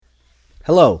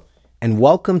Hello, and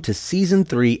welcome to Season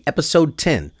 3, Episode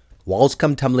 10, Walls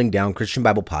Come Tumbling Down Christian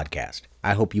Bible Podcast.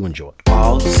 I hope you enjoy.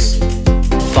 Walls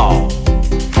fall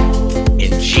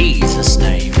in Jesus'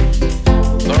 name.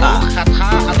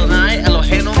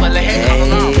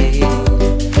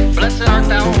 Blessed art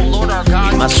thou, O Lord our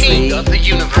God, King of the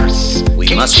universe. We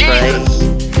King must Jesus.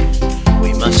 pray,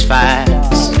 we must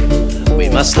fast, we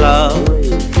must love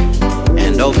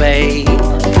and obey.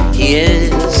 He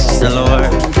is the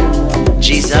Lord.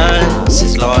 Jesus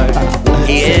is Lord.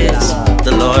 He is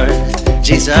the Lord.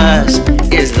 Jesus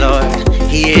is Lord.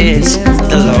 He is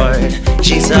the Lord.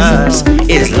 Jesus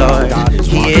is Lord.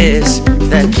 He is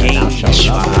the King.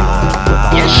 Yeshua.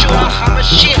 Yeshua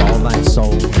HaMashiach.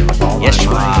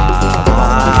 Yeshua.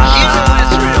 Hear, O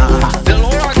Israel, the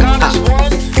Lord our God is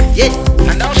one.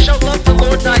 Yeah. And thou shalt love the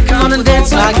Lord thy God. Come on and with all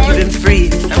dance thy like heart. you've been free.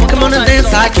 Come on and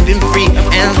dance like you've been free.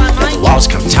 And let the walls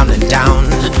come tumbling down.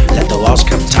 Let the walls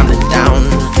come tumbling down.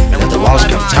 Let the walls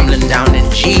come tumbling down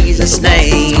in Jesus'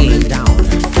 name.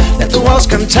 Let the walls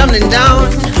come tumbling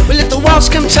down. We let the walls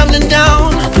come tumbling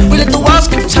down. We let the walls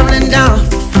come tumbling down.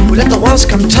 We let the walls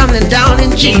come tumbling down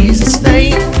in Jesus'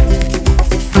 name.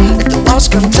 Let the walls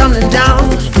come tumbling down.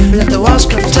 Let the walls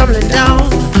come tumbling down.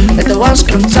 Let the walls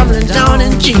come tumbling down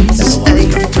in Jesus'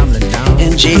 name.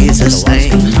 In Jesus'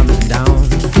 name. Let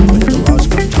the walls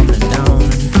come tumbling down.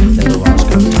 Let the walls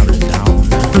come tumbling down.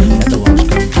 Let the walls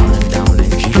come tumbling down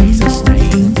in Jesus'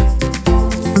 name.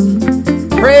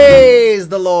 Praise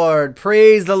the Lord,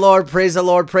 praise the Lord, praise the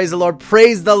Lord, praise the Lord,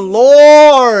 praise the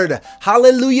Lord.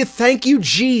 Hallelujah. Thank you,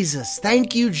 Jesus.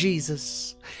 Thank you,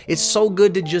 Jesus. It's so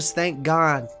good to just thank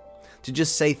God, to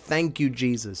just say thank you,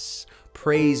 Jesus.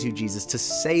 Praise you, Jesus, to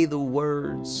say the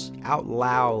words out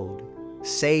loud.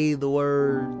 Say the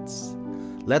words.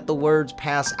 Let the words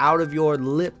pass out of your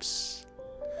lips.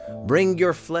 Bring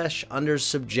your flesh under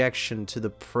subjection to the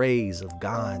praise of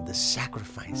God, the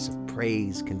sacrifice of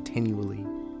praise continually.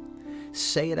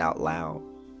 Say it out loud.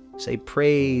 Say,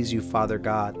 praise you, Father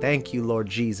God. Thank you, Lord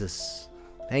Jesus.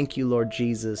 Thank you, Lord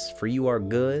Jesus, for you are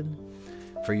good,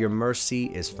 for your mercy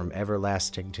is from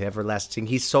everlasting to everlasting.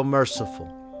 He's so merciful.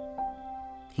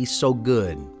 He's so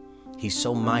good. He's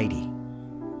so mighty.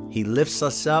 He lifts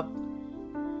us up.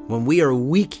 When we are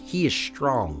weak, He is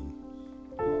strong.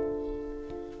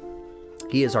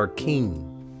 He is our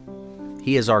King.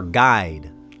 He is our guide.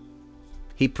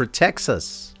 He protects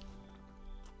us.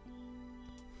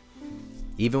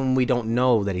 Even when we don't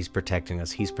know that He's protecting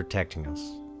us, He's protecting us.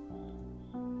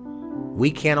 We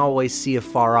can't always see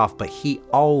afar off, but He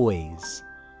always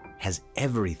has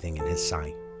everything in His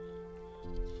sight.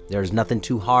 There is nothing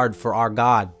too hard for our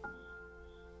God.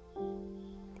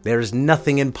 There is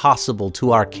nothing impossible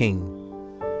to our King.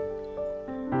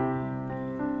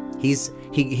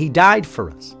 He died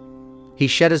for us. He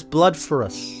shed His blood for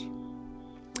us.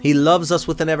 He loves us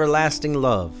with an everlasting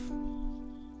love.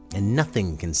 And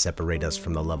nothing can separate us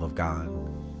from the love of God.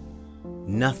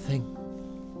 Nothing.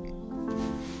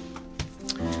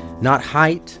 Not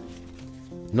height,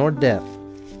 nor depth,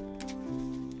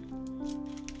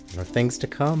 nor things to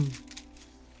come,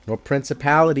 nor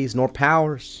principalities, nor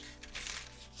powers.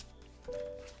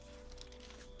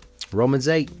 Romans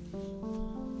 8.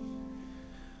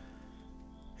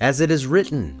 As it is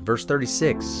written, verse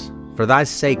 36, for thy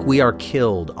sake we are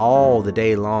killed all the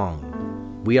day long.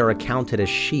 We are accounted as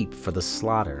sheep for the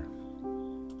slaughter.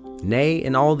 Nay,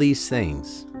 in all these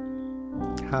things,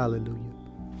 hallelujah,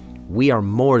 we are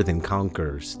more than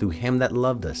conquerors through Him that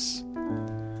loved us.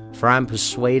 For I am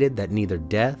persuaded that neither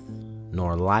death,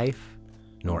 nor life,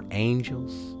 nor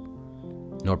angels,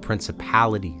 nor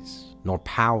principalities, nor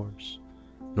powers,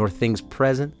 nor things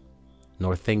present,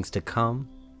 nor things to come,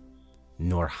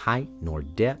 nor height, nor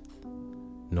depth,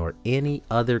 nor any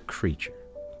other creature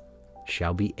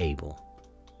shall be able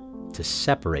to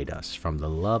separate us from the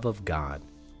love of God,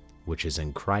 which is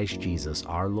in Christ Jesus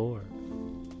our Lord.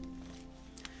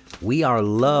 We are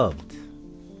loved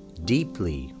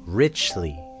deeply,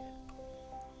 richly.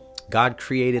 God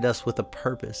created us with a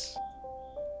purpose.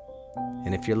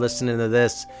 And if you're listening to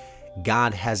this,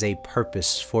 God has a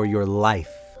purpose for your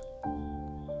life.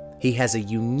 He has a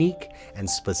unique and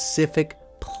specific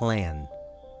plan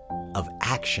of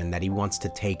action that He wants to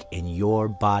take in your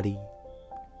body.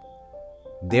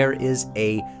 There is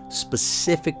a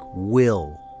specific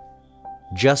will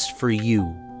just for you,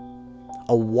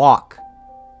 a walk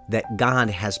that God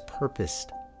has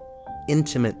purposed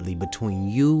intimately between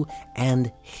you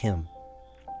and Him.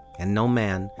 And no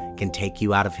man can take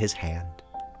you out of His hand.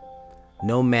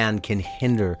 No man can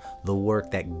hinder the work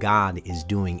that God is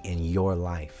doing in your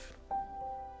life.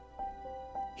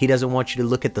 He doesn't want you to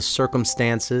look at the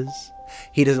circumstances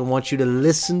He doesn't want you to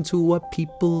listen to what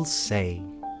people say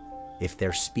if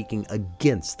they're speaking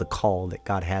against the call that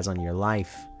God has on your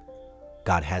life.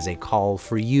 God has a call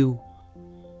for you.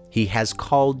 He has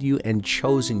called you and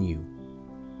chosen you.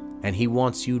 And He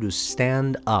wants you to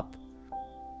stand up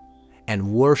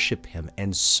and worship Him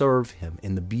and serve Him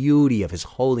in the beauty of His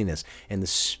holiness and the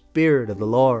Spirit of the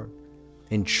Lord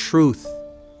in truth.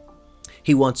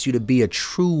 He wants you to be a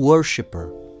true worshiper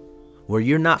where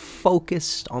you're not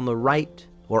focused on the right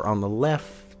or on the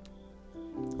left,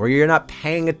 where you're not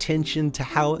paying attention to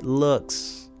how it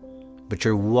looks, but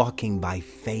you're walking by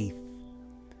faith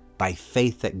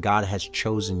that God has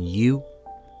chosen you,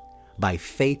 by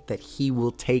faith that He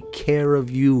will take care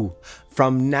of you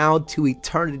from now to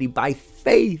eternity, by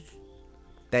faith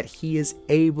that He is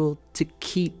able to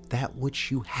keep that which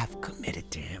you have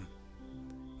committed to Him.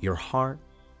 Your heart,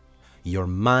 your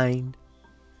mind.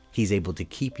 He's able to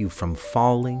keep you from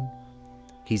falling.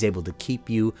 He's able to keep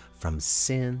you from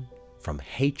sin, from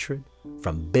hatred,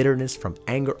 from bitterness, from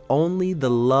anger. Only the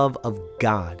love of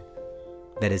God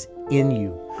that is in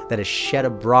you, that is shed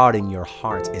abroad in your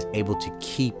hearts, is able to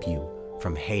keep you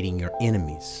from hating your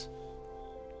enemies.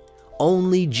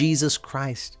 Only Jesus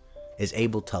Christ is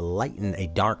able to lighten a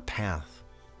dark path.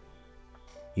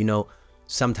 You know,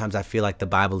 sometimes I feel like the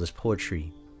Bible is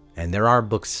poetry, and there are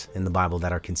books in the Bible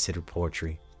that are considered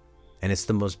poetry, and it's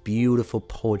the most beautiful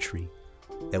poetry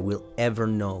that we'll ever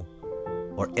know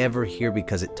or ever hear,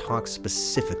 because it talks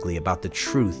specifically about the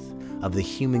truth of the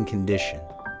human condition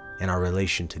and our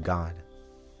relation to God,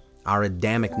 our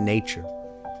Adamic nature,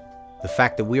 the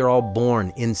fact that we are all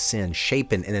born in sin,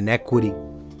 shapen in inequity.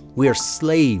 We are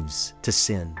slaves to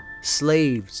sin,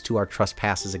 slaves to our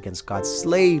trespasses against God,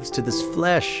 slaves to this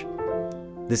flesh,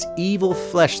 this evil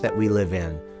flesh that we live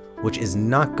in, which is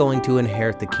not going to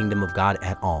inherit the kingdom of God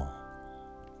at all.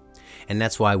 And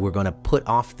that's why we're going to put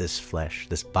off this flesh,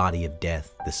 this body of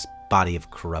death, this body of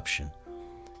corruption,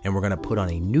 and we're going to put on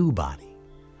a new body,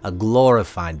 a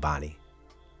glorified body,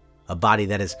 a body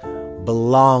that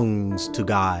belongs to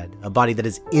God, a body that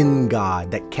is in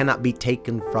God, that cannot be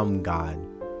taken from God.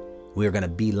 We are going to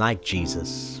be like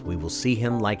Jesus. We will see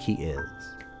Him like He is.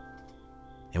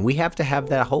 And we have to have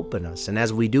that hope in us. And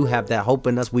as we do have that hope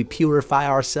in us, we purify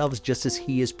ourselves just as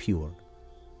He is pure.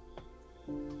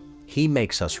 He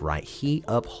makes us right. He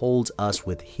upholds us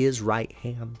with His right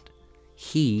hand.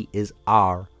 He is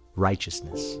our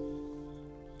righteousness.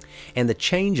 And the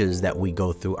changes that we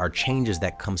go through are changes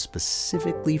that come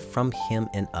specifically from Him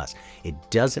and us. It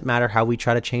doesn't matter how we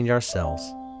try to change ourselves.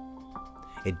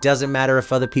 It doesn't matter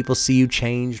if other people see you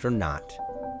changed or not.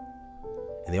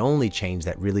 And the only change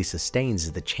that really sustains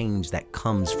is the change that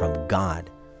comes from God,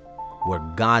 where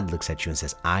God looks at you and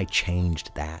says, I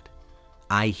changed that.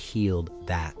 I healed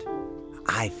that.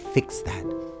 I fixed that.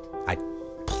 I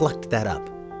plucked that up.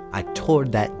 I tore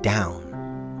that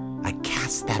down. I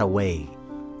cast that away.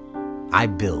 I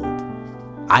build.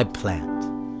 I plant.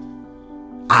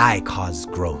 I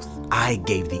caused growth. I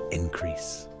gave the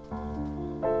increase.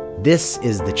 This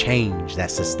is the change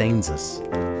that sustains us.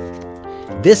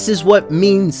 This is what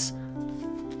means,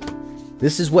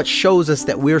 this is what shows us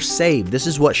that we're saved. This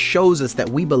is what shows us that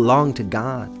we belong to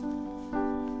God.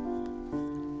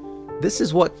 This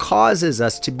is what causes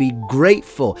us to be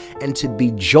grateful and to be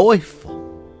joyful.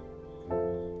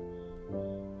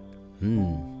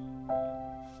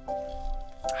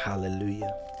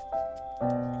 Hallelujah.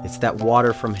 It's that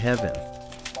water from heaven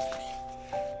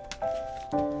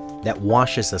that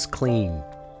washes us clean,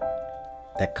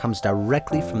 that comes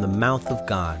directly from the mouth of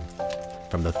God,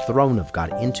 from the throne of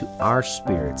God into our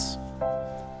spirits.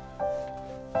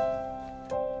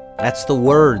 That's the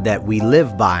word that we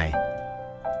live by.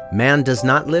 Man does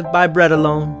not live by bread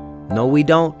alone. No, we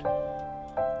don't.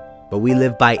 But we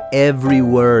live by every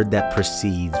word that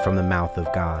proceeds from the mouth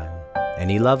of God. And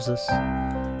He loves us.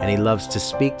 And He loves to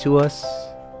speak to us.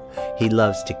 He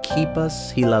loves to keep us.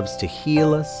 He loves to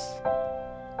heal us.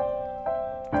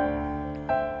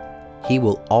 He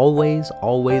will always,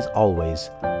 always,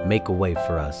 always make a way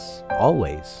for us.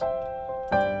 Always.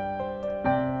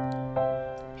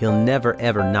 He'll never,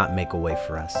 ever not make a way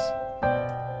for us.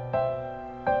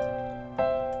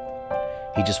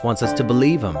 He just wants us to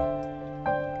believe Him.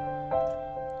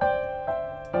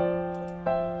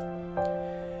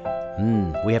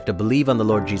 We have to believe on the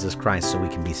Lord Jesus Christ so we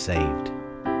can be saved.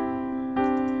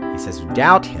 He says,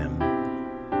 doubt Him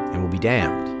and we'll be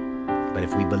damned. But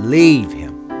if we believe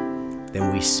Him,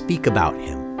 then we speak about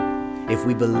Him. If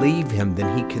we believe Him,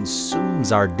 then He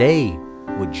consumes our day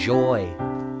with joy,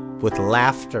 with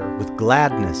laughter, with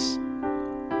gladness.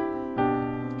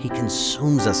 He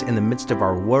consumes us in the midst of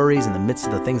our worries, in the midst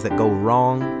of the things that go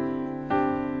wrong.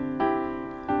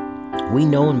 We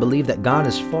know and believe that God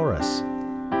is for us.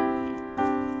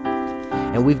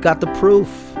 And we've got the proof.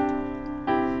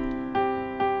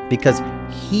 Because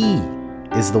He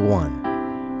is the one.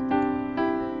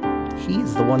 He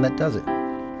is the one that does it.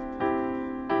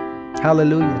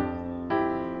 Hallelujah.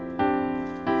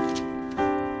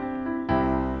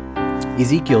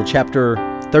 Ezekiel chapter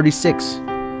 36,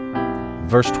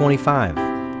 verse 25.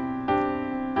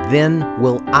 Then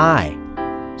will I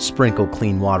sprinkle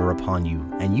clean water upon you,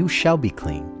 and you shall be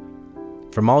clean.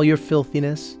 From all your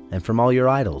filthiness and from all your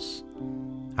idols,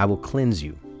 I will cleanse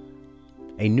you.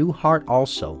 A new heart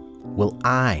also will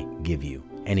I give you,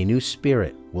 and a new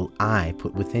spirit will I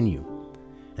put within you.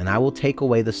 And I will take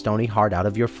away the stony heart out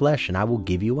of your flesh, and I will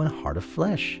give you a heart of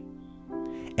flesh.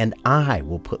 And I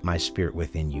will put my spirit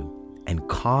within you, and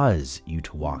cause you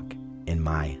to walk in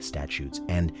my statutes,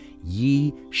 and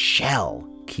ye shall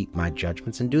keep my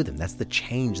judgments and do them. That's the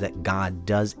change that God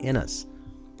does in us.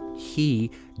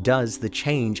 He does the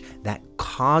change that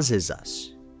causes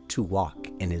us to walk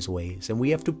in His ways. And we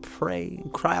have to pray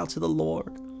and cry out to the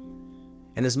Lord.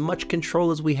 And as much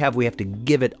control as we have to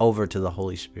give it over to the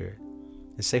Holy Spirit.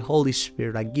 And say, Holy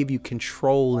Spirit, I give you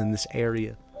control in this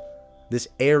area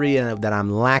that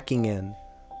I'm lacking in.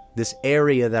 This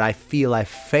area that I feel I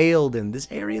failed in, this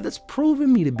area that's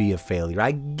proven me to be a failure.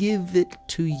 I give it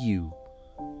to you.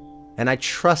 And I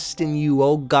trust in you,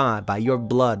 oh God, by your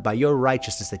blood, by your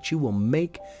righteousness, that you will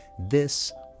make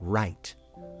this right.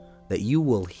 That you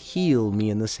will heal me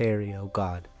in this area, oh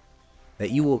God.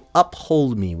 That you will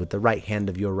uphold me with the right hand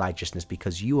of your righteousness,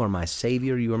 because you are my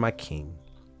Savior, you are my King.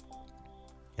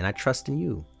 And I trust in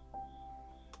you.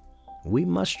 We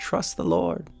must trust the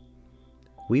Lord.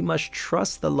 We must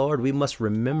trust the Lord. We must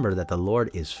remember that the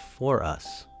Lord is for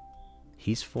us.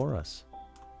 He's for us.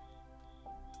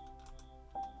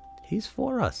 He's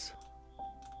for us.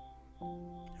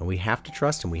 And we have to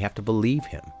trust Him. We have to believe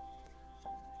Him.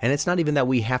 And it's not even that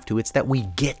we have to, it's that we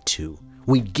get to.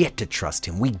 We get to trust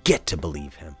Him. We get to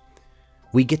believe Him.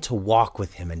 We get to walk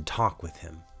with Him and talk with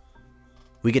Him.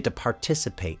 We get to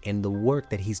participate in the work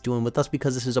that He's doing with us,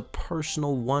 because this is a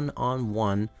personal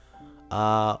one-on-one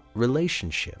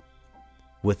relationship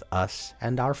with us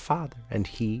and our Father, and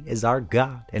He is our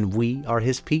God, and we are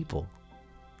His people.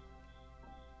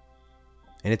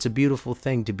 And it's a beautiful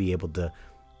thing to be able to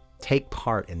take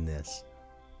part in this.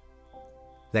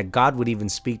 That God would even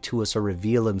speak to us or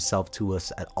reveal Himself to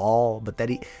us at all, but that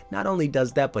He not only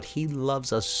does that, but He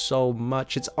loves us so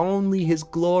much. It's only His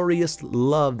glorious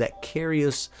love that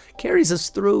carries us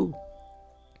through.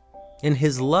 In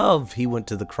His love, He went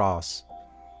to the cross.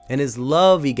 In His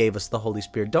love, He gave us the Holy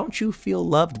Spirit. Don't you feel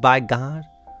loved by God?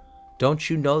 Don't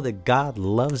you know that God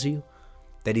loves you?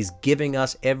 That He's giving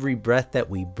us every breath that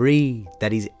we breathe,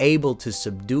 that He's able to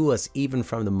subdue us even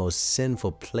from the most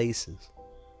sinful places.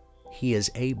 He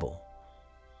is able.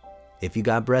 If you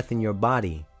got breath in your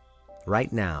body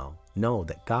right now, know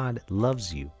that God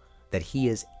loves you, that He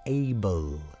is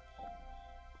able.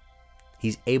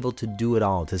 He's able to do it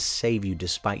all, to save you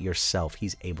despite yourself.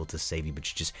 He's able to save you,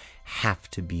 but you just have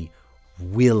to be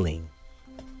willing.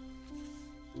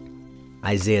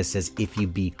 Isaiah says, if you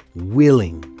be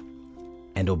willing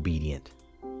and obedient,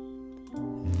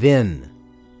 then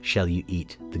shall you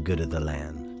eat the good of the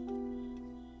land.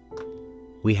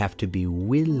 We have to be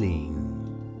willing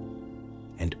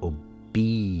and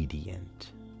obedient,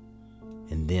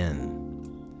 and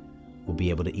then we'll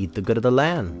be able to eat the good of the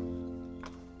land.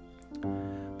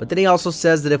 But then he also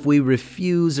says that if we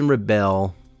refuse and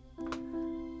rebel,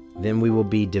 then we will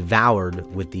be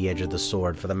devoured with the edge of the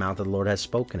sword, for the mouth of the Lord has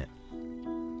spoken it.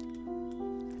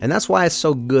 And that's why it's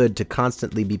so good to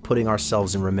constantly be putting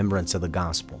ourselves in remembrance of the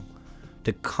gospel,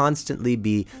 to constantly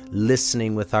be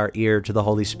listening with our ear to the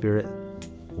Holy Spirit,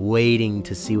 waiting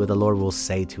to see what the Lord will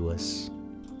say to us.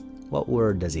 What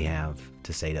word does He have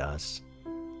to say to us?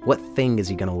 What thing is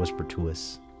He going to whisper to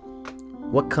us?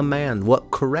 What command? What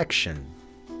correction?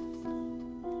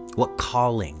 What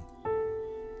calling?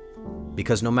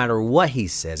 Because no matter what He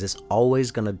says, it's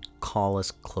always going to call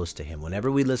us close to Him.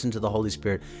 Whenever we listen to the Holy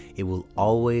Spirit, it will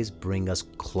always bring us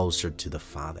closer to the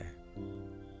Father.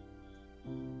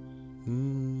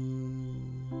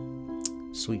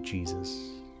 Sweet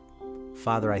Jesus.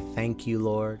 Father, I thank you,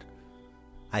 Lord.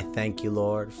 I thank you,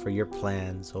 Lord, for your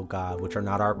plans, oh God, which are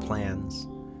not our plans.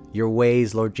 Your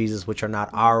ways, Lord Jesus, which are not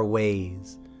our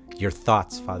ways. Your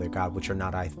thoughts, Father God, which are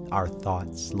not our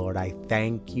thoughts. Lord, I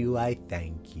thank you. I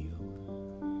thank you.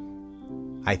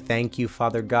 I thank you,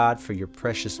 Father God, for your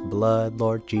precious blood,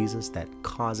 Lord Jesus, that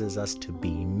causes us to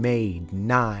be made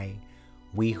nigh,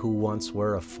 we who once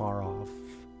were afar off.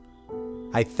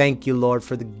 I thank you, Lord,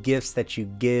 for the gifts that you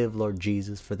give, Lord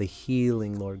Jesus, for the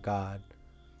healing, Lord God,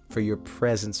 for your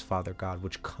presence, Father God,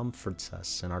 which comforts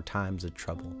us in our times of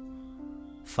trouble.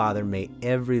 Father, may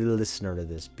every listener to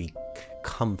this be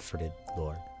comforted,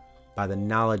 Lord, by the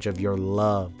knowledge of your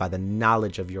love, by the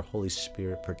knowledge of your Holy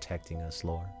Spirit protecting us,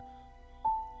 Lord.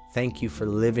 Thank you for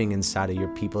living inside of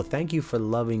your people. Thank you for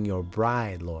loving your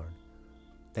bride, Lord.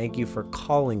 Thank you for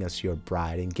calling us your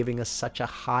bride and giving us such a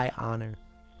high honor.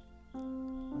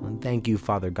 And thank you,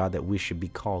 Father God, that we should be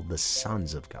called the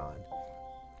sons of God,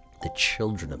 the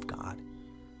children of God,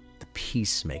 the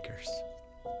peacemakers.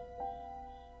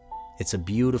 It's a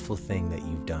beautiful thing that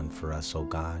you've done for us, oh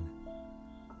God.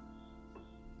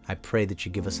 I pray that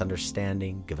you give us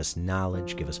understanding, give us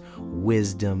knowledge, give us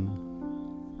wisdom.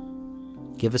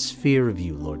 Give us fear of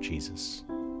you, Lord Jesus.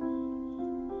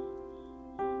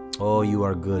 Oh, you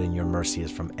are good, and your mercy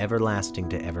is from everlasting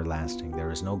to everlasting. There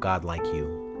is no God like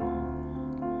you.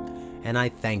 And I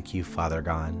thank you, Father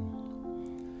God.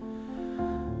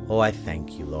 Oh, I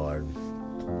thank you, Lord.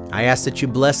 I ask that you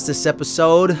bless this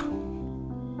episode.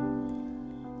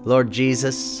 Lord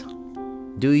Jesus,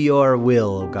 do your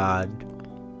will, oh God.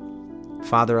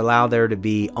 Father, allow there to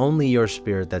be only your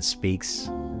Spirit that speaks,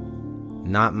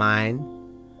 not mine.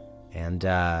 And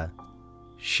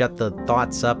shut the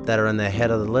thoughts up that are in the head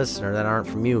of the listener that aren't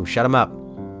from you. Shut them up.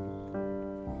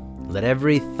 Let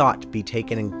every thought be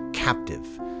taken captive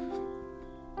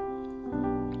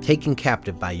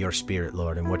by your Spirit,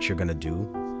 Lord, and what you're going to do.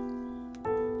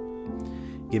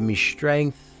 Give me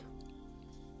strength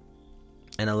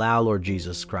and allow, Lord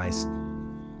Jesus Christ,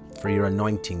 for your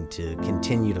anointing to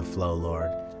continue to flow,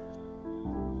 Lord.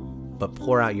 But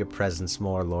pour out your presence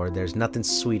more, Lord. There's nothing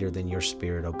sweeter than your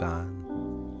Spirit, oh God.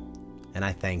 And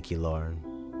I thank you, Lord.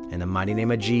 In the mighty name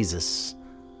of Jesus,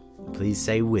 please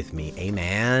say with me,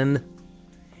 amen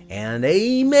and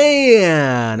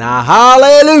amen.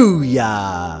 Hallelujah.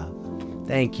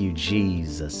 Thank you,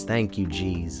 Jesus. Thank you,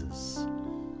 Jesus.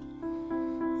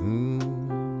 I'm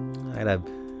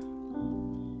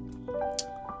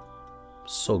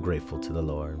so grateful to the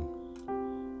Lord.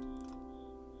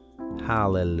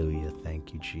 Hallelujah.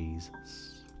 Thank you,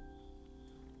 Jesus.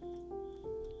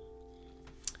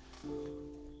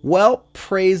 Well,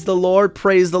 praise the Lord,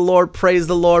 praise the Lord, praise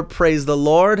the Lord, praise the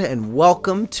Lord, and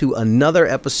welcome to another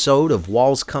episode of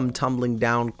Walls Come Tumbling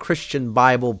Down Christian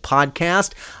Bible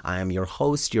Podcast. I am your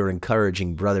host, your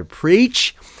encouraging brother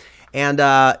Preach. And,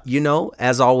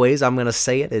 as always, I'm going to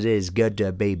say it is good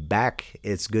to be back.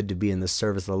 It's good to be in the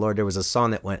service of the Lord. There was a song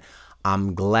that went,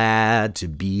 I'm glad to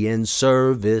be in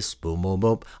service, boom, boom,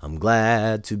 boom. I'm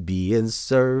glad to be in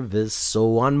service. So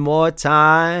one more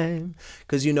time,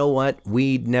 because you know what?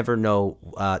 We never know.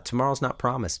 Tomorrow's not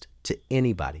promised to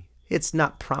anybody. It's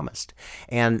not promised.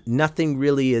 And nothing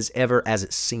really is ever as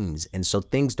it seems. And so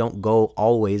things don't go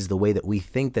always the way that we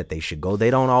think that they should go.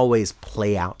 They don't always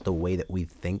play out the way that we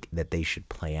think that they should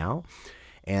play out.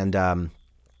 And,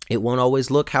 it won't always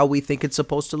look how we think it's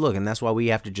supposed to look. And that's why we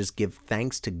have to just give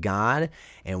thanks to God.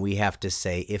 And we have to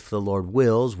say, if the Lord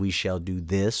wills, we shall do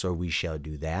this or we shall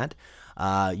do that.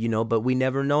 But we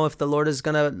never know if the Lord is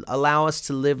going to allow us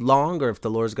to live long or if the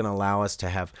Lord is going to allow us to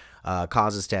have,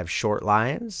 cause us to have short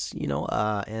lives,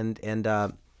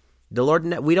 the Lord,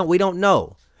 we don't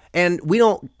know. And we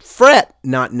don't fret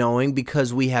not knowing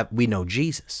because we know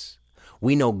Jesus.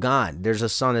 We know God. There's a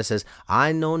song that says,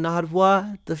 I know not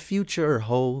what the future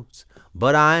holds,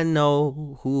 but I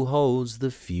know who holds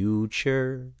the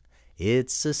future.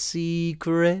 It's a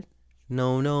secret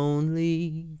known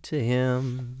only to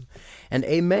him. And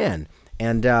amen.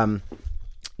 And, I'm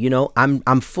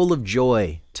full of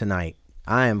joy tonight.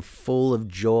 I am full of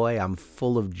joy. I'm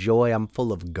full of joy. I'm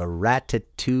full of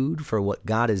gratitude for what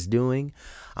God is doing.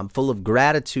 I'm full of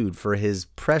gratitude for his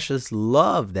precious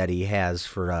love that he has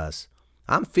for us.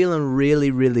 I'm feeling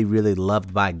really, really, really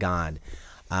loved by God.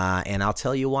 And I'll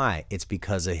tell you why. It's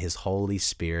because of his Holy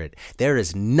Spirit. There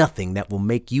is nothing that will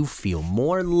make you feel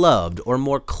more loved or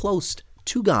more close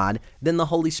to God than the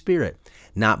Holy Spirit.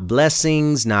 Not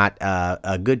blessings, not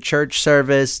a good church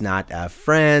service, not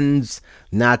friends,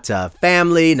 not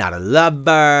family, not a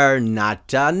lover,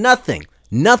 not nothing.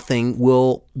 Nothing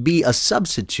will be a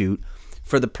substitute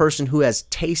for the person who has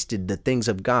tasted the things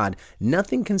of God.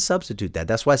 Nothing can substitute that.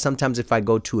 That's why sometimes if I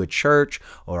go to a church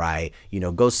or I,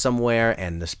 go somewhere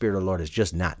and the Spirit of the Lord is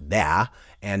just not there,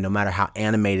 and no matter how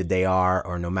animated they are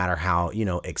or no matter how,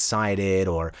 excited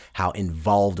or how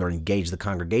involved or engaged the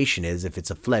congregation is, if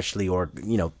it's a fleshly or,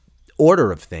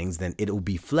 order of things, then it'll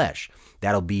be flesh.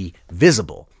 That'll be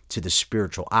visible to the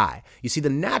spiritual eye. You see, the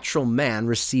natural man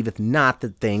receiveth not the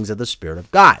things of the Spirit of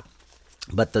God.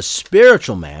 But the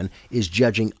spiritual man is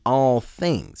judging all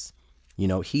things.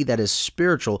 He that is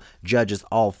spiritual judges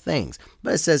all things.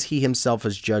 But it says he himself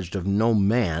is judged of no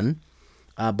man.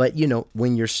 But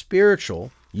when you're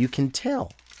spiritual, you can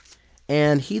tell.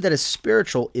 And he that is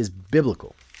spiritual is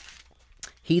biblical.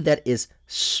 He that is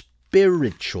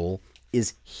spiritual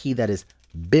is he that is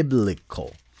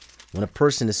biblical. When a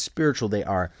person is spiritual, they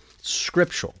are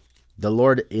scriptural. The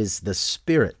Lord is the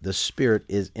Spirit. The Spirit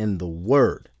is in the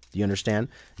Word. Do you understand?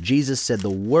 Jesus said, the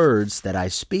words that I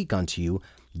speak unto you,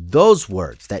 those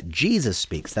words that Jesus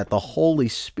speaks, that the Holy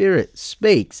Spirit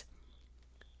speaks,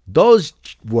 those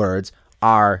words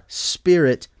are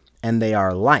spirit and they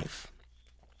are life.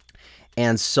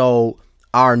 And so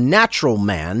our natural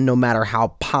man, no matter how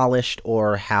polished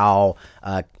or how,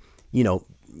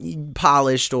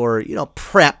 polished or,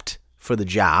 prepped for the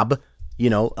job,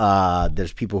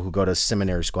 there's people who go to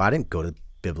seminary school. I didn't go to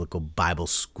biblical Bible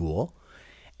school.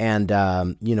 And,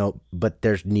 but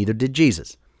there's neither did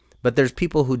Jesus. But there's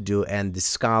people who do, and the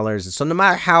scholars. And so no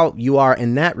matter how you are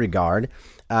in that regard,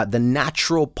 the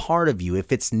natural part of you,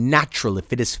 if it's natural,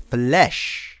 if it is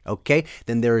flesh, okay,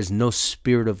 then there is no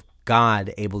Spirit of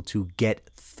God able to get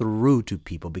through to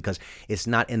people, because it's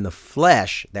not in the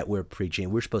flesh that we're preaching.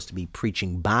 We're supposed to be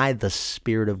preaching by the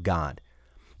Spirit of God.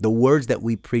 The words that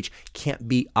we preach can't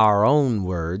be our own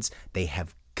words. They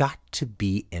have got to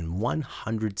be in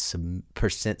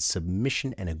 100%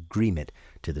 submission and agreement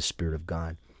to the Spirit of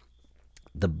God.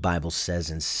 The Bible says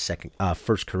in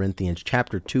 1 Corinthians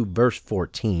chapter 2, verse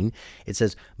 14, it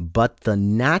says, but the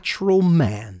natural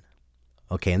man,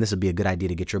 okay, and this would be a good idea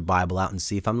to get your Bible out and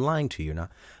see if I'm lying to you or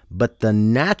not, but the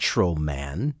natural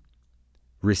man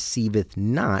receiveth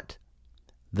not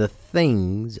the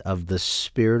things of the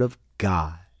Spirit of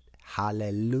God.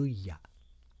 Hallelujah.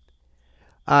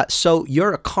 So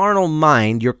your carnal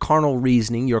mind, your carnal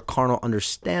reasoning, your carnal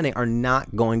understanding are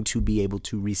not going to be able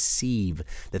to receive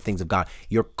the things of God.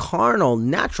 Your carnal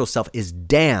natural self is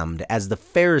damned, as the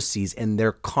Pharisees in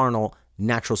their carnal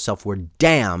natural self were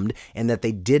damned, and that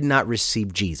they did not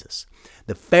receive Jesus.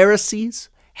 The Pharisees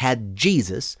had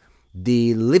Jesus,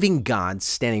 the living God,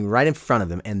 standing right in front of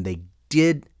them, and they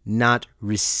did not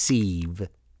receive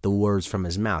the words from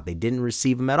his mouth. They didn't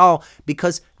receive him at all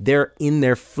because they're in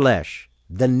their flesh.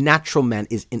 The natural man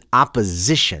is in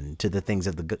opposition to the things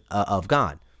of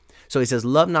God. So he says,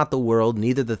 love not the world,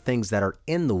 neither the things that are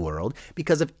in the world,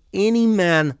 because if any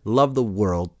man love the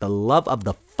world, the love of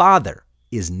the Father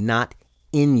is not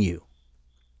in you.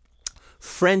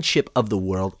 Friendship of the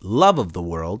world, love of the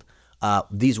world,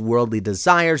 these worldly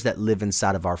desires that live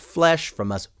inside of our flesh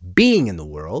from us being in the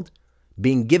world,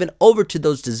 being given over to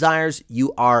those desires,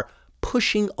 you are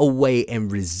pushing away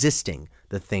and resisting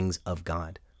the things of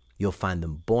God. You'll find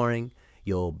them boring.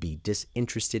 You'll be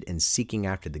disinterested in seeking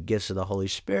after the gifts of the Holy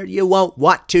Spirit. You won't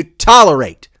want to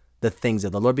tolerate the things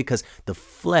of the Lord, because the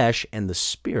flesh and the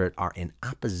Spirit are in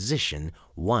opposition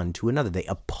one to another. They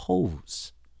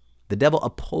oppose. The devil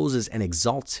opposes and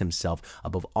exalts himself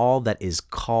above all that is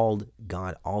called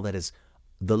God, all that is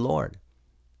the Lord.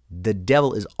 The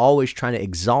devil is always trying to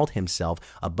exalt himself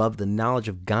above the knowledge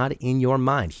of God in your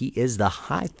mind. He is the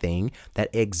high thing that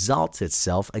exalts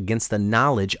itself against the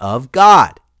knowledge of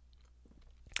God.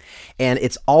 And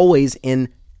it's always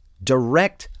in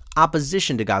direct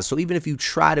opposition to God. So even if you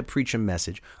try to preach a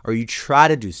message or you try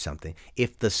to do something,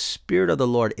 if the Spirit of the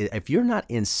Lord, if you're not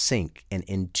in sync and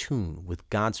in tune with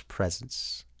God's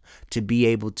presence, to be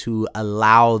able to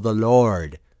allow the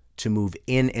Lord to move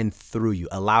in and through you,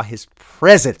 allow his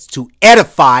presence to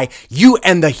edify you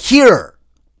and the hearer.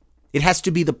 It has to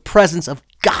be the presence of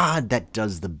God that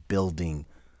does the building.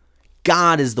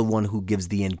 God is the one who gives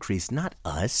the increase, not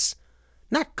us,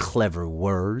 not clever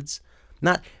words,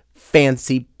 not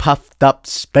fancy puffed up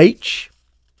speech.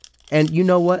 And you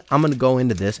know what? I'm going to go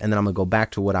into this and then I'm going to go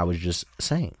back to what I was just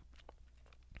saying.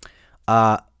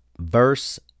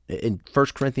 Verse in 1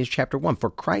 Corinthians chapter 1,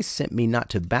 for Christ sent me not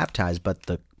to baptize, but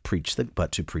to preach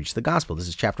the gospel. This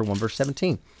is chapter 1, verse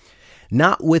 17.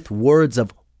 Not with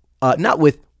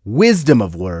wisdom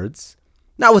of words,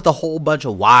 not with a whole bunch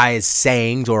of wise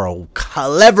sayings or a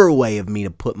clever way of me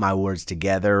to put my words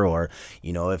together, or,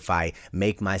 if I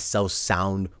make myself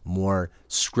sound more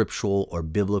scriptural or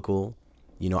biblical.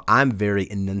 I'm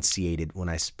very enunciated when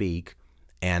I speak,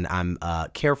 and I'm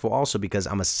careful also because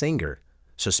I'm a singer.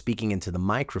 So speaking into the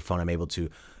microphone, I'm able to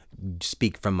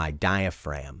speak from my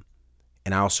diaphragm.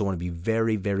 And I also want to be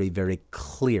very, very, very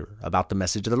clear about the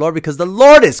message of the Lord, because the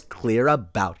Lord is clear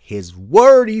about his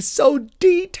word. He's so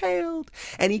detailed,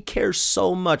 and he cares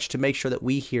so much to make sure that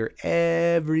we hear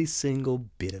every single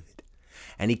bit of it.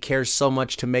 And he cares so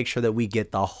much to make sure that we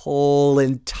get the whole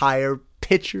entire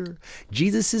picture.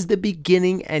 Jesus is the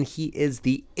beginning and he is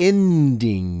the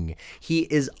ending. He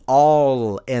is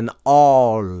all and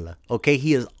all. Okay,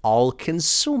 he is all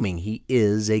consuming. He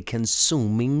is a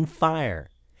consuming fire.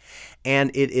 And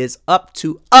it is up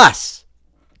to us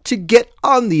to get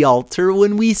on the altar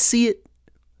when we see it.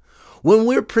 When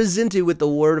we're presented with the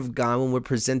Word of God, when we're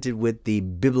presented with the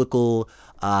biblical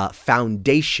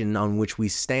foundation on which we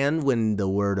stand, when the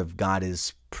Word of God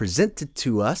is presented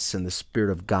to us and the Spirit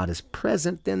of God is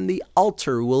present, then the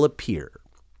altar will appear.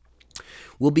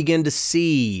 We'll begin to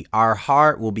see our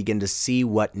heart. We'll begin to see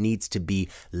what needs to be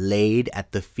laid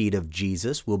at the feet of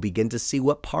Jesus. We'll begin to see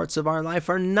what parts of our life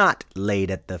are not laid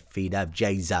at the feet of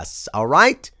Jesus. All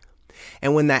right?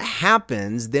 And when that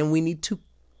happens, then we need to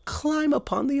climb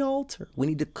upon the altar. We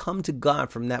need to come to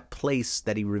God from that place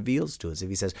that he reveals to us. If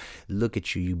he says, look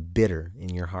at you, you bitter in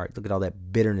your heart. Look at all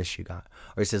that bitterness you got.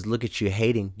 Or he says, look at you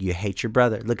hating. You hate your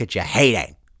brother. Look at you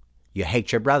hating. You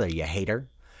hate your brother, you hater.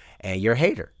 And you're a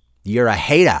hater. You're a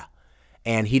hater.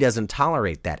 And he doesn't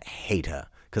tolerate that hater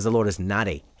because the Lord is not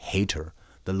a hater.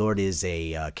 The Lord is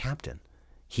a captain.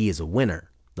 He is a winner.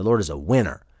 The Lord is a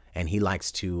winner. And he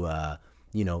likes to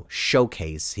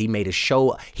showcase. He made a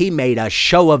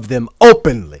show of them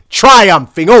openly,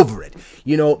 triumphing over it.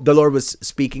 The Lord was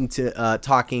speaking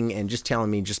talking and just telling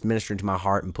me, just ministering to my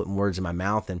heart and putting words in my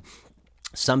mouth. And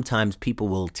sometimes people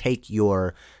will take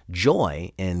your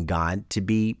joy in God to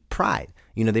be pride.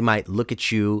 They might look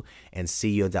at you and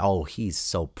see you, oh, he's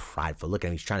so prideful. Look at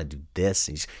him. He's trying to do this.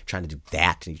 And he's trying to do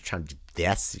that. And he's trying to do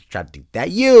this. He's trying to do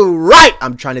that. You right.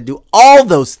 I'm trying to do all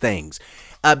those things.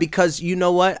 Because you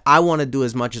know what? I want to do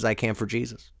as much as I can for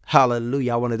Jesus.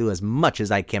 Hallelujah. I want to do as much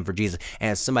as I can for Jesus.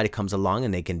 And if somebody comes along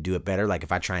and they can do it better, like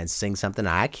if I try and sing something,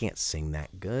 I can't sing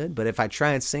that good. But if I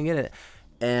try and sing it,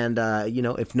 and,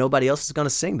 if nobody else is going to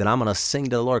sing, then I'm going to sing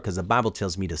to the Lord because the Bible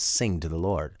tells me to sing to the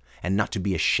Lord and not to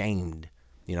be ashamed.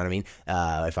 You know what I mean?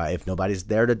 If nobody's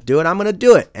there to do it, I'm going to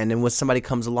do it. And then when somebody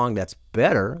comes along that's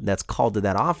better, that's called to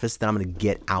that office, then I'm going to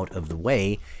get out of the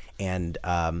way and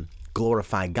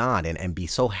glorify God and be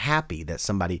so happy that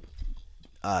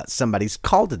somebody's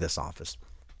called to this office.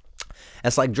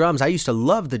 That's like drums. I used to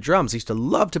love the drums. I used to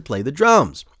love to play the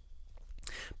drums.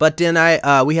 But then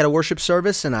we had a worship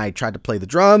service and I tried to play the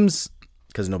drums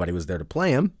because nobody was there to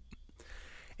play them.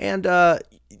 And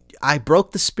I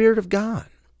broke the Spirit of God.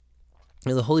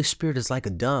 The Holy Spirit is like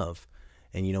a dove.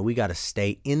 And, we got to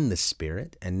stay in the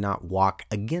Spirit and not walk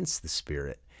against the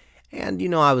Spirit. And,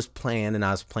 I was playing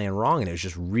wrong, and it was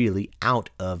just really out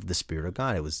of the Spirit of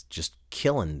God. It was just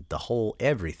killing the whole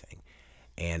everything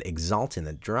and exalting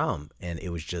the drum. And it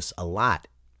was just a lot.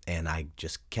 And I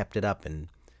just kept it up.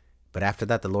 But after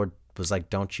that, the Lord was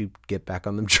like, don't you get back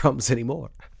on them drums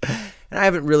anymore. And I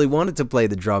haven't really wanted to play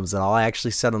the drums at all. I actually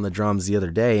sat on the drums the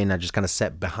other day, and I just kind of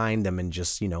sat behind them and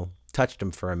just, touched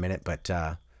them for a minute. But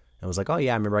I was like, oh,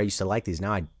 yeah, I remember I used to like these.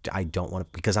 Now I don't want to,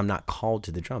 because I'm not called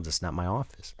to the drums. It's not my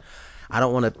office. I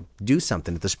don't want to do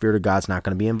something if the Spirit of God's not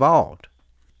going to be involved.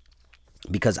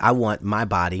 Because I want my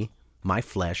body, my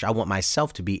flesh, I want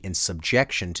myself to be in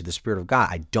subjection to the Spirit of God.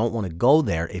 I don't want to go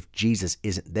there if Jesus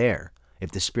isn't there.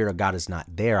 If the Spirit of God is not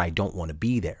there, I don't want to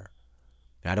be there.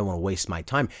 I don't want to waste my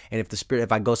time. And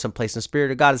if I go someplace and the Spirit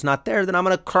of God is not there, then I'm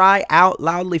going to cry out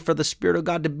loudly for the Spirit of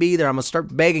God to be there. I'm going to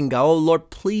start begging God, oh,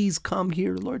 Lord, please come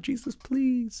here. Lord Jesus,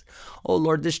 please. Oh,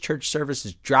 Lord, this church service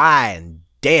is dry and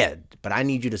dead, but I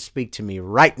need you to speak to me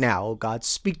right now. Oh, God,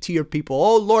 speak to your people.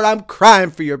 Oh, Lord, I'm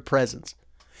crying for your presence.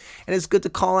 And it's good to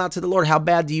call out to the Lord. How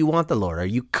bad do you want the Lord? Are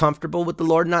you comfortable with the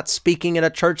Lord not speaking at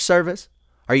a church service?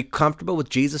 Are you comfortable with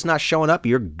Jesus not showing up?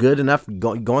 You're good enough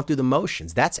going through the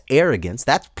motions. That's arrogance.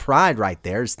 That's pride right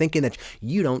there. Is thinking that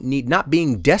you don't need, not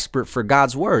being desperate for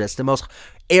God's word. That's the most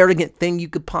arrogant thing you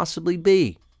could possibly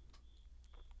be.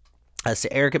 That's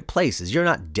the arrogant place. Is you're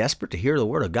not desperate to hear the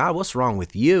word of God. What's wrong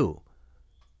with you?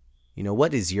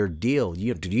 What is your deal?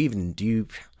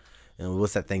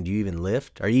 What's that thing? Do you even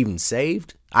lift? Are you even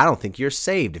saved? I don't think you're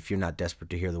saved if you're not desperate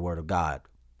to hear the word of God.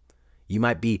 You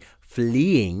might be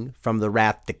fleeing from the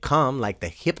wrath to come like the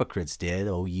hypocrites did,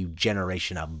 oh, you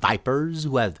generation of vipers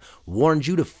who have warned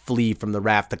you to flee from the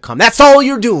wrath to come. That's all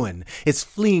you're doing. It's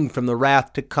fleeing from the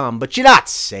wrath to come, but you're not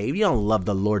saved. You don't love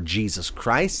the Lord Jesus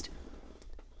Christ.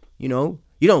 You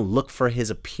don't look for his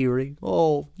appearing.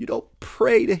 Oh, you don't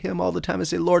pray to him all the time and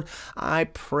say, Lord, I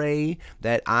pray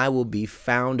that I will be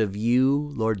found of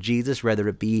you, Lord Jesus, whether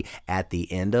it be at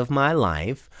the end of my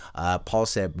life. Paul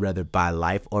said, whether by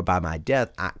life or by my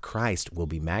death, Christ will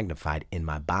be magnified in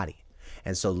my body.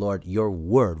 And so, Lord, your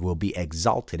word will be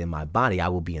exalted in my body. I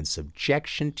will be in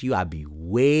subjection to you. I'll be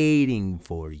waiting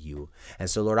for you. And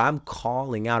so, Lord, I'm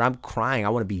calling out. I'm crying. I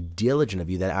want to be diligent of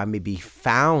you that I may be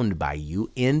found by you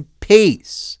in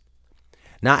peace,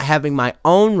 not having my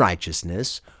own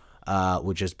righteousness,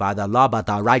 which is by the law, but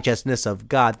the righteousness of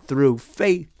God through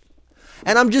faith.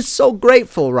 And I'm just so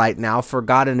grateful right now for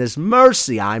God and his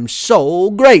mercy. I'm so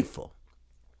grateful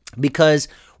because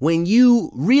when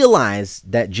you realize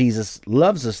that Jesus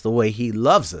loves us the way he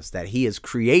loves us, that he has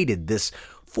created this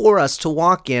for us to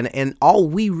walk in, and all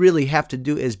we really have to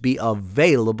do is be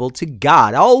available to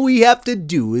God. All we have to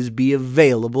do is be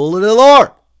available to the Lord.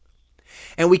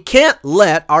 And we can't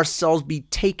let ourselves be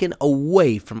taken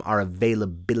away from our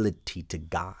availability to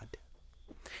God.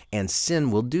 And sin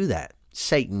will do that.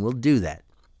 Satan will do that.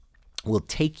 Will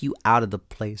take you out of the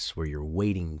place where you're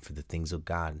waiting for the things of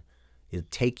God. It'll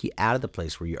take you out of the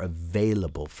place where you're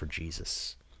available for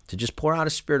Jesus to just pour out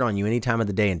his Spirit on you any time of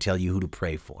the day and tell you who to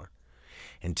pray for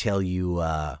and tell you,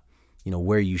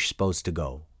 where you're supposed to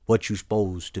go, what you're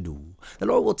supposed to do. The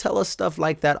Lord will tell us stuff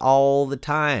like that all the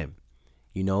time.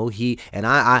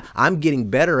 I'm getting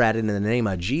better at it in the name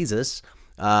of Jesus.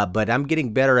 But I'm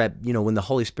getting better at, when the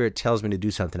Holy Spirit tells me to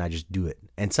do something, I just do it.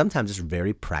 And sometimes it's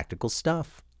very practical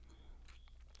stuff.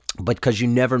 But because you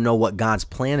never know what God's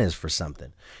plan is for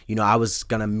something. I was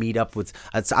going to meet up with,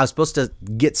 I was supposed to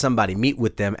meet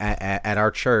with them at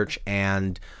our church,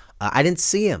 and I didn't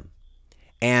see him.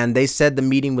 And they said the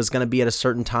meeting was going to be at a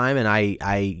certain time, and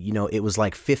it was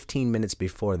like 15 minutes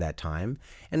before that time,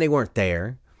 and they weren't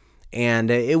there.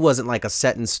 And it wasn't like a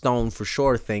set in stone for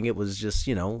sure thing. It was just,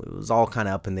 it was all kind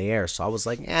of up in the air. So I was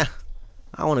like,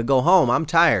 I want to go home. I'm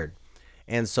tired.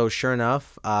 And so sure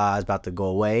enough, I was about to go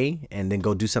away and then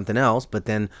go do something else. But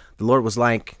then the Lord was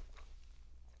like,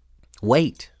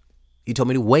 wait. He told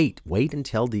me to wait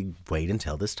until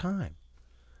this time.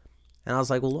 And I was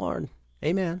like, well, Lord,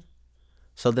 amen.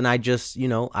 So then I just,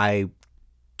 I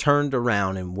turned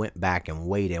around and went back and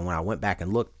waited. And when I went back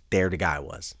and looked, there the guy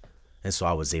was. And so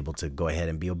I was able to go ahead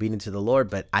and be obedient to the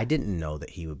Lord, but I didn't know that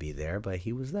he would be there, but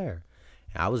he was there.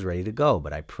 I was ready to go,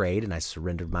 but I prayed and I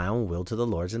surrendered my own will to the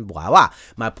Lord's, and blah, blah.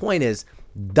 My point is,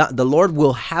 the Lord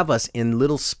will have us in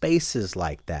little spaces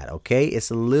like that, okay?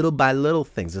 It's little by little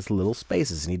things. It's little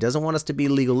spaces, and he doesn't want us to be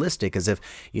legalistic as if,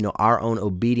 our own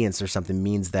obedience or something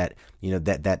means that,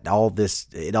 that all this,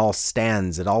 it all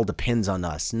stands, it all depends on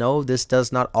us. No, this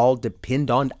does not all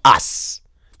depend on us.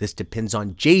 This depends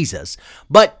on Jesus.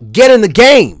 But get in the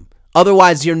game.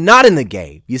 Otherwise, you're not in the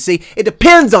game. You see, it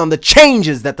depends on the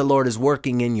changes that the Lord is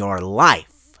working in your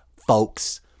life,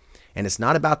 folks. And it's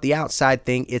not about the outside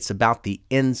thing. It's about the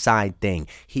inside thing.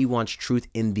 He wants truth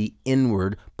in the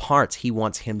inward parts. He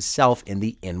wants himself in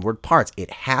the inward parts.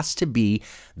 It has to be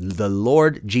the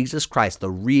Lord Jesus Christ, the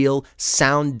real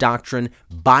sound doctrine,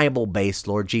 Bible-based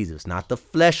Lord Jesus, not the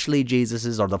fleshly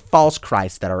Jesuses or the false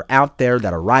Christs that are out there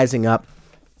that are rising up.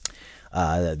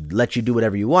 Let you do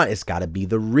whatever you want. It's got to be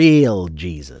the real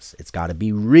Jesus. It's got to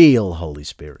be real Holy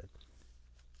Spirit.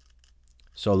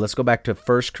 So let's go back to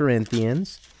 1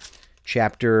 Corinthians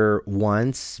chapter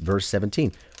 1, verse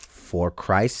 17. For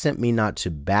Christ sent me not to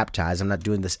baptize. I'm not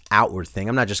doing this outward thing.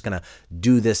 I'm not just going to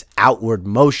do this outward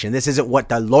motion. This isn't what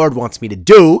the Lord wants me to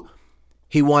do.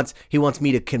 He wants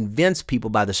me to convince people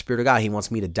by the Spirit of God. He wants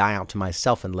me to die out to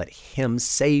myself and let him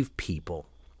save people.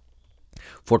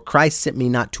 For Christ sent me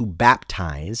not to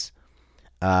baptize,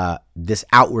 this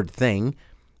outward thing,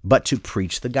 but to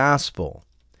preach the gospel,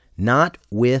 not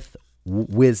with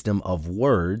wisdom of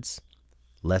words,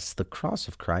 lest the cross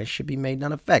of Christ should be made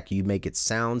none effect. You make it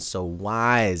sound so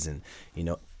wise and,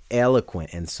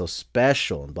 eloquent and so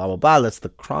special and blah, blah, blah. Lest the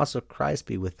cross of Christ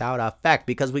be without effect,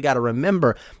 because we got to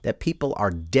remember that people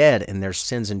are dead in their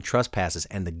sins and trespasses,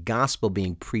 and the gospel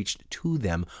being preached to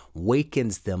them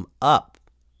wakens them up.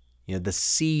 The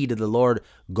seed of the Lord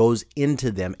goes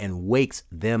into them and wakes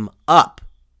them up,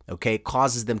 okay?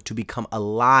 Causes them to become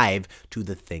alive to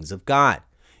the things of God.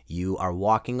 You are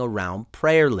walking around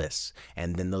prayerless,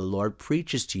 and then the Lord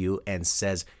preaches to you and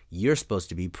says, you're supposed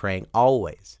to be praying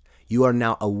always. You are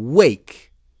now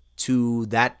awake to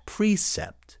that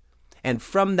precept. And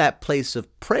from that place of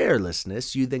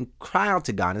prayerlessness, you then cry out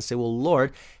to God and say, well,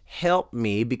 Lord, help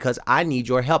me because I need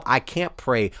your help. I can't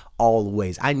pray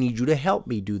always. I need you to help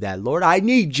me do that, Lord. I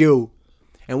need you.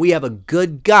 And we have a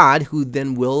good God who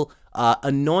then will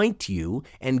anoint you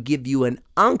and give you an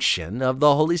unction of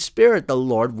the Holy Spirit. The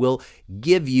Lord will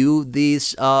give you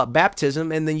these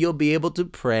baptism, and then you'll be able to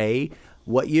pray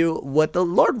what the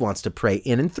Lord wants to pray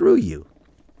in and through you.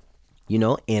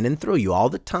 In and through you. All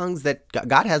the tongues that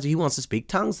God has, he wants to speak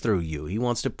tongues through you. He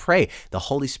wants to pray. The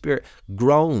Holy Spirit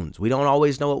groans. We don't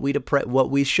always know what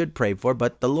we should pray for,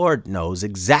 but the Lord knows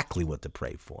exactly what to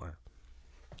pray for.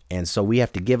 And so we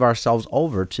have to give ourselves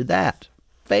over to that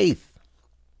faith.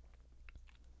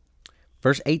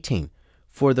 Verse 18,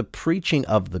 for the preaching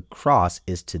of the cross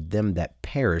is to them that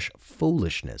perish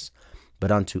foolishness,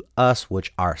 but unto us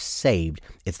which are saved,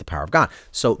 it's the power of God.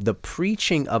 So the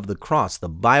preaching of the cross, the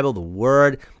Bible, the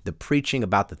word, the preaching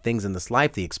about the things in this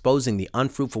life, the exposing the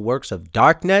unfruitful works of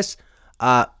darkness,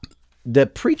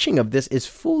 the preaching of this is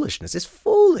foolishness. It's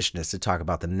foolishness to talk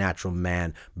about the natural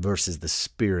man versus the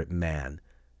spirit man.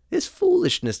 It's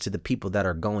foolishness to the people that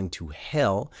are going to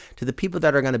hell, to the people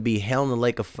that are going to be hell in the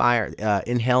lake of fire,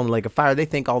 They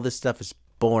think all this stuff is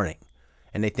boring.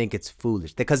 And they think it's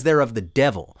foolish because they're of the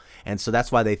devil. And so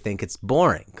that's why they think it's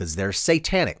boring, because they're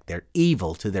satanic. They're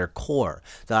evil to their core.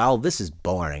 So, this is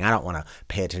boring. I don't want to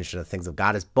pay attention to the things of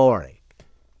God. It's boring.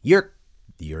 You're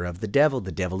of the devil.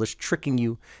 The devil is tricking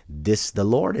you. The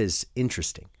Lord is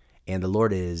interesting, and the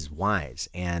Lord is wise,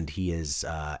 and he is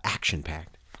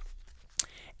action-packed.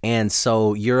 And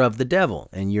so you're of the devil,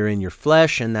 and you're in your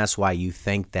flesh, and that's why you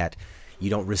think that you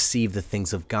don't receive the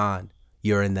things of God.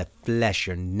 You're in the flesh.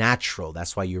 You're natural.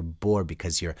 That's why you're bored,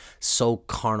 because you're so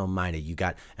carnal minded.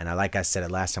 Like I said it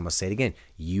last time, I'll say it again.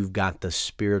 You've got the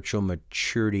spiritual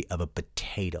maturity of a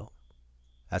potato.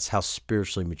 That's how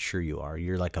spiritually mature you are.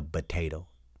 You're like a potato,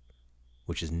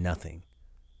 which is nothing.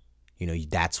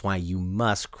 That's why you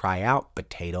must cry out,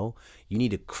 potato. You need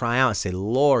to cry out and say,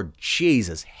 Lord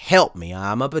Jesus, help me.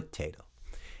 I'm a potato.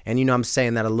 And I'm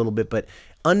saying that a little bit, but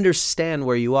understand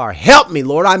where you are. Help me,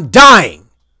 Lord. I'm dying.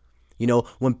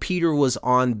 When Peter was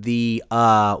on the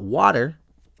water,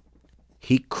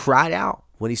 he cried out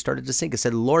when he started to sink and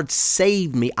said, Lord,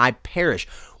 save me, I perish.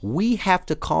 We have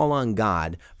to call on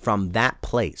God from that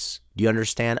place. Do you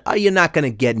understand? You're not going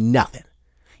to get nothing.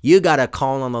 You got to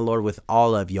call on the Lord with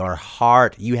all of your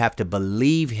heart. You have to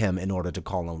believe him in order to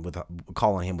call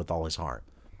on him with all his heart.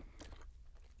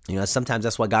 Sometimes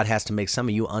that's why God has to make some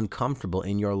of you uncomfortable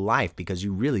in your life, because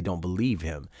you really don't believe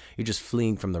him. You're just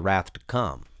fleeing from the wrath to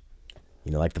come.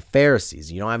 Like the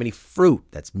Pharisees, you don't have any fruit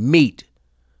that's meat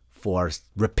for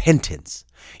repentance.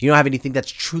 You don't have anything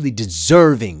that's truly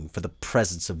deserving for the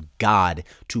presence of God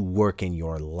to work in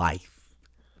your life.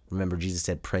 Remember, Jesus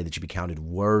said, pray that you be counted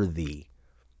worthy,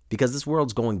 because this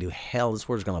world's going to hell. This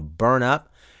world's going to burn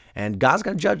up, and God's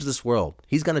going to judge this world.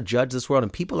 He's going to judge this world,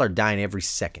 and people are dying every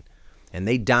second. And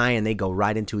they die and they go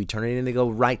right into eternity, and they go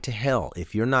right to hell.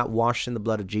 If you're not washed in the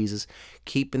blood of Jesus,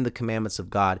 keeping the commandments of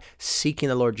God, seeking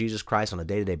the Lord Jesus Christ on a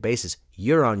day-to-day basis,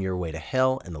 you're on your way to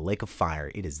hell and the lake of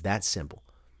fire. It is that simple.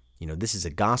 This is a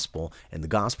gospel, and the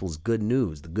gospel is good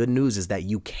news. The good news is that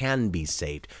you can be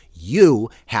saved. You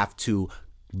have to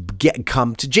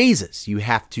come to Jesus. You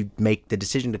have to make the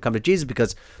decision to come to Jesus,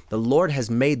 because the Lord has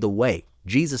made the way.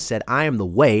 Jesus said, I am the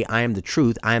way, I am the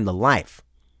truth, I am the life.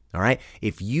 All right.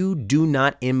 If you do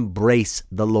not embrace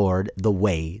the Lord, the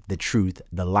way, the truth,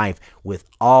 the life with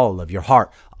all of your heart,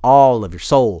 all of your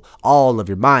soul, all of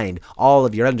your mind, all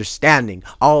of your understanding,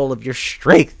 all of your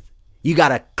strength, you got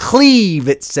to cleave.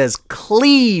 It says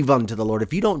cleave unto the Lord.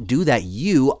 If you don't do that,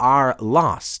 you are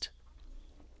lost.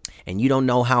 And you don't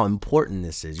know how important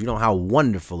this is. You know how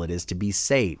wonderful it is to be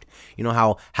saved. You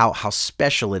know how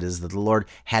special it is that the Lord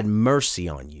had mercy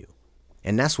on you.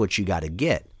 And that's what you got to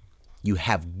get. You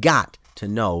have got to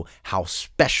know how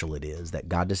special it is that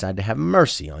God decided to have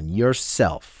mercy on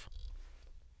yourself.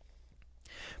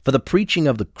 For the preaching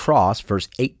of the cross, verse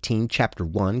 18, chapter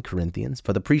 1, Corinthians,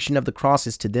 for the preaching of the cross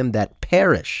is to them that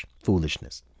perish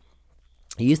foolishness.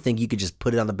 You think you could just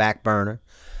put it on the back burner?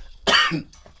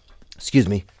 Excuse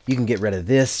me. You can get rid of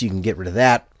this. You can get rid of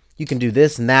that. You can do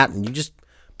this and that, and you just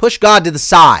push God to the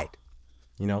side.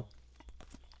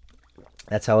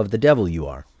 That's how of the devil you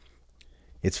are.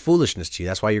 It's foolishness to you.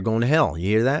 That's why you're going to hell. You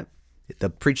hear that? The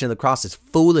preaching of the cross is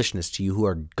foolishness to you who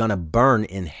are going to burn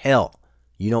in hell.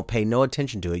 You don't pay no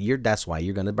attention to it. That's why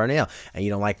you're going to burn in hell. And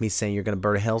you don't like me saying you're going to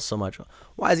burn in hell so much.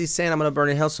 Why is he saying I'm going to burn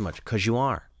in hell so much? Because you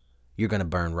are. You're going to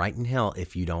burn right in hell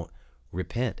if you don't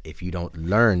repent, if you don't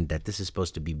learn that this is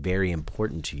supposed to be very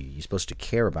important to you. You're supposed to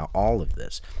care about all of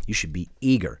this. You should be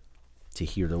eager to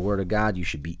hear the word of God. You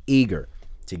should be eager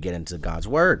to get into God's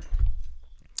word.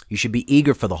 You should be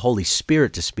eager for the Holy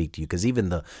Spirit to speak to you, because even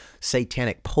the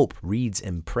satanic pope reads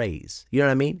and prays. You know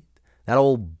what I mean? That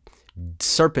old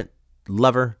serpent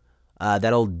lover,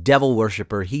 that old devil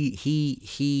worshiper,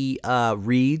 he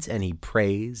reads and he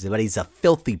prays, but he's a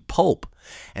filthy pope.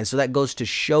 And so that goes to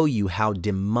show you how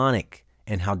demonic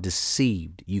and how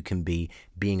deceived you can be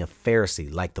being a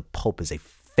Pharisee, like the pope is a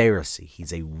Pharisee.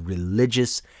 He's a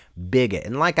religious bigot.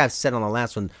 And like I've said on the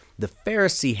last one, the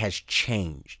Pharisee has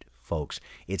changed, folks.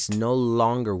 It's no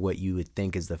longer what you would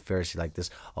think is the Pharisee, like this,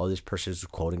 oh, this person is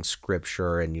quoting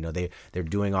scripture and, they're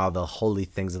doing all the holy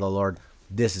things of the Lord.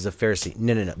 This is a Pharisee.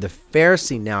 No. The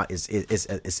Pharisee now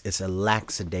is a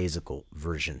lackadaisical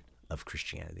version of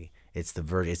Christianity. It's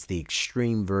the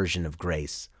extreme version of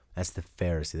grace. That's the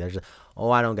Pharisee. There's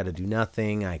I don't got to do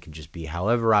nothing. I can just be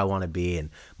however I want to be. And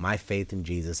my faith in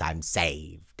Jesus, I'm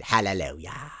saved.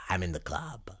 Hallelujah. I'm in the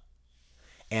club.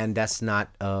 And that's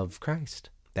not of Christ.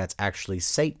 That's actually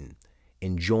Satan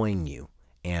enjoying you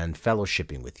and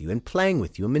fellowshipping with you and playing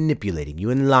with you and manipulating you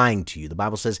and lying to you. The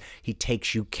Bible says he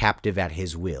takes you captive at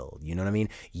his will. You know what I mean?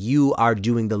 You are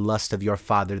doing the lust of your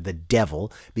father, the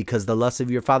devil, because the lust of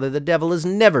your father, the devil, is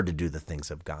never to do the things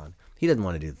of God. He doesn't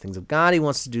want to do the things of God. He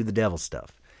wants to do the devil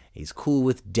stuff. He's cool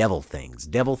with devil things.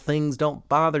 Devil things don't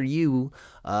bother you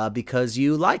because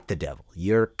you like the devil.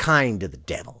 You're kind to the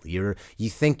devil. You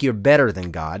think you're better than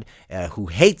God, who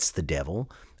hates the devil.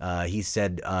 He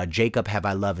said, Jacob have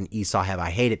I loved and Esau have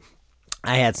I hated.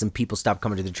 I had some people stop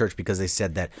coming to the church because they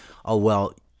said that,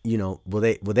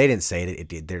 they didn't say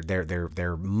it.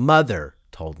 Their mother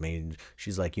told me. And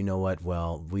she's like, you know what?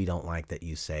 Well, we don't like that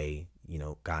you say,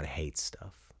 God hates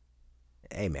stuff.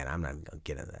 Hey, man, I'm not even going to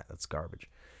get into that. That's garbage.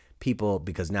 People,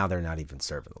 because now they're not even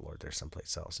serving the Lord. They're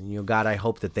someplace else. And, God, I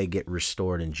hope that they get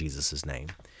restored in Jesus' name.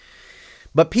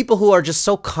 But people who are just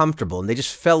so comfortable and they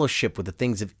just fellowship with the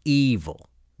things of evil,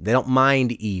 they don't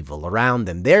mind evil around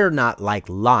them. They're not like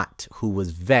Lot, who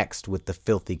was vexed with the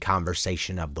filthy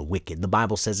conversation of the wicked. The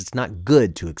Bible says it's not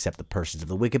good to accept the persons of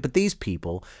the wicked, but these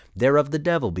people, they're of the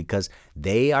devil because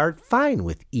they are fine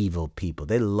with evil people.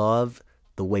 They love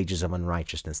the wages of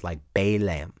unrighteousness, like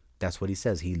Balaam. That's what he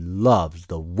says. He loves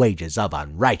the wages of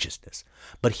unrighteousness.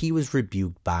 But he was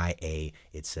rebuked by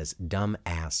it says, dumb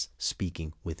ass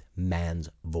speaking with man's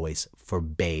voice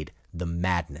forbade the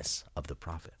madness of the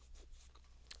prophet.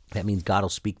 That means God will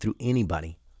speak through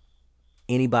anybody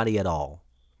at all.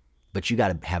 But you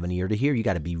got to have an ear to hear. You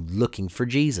got to be looking for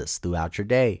Jesus throughout your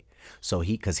day.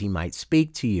 Because he might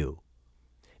speak to you.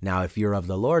 Now, if you're of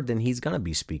the Lord, then he's going to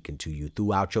be speaking to you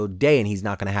throughout your day, and he's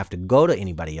not going to have to go to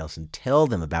anybody else and tell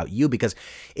them about you. Because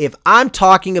if I'm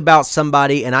talking about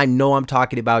somebody and I know I'm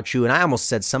talking about you, and I almost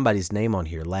said somebody's name on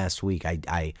here last week.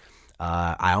 I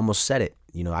almost said it.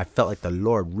 I felt like the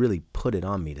Lord really put it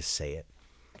on me to say it.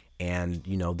 And,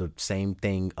 the same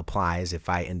thing applies if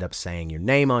I end up saying your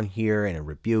name on here in a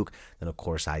rebuke, then of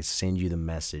course I send you the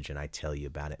message and I tell you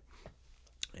about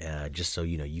it. Just so,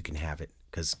 you can have it.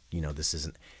 Because, this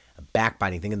isn't a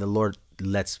backbiting thing. And the Lord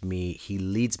he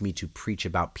leads me to preach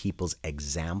about people's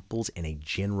examples in a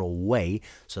general way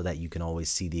so that you can always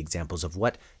see the examples of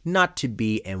what not to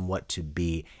be and what to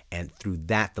be. And through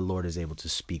that, the Lord is able to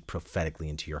speak prophetically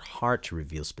into your heart to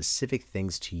reveal specific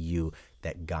things to you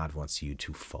that God wants you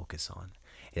to focus on.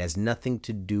 It has nothing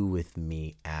to do with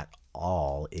me at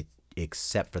all,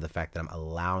 except for the fact that I'm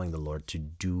allowing the Lord to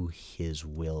do his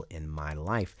will in my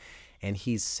life. And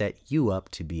he's set you up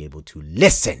to be able to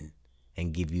listen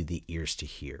and give you the ears to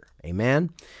hear. Amen.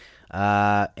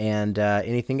 And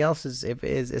anything else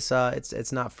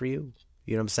it's not for you.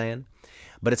 You know what I'm saying?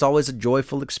 But it's always a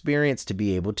joyful experience to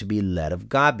be able to be led of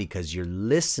God because you're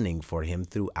listening for him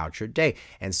throughout your day.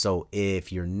 And so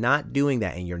if you're not doing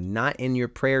that and you're not in your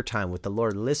prayer time with the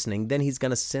Lord listening, then he's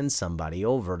going to send somebody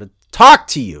over to talk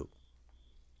to you.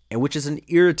 And which is an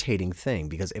irritating thing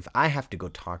because if I have to go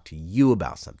talk to you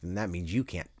about something, that means you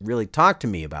can't really talk to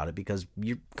me about it because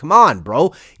come on,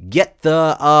 bro, get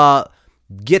the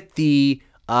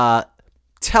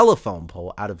telephone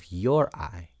pole out of your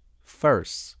eye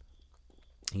first.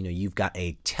 You've got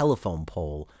a telephone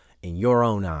pole in your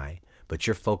own eye, but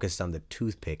you're focused on the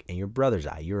toothpick in your brother's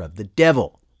eye. You're of the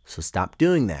devil. So stop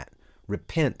doing that.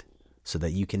 Repent so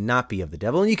that you cannot be of the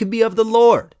devil and you can be of the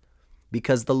Lord.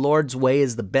 Because the Lord's way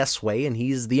is the best way, and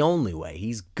he's the only way.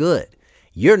 He's good.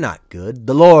 You're not good.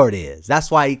 The Lord is. That's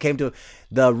why he came to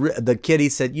the kid. He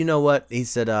said, you know what? He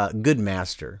said, good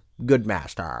master,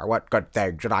 what good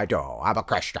thing should I do? I'm a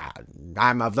Christian.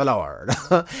 I'm of the Lord.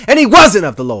 And he wasn't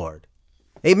of the Lord.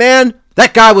 Amen?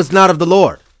 That guy was not of the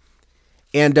Lord.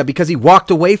 And because he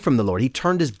walked away from the Lord, he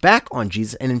turned his back on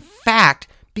Jesus and, in fact,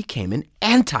 became an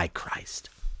antichrist.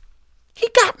 He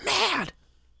got mad.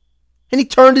 And he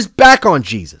turned his back on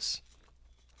Jesus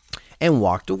and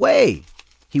walked away.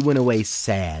 He went away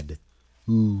sad.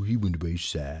 Ooh, he went away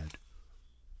sad.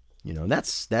 And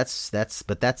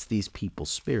that's these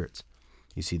people's spirits.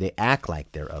 You see, they act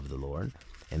like they're of the Lord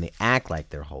and they act like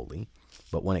they're holy.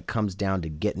 But when it comes down to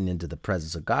getting into the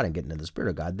presence of God and getting into the Spirit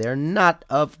of God, they're not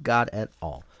of God at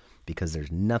all. because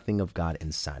there's nothing of God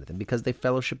inside of them, because they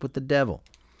fellowship with the devil.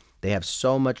 They have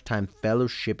so much time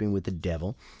fellowshipping with the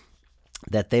devil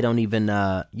that they don't even,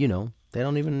 they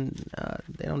don't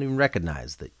even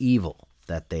recognize the evil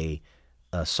that they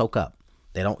soak up.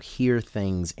 They don't hear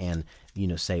things and,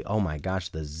 say, oh my gosh,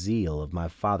 the zeal of my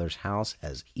Father's house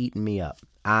has eaten me up.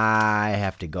 I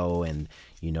have to go and,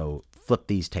 flip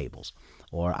these tables.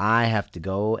 Or I have to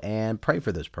go and pray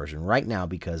for this person right now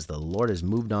because the Lord has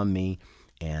moved on me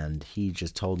and he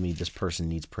just told me this person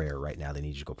needs prayer right now. They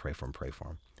need you to go pray for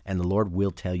them. And the Lord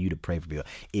will tell you to pray for people.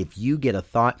 If you get a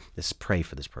thought, just pray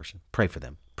for this person. Pray for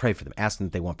them. Ask them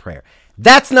if they want prayer.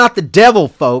 That's not the devil,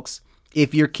 folks.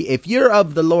 If you're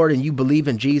of the Lord and you believe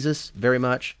in Jesus very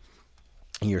much,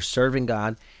 and you're serving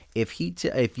God, if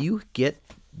you get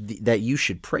that you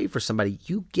should pray for somebody,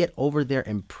 you get over there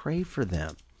and pray for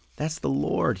them. That's the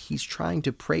Lord. He's trying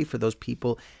to pray for those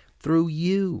people through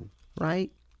you,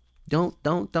 right? Don't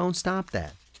stop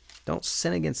that. Don't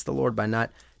sin against the Lord by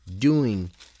not doing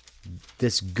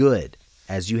this good.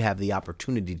 As you have the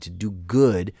opportunity to do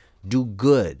good, do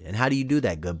good. And how do you do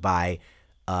that good? By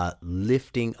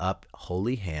lifting up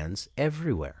holy hands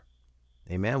everywhere.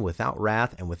 Amen. Without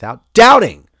wrath and without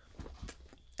doubting.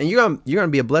 And you're going to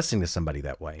be a blessing to somebody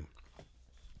that way.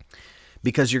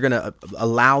 Because you're going to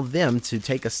allow them to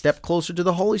take a step closer to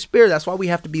the Holy Spirit. That's why we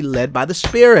have to be led by the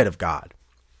Spirit of God.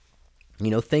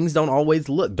 Things don't always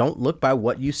don't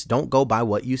go by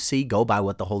what you see, go by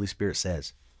what the Holy Spirit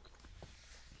says.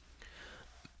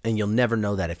 And you'll never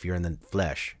know that if you're in the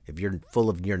flesh. If you're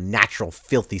full of your natural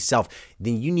filthy self,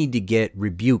 then you need to get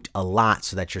rebuked a lot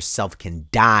so that your self can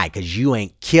die, because you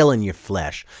ain't killing your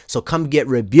flesh. So come get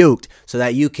rebuked so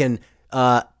that you can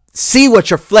see what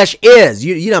your flesh is.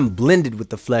 You done blended with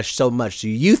the flesh so much. So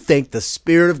you think the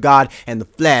Spirit of God and the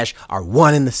flesh are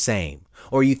one and the same.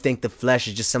 Or you think the flesh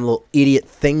is just some little idiot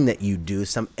thing that you do,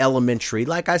 some elementary.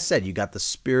 Like I said, you got the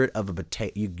spirit of a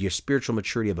potato, your spiritual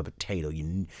maturity of a potato.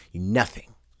 You nothing.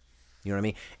 You know what I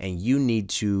mean? And you need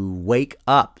to wake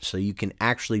up so you can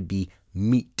actually be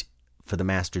meat for the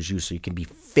master's use, so you can be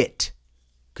fit,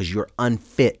 because you're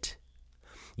unfit.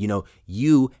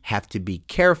 You have to be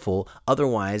careful.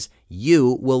 Otherwise,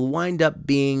 you will wind up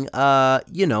being,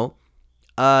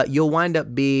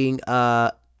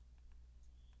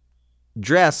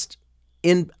 dressed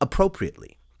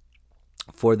inappropriately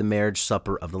for the marriage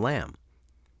supper of the Lamb.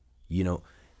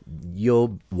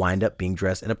 You'll wind up being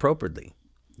dressed inappropriately.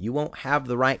 You won't have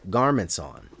the right garments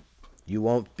on. You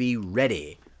won't be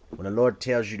ready. When the Lord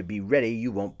tells you to be ready,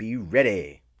 you won't be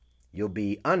ready. You'll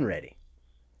be unready.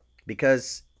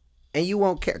 And you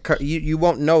won't care. You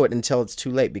won't know it until it's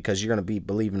too late, because you're going to be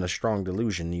believing a strong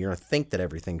delusion. You're going to think that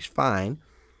everything's fine,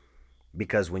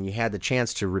 because when you had the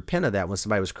chance to repent of that, when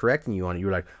somebody was correcting you on it, you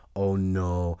were like, oh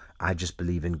no, I just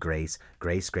believe in grace.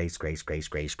 Grace, grace, grace, grace,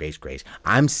 grace, grace, grace.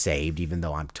 I'm saved even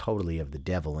though I'm totally of the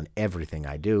devil in everything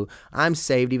I do. I'm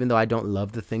saved even though I don't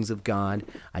love the things of God.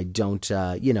 I don't,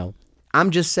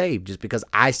 I'm just saved just because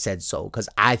I said so, because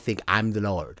I think I'm the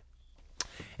Lord.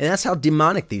 And that's how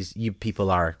demonic you people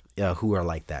are who are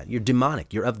like that. You're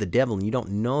demonic. You're of the devil and you don't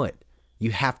know it.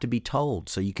 You have to be told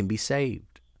so you can be saved.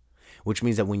 Which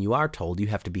means that when you are told, you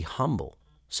have to be humble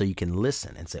so you can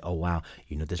listen and say, oh, wow,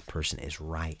 this person is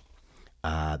right.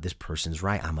 This person's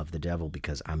right. I'm of the devil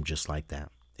because I'm just like that.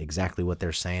 Exactly what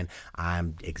they're saying.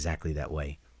 I'm exactly that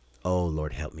way. Oh,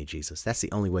 Lord, help me, Jesus. That's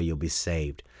the only way you'll be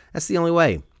saved. That's the only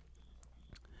way.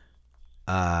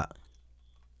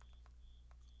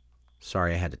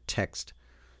 Sorry, I had to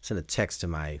send a text to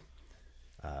my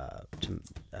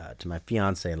to my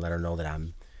fiance and let her know that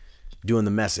I'm doing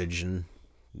the message, and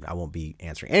I won't be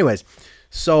answering. Anyways,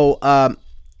 so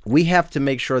we have to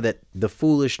make sure that the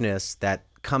foolishness that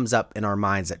comes up in our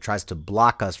minds that tries to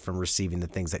block us from receiving the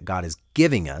things that God is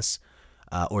giving us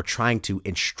or trying to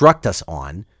instruct us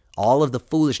on, all of the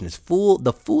foolishness.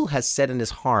 The fool has said in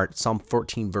his heart, Psalm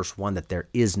 14, verse 1, that there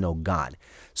is no God.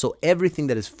 So everything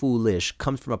that is foolish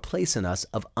comes from a place in us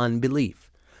of unbelief.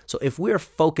 So if we're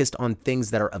focused on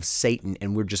things that are of Satan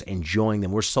and we're just enjoying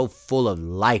them, we're so full of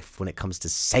life when it comes to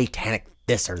satanic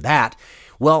this or that,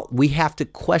 well, we have to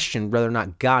question whether or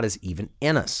not God is even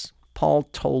in us. Paul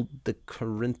told the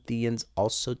Corinthians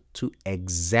also to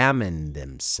examine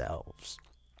themselves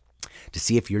to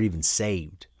see if you're even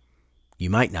saved. You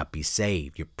might not be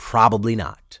saved. You're probably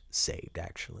not saved,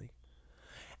 actually.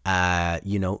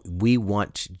 We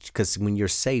want, because when you're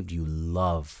saved, you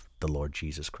love the Lord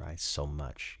Jesus Christ so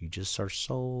much. You just are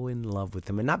so in love with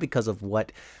him. And not because of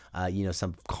what,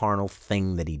 some carnal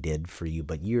thing that he did for you,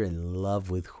 but you're in love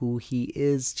with who he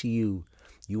is to you.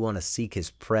 You want to seek his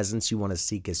presence. You want to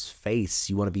seek his face.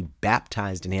 You want to be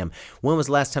baptized in him. When was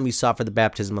the last time you sought for the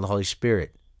baptism of the Holy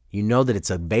Spirit? You know that it's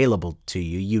available to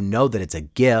you. You know that it's a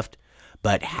gift,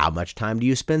 but how much time do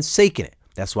you spend seeking it?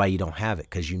 That's why you don't have it,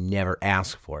 because you never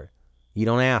ask for it. You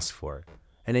don't ask for it.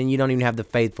 And then you don't even have the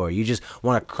faith for it. You just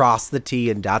want to cross the T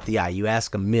and dot the I. You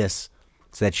ask amiss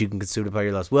so that you can consume it by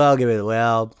your lust. Well, give it,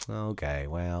 well, okay,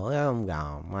 well,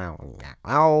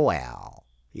 oh, well.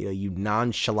 You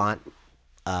nonchalant,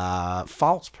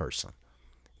 false person.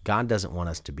 God doesn't want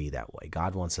us to be that way.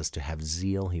 God wants us to have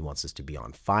zeal. He wants us to be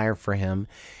on fire for him.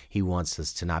 He wants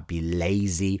us to not be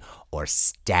lazy or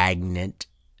stagnant.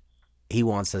 He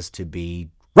wants us to be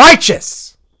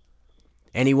righteous.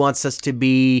 And he wants us to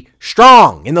be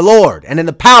strong in the Lord and in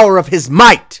the power of his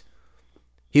might.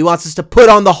 He wants us to put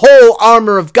on the whole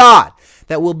armor of God,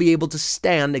 that we'll be able to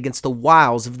stand against the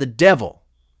wiles of the devil.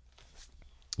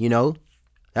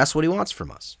 That's what he wants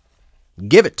from us.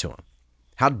 Give it to him.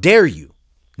 How dare you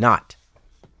not?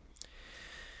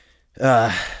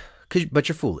 But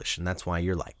you're foolish, and that's why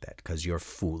you're like that, because you're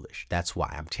foolish. That's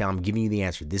why. I'm giving you the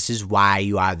answer. This is why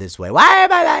you are this way. Why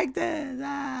am I like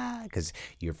this? Because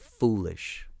you're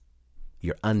foolish.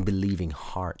 Your unbelieving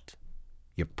heart.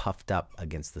 You're puffed up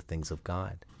against the things of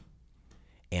God.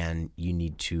 And you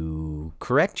need to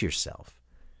correct yourself.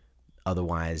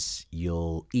 Otherwise,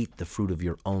 you'll eat the fruit of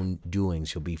your own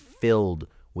doings. You'll be filled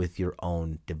with your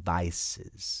own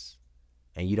devices.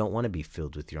 And you don't want to be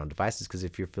filled with your own devices, because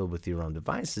if you're filled with your own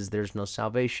devices, there's no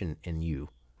salvation in you.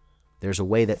 There's a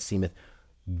way that seemeth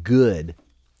good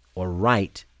or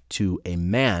right to a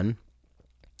man,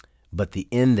 but the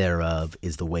end thereof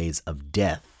is the ways of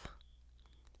death.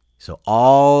 So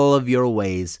all of your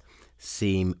ways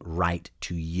seem right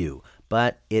to you,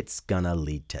 but it's going to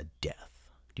lead to death.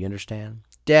 Do you understand?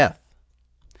 Death.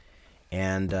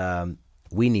 And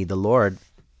we need the Lord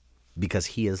because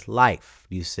he is life,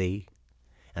 you see.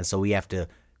 And so we have to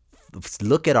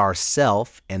look at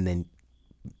ourself and then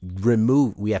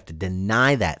we have to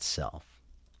deny that self.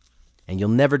 And you'll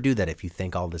never do that if you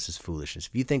think all this is foolishness.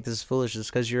 If you think this is foolishness, it's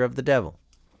because you're of the devil.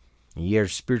 And you're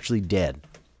spiritually dead.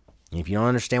 And if you don't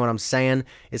understand what I'm saying,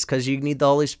 it's because you need the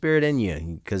Holy Spirit in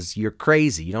you, because you're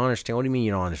crazy. You don't understand. What do you mean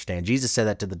you don't understand? Jesus said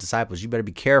that to the disciples. You better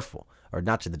be careful. Or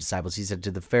not to the disciples. He said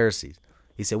to the Pharisees.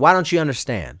 He said, why don't you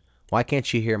understand? Why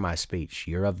can't you hear my speech?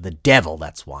 You're of the devil,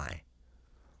 that's why.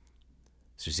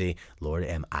 So you see, Lord,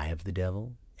 am I of the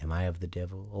devil? Am I of the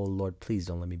devil? Oh, Lord, please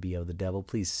don't let me be of the devil.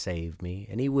 Please save me.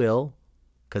 And he will,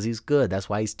 because he's good. That's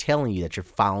why he's telling you that you're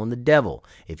following the devil.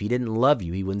 If he didn't love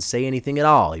you, he wouldn't say anything at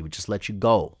all. He would just let you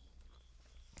go.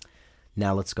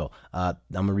 Now let's go. I'm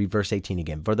going to read verse 18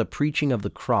 again. For the preaching of the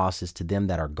cross is to them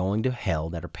that are going to hell,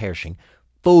 that are perishing,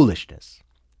 foolishness.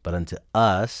 But unto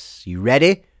us, you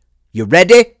ready? You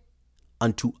ready?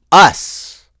 Unto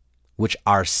us, which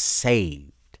are saved.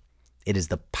 It is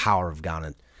the power of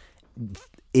God.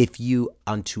 If you,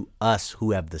 unto us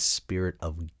who have the Spirit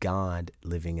of God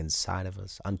living inside of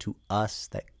us, unto us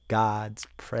that God's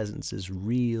presence is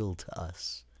real to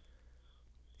us.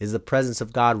 Is the presence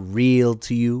of God real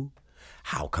to you?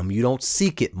 How come you don't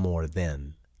seek it more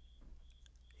then?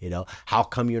 How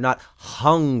come you're not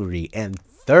hungry and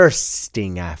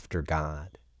thirsting after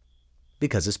God?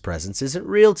 Because his presence isn't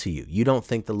real to you. You don't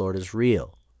think the Lord is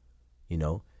real.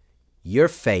 You're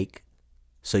fake.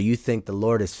 So you think the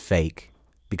Lord is fake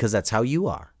because that's how you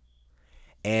are.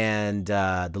 And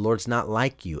the Lord's not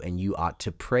like you, and you ought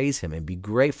to praise him and be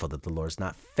grateful that the Lord's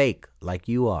not fake like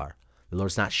you are. The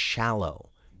Lord's not shallow.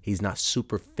 He's not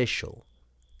superficial.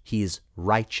 He is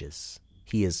righteous.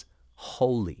 He is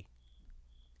holy.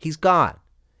 He's God,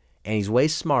 and he's way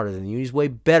smarter than you. He's way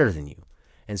better than you.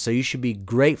 And so you should be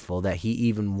grateful that he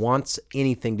even wants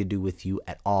anything to do with you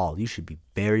at all. You should be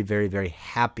very, very, very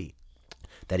happy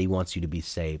that he wants you to be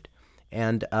saved.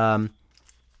 And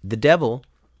the devil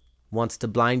wants to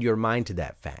blind your mind to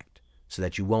that fact so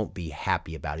that you won't be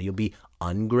happy about it. You'll be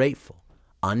ungrateful,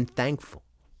 unthankful,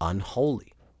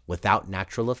 unholy, without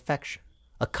natural affection,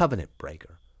 a covenant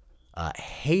breaker,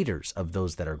 haters of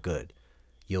those that are good.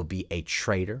 You'll be a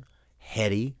traitor,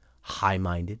 heady,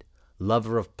 high-minded,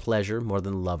 lover of pleasure more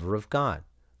than lover of God.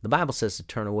 The Bible says to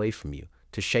turn away from you,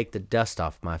 to shake the dust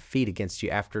off my feet against you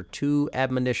after 2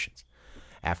 admonitions.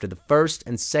 After the first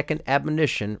and second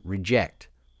admonition, reject.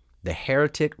 The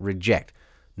heretic reject,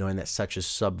 knowing that such is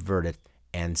subverted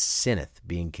and sinneth,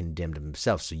 being condemned of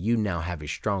himself. So you now have a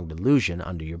strong delusion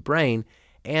under your brain,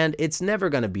 and it's never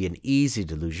going to be an easy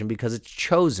delusion because it's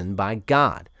chosen by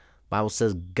God. The Bible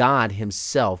says God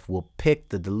himself will pick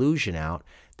the delusion out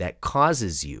that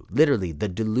causes you. Literally, the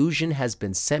delusion has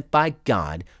been sent by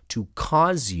God to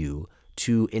cause you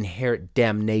to inherit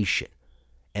damnation.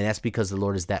 And that's because the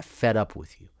Lord is that fed up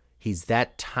with you. He's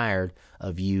that tired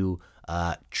of you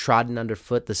trodden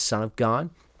underfoot the Son of God.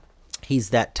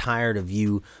 He's that tired of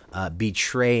you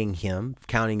betraying him,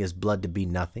 counting his blood to be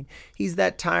nothing. He's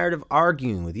that tired of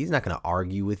arguing with you. He's not going to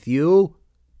argue with you.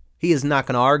 He is not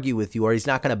going to argue with you, or he's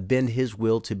not going to bend his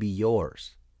will to be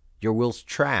yours. Your will's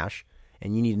trash,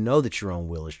 and you need to know that your own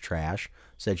will is trash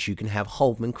so that you can have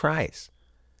hope in Christ.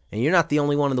 And you're not the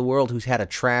only one in the world who's had a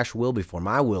trash will before.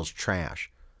 My will's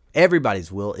trash.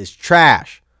 Everybody's will is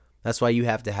trash. That's why you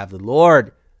have to have the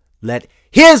Lord let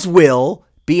his will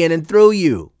be in and through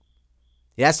you.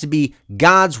 It has to be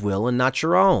God's will and not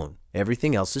your own.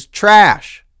 Everything else is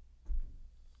trash.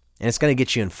 And it's going to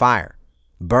get you in fire,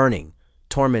 burning,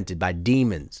 tormented by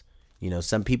demons. You know,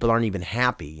 some people aren't even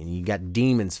happy, and you got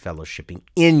demons fellowshipping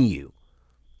in you.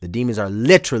 The demons are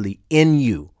literally in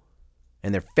you,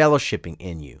 and they're fellowshipping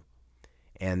in you.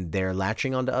 And they're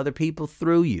latching onto other people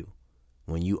through you.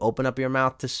 When you open up your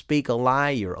mouth to speak a lie,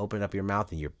 you're opening up your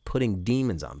mouth and you're putting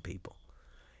demons on people.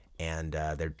 And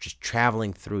they're just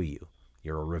traveling through you.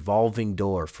 You're a revolving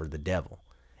door for the devil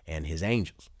and his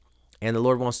angels. And the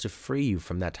Lord wants to free you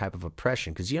from that type of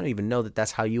oppression, because you don't even know that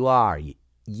that's how you are.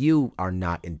 You are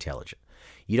not intelligent.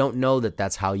 You don't know that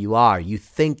that's how you are. You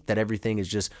think that everything is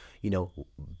just,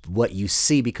 what you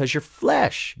see because you're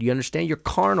flesh. You understand? You're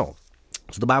carnal.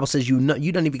 So the Bible says you're not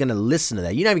even going to listen to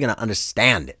that. You're not even going to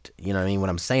understand it. You know what I mean? When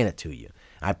I'm saying it to you.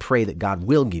 I pray that God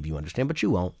will give you understanding, but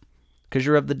you won't, because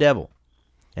you're of the devil.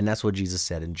 And that's what Jesus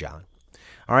said in John.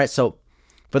 All right, so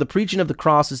for the preaching of the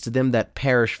cross is to them that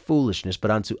perish foolishness,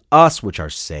 but unto us which are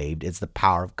saved, it's the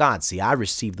power of God. See, I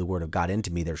receive the word of God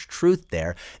into me. There's truth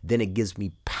there. Then it gives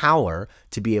me power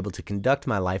to be able to conduct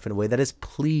my life in a way that is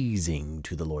pleasing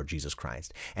to the Lord Jesus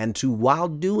Christ. And to, while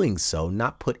doing so,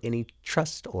 not put any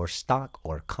trust or stock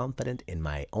or confidence in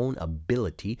my own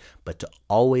ability, but to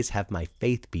always have my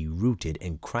faith be rooted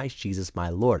in Christ Jesus my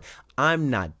Lord. I'm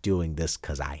not doing this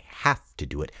because I have to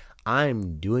do it.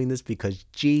 I'm doing this because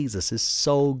Jesus is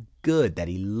so good, that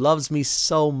he loves me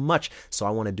so much. So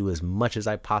I want to do as much as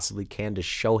I possibly can to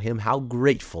show him how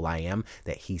grateful I am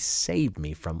that he saved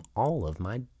me from all of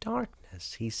my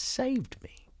darkness. He saved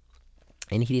me.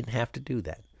 And he didn't have to do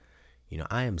that.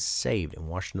 I am saved and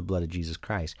washed in the blood of Jesus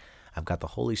Christ. I've got the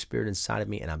Holy Spirit inside of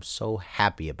me, and I'm so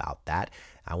happy about that.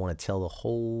 I want to tell the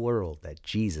whole world that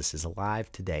Jesus is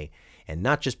alive today. And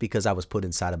not just because I was put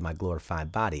inside of my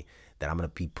glorified body that I'm going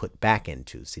to be put back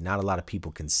into. See, not a lot of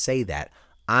people can say that.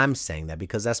 I'm saying that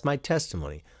because that's my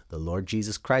testimony. The Lord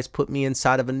Jesus Christ put me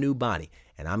inside of a new body,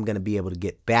 and I'm going to be able to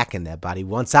get back in that body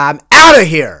once I'm out of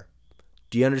here.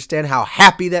 Do you understand how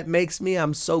happy that makes me?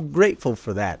 I'm so grateful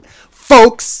for that,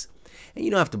 folks. And you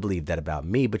don't have to believe that about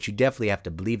me, but you definitely have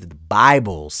to believe that the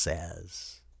Bible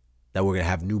says that we're going to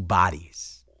have new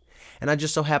bodies. And I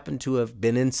just so happen to have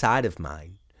been inside of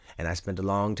mine. And I spent a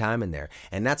long time in there.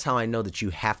 And that's how I know that you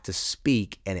have to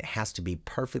speak, and it has to be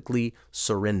perfectly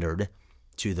surrendered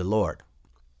to the Lord.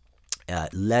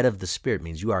 Led of the Spirit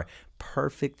means you are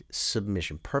perfect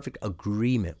submission, perfect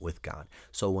agreement with God.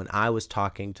 So when I was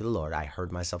talking to the Lord, I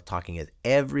heard myself talking as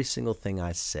every single thing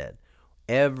I said,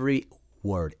 every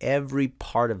word, every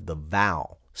part of the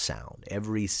vowel sound,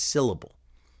 every syllable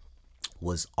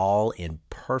was all in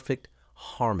perfect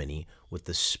harmony with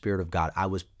the Spirit of God. I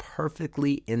was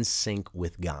perfectly in sync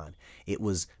with God. It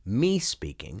was me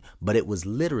speaking, but it was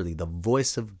literally the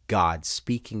voice of God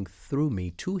speaking through me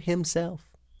to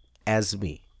himself as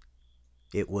me.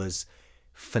 It was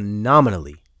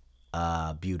phenomenally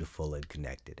beautiful and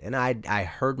connected. And I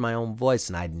heard my own voice,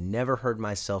 and I'd never heard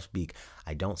myself speak.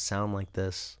 I don't sound like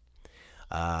this.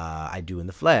 I do in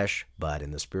the flesh, but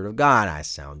in the Spirit of God, I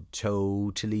sound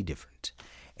totally different.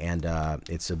 And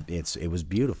it was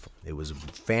beautiful. It was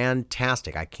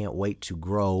fantastic. I can't wait to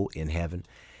grow in heaven,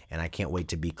 and I can't wait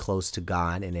to be close to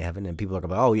God in heaven. And people are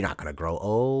going to go, oh, you're not going to grow.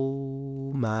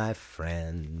 Oh, my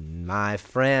friend, my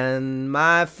friend,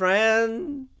 my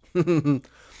friend.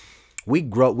 We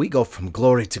go from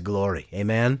glory to glory.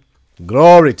 Amen.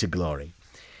 Glory to glory.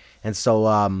 And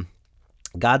so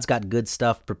God's got good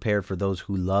stuff prepared for those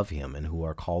who love him and who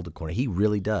are called according. He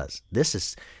really does.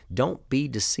 Don't be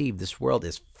deceived. This world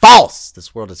is false.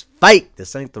 This world is fake.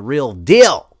 This ain't the real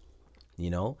deal,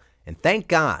 And thank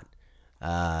God,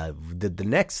 the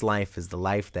next life is the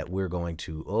life that we're going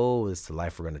to, it's the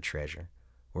life we're going to treasure.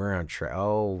 We're going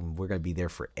to be there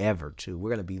forever too. We're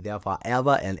going to be there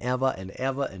forever and ever and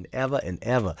ever and ever and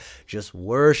ever, just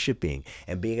worshiping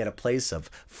and being at a place of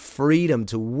freedom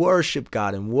to worship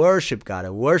God and worship God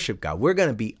and worship God. We're going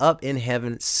to be up in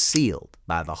heaven, sealed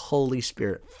by the Holy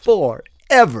Spirit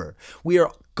forever. We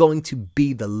are going to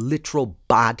be the literal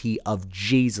body of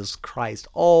Jesus Christ.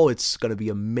 Oh, it's going to be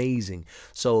amazing.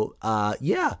 So,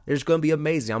 there's going to be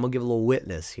amazing. I'm going to give a little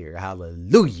witness here.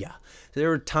 Hallelujah. There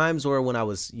were times where when I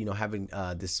was, having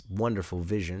this wonderful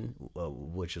vision,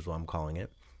 which is what I'm calling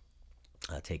it,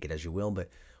 take it as you will, but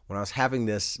when I was having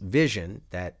this vision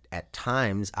that at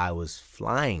times I was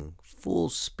flying full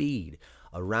speed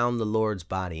around the Lord's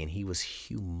body, and he was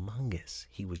humongous.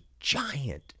 He was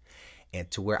giant. And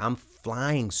to where I'm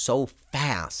flying so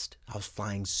fast, I was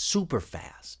flying super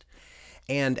fast.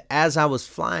 And as I was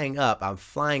flying up, I'm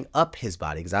flying up his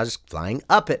body because I was just flying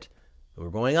up it. We were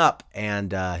going up,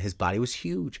 and his body was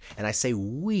huge. And I say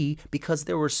we because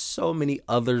there were so many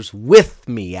others with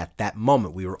me at that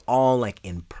moment. We were all like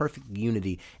in perfect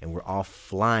unity, and we're all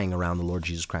flying around the Lord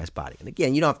Jesus Christ's body. And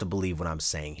again, you don't have to believe what I'm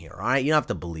saying here, all right? You don't have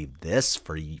to believe this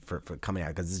for coming out,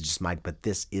 because this is just but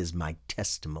this is my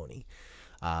testimony.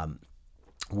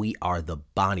 We are the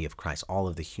body of Christ. All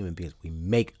of the human beings, we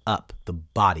make up the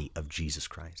body of Jesus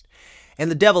Christ. And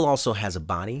the devil also has a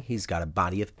body. He's got a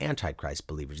body of Antichrist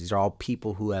believers. These are all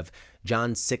people who have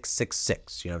John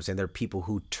 6:66. You know what I'm saying? They're people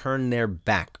who turn their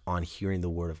back on hearing the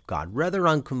word of God. Whether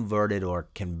unconverted or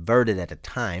converted at a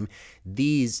time,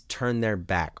 these turn their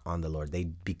back on the Lord. They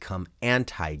become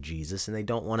anti-Jesus, and they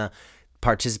don't want to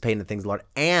participate in the things of the Lord.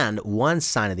 And one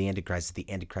sign of the Antichrist is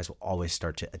the Antichrist will always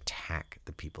start to attack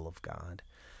the people of God.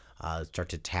 Start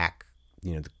to attack,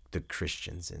 the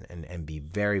Christians and be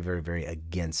very, very, very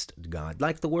against God,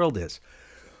 like the world is.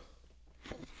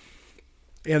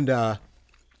 And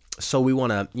so we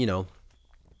want to, we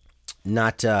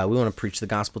want to preach the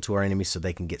gospel to our enemies so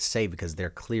they can get saved, because they're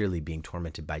clearly being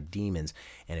tormented by demons.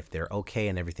 And if they're okay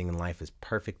and everything in life is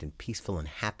perfect and peaceful and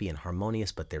happy and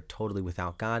harmonious, but they're totally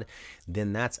without God,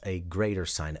 then that's a greater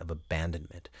sign of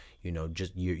abandonment. You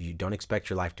don't expect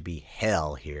your life to be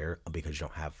hell here because you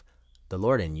don't have the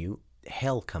Lord in you.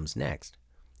 Hell comes next.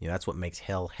 That's what makes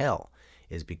hell,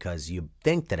 is because you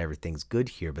think that everything's good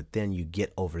here, but then you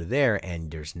get over there and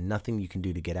there's nothing you can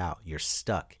do to get out. You're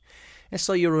stuck. And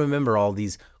so you'll remember all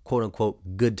these quote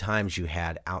unquote good times you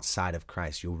had outside of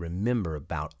Christ. You'll remember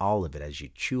about all of it as you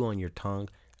chew on your tongue,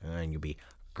 and you'll be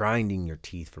grinding your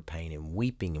teeth for pain and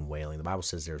weeping and wailing. The Bible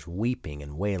says there's weeping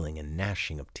and wailing and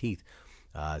gnashing of teeth.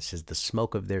 It says the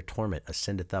smoke of their torment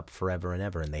ascendeth up forever and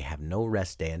ever, and they have no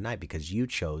rest day and night, because you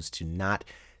chose to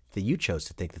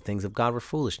think the things of God were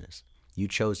foolishness. You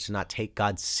chose to not take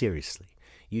God seriously.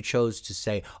 You chose to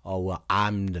say, oh, well,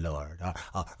 I'm the Lord,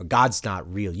 or God's not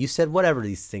real. You said whatever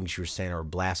these things you were saying are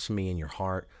blasphemy in your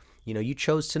heart. You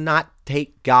chose to not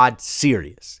take God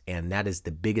serious, and that is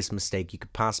the biggest mistake you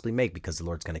could possibly make, because the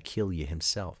Lord's going to kill you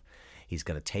himself. He's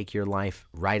going to take your life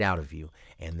right out of you,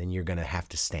 and then you're going to have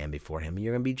to stand before him, and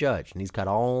you're going to be judged. And he's got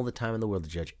all the time in the world to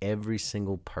judge every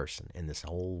single person in this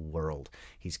whole world.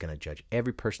 He's going to judge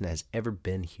every person that has ever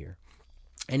been here,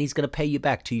 and he's going to pay you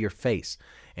back to your face.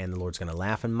 And the Lord's going to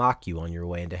laugh and mock you on your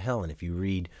way into hell. And if you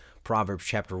read Proverbs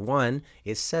chapter 1,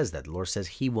 it says that. The Lord says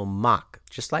he will mock,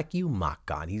 just like you mock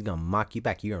God. He's going to mock you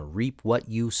back. You're going to reap what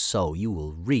you sow. You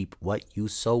will reap what you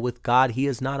sow with God. He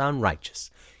is not unrighteous.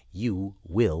 You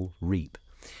will reap.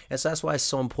 And so that's why it's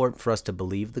so important for us to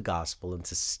believe the gospel and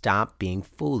to stop being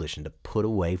foolish and to put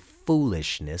away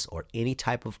foolishness or any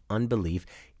type of unbelief.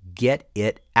 Get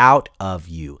it out of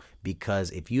you,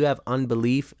 because if you have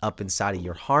unbelief up inside of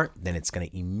your heart, then it's going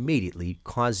to immediately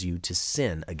cause you to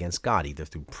sin against God, either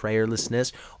through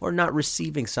prayerlessness or not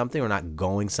receiving something or not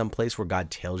going someplace where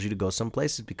God tells you to go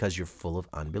someplace, is because you're full of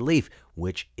unbelief,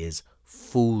 which is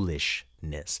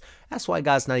foolishness. That's why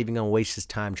God's not even going to waste his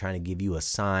time trying to give you a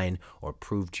sign or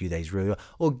prove to you that he's real.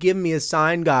 Well, give me a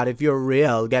sign, God, if you're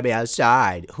real. Get me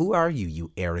outside. Who are you,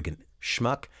 you arrogant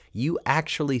schmuck? You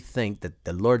actually think that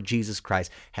the Lord Jesus Christ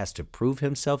has to prove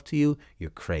himself to you? You're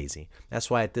crazy. That's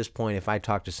why at this point, if I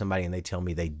talk to somebody and they tell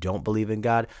me they don't believe in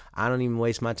God, I don't even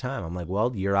waste my time. I'm like,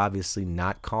 well, you're obviously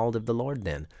not called of the Lord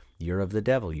then. You're of the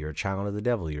devil. You're a child of the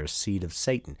devil. You're a seed of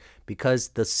Satan, because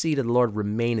the seed of the Lord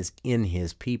remaineth in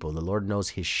his people. The Lord knows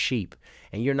his sheep,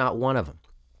 and you're not one of them.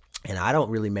 And I don't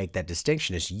really make that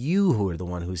distinction. It's you who are the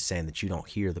one who's saying that you don't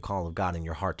hear the call of God in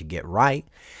your heart to get right.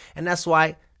 And that's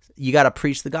why you got to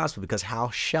preach the gospel, because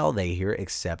how shall they hear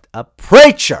except a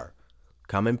preacher?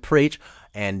 Come and preach,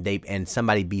 and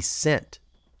somebody be sent.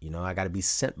 I got to be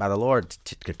sent by the Lord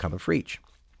to come and preach.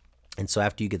 And so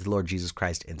after you get the Lord Jesus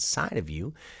Christ inside of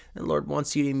you, the Lord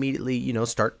wants you to immediately,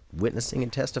 start witnessing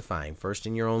and testifying, first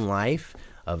in your own life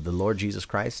of the Lord Jesus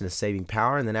Christ and his saving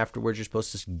power. And then afterwards, you're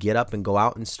supposed to get up and go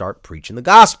out and start preaching the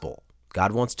gospel.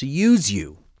 God wants to use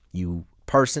you, you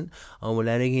person. Oh, well,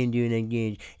 I can't do it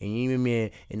again.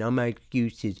 And all my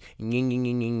excuses.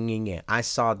 I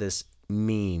saw this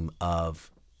meme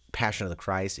of Passion of the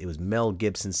Christ. It was Mel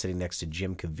Gibson sitting next to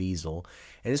Jim Caviezel.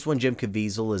 And this one, Jim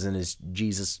Caviezel is in his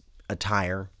Jesus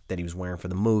attire that he was wearing for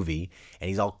the movie, and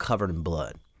he's all covered in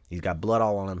blood. He's got blood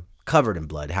all on him, covered in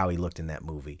blood, how he looked in that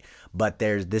movie. But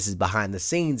this is behind the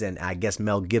scenes, and I guess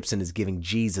Mel Gibson is giving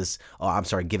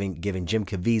giving Jim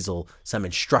Caviezel some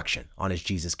instruction on his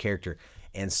Jesus character.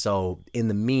 And so in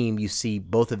the meme, you see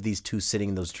both of these two sitting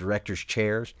in those director's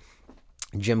chairs.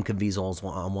 Jim Caviezel's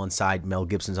on one side, Mel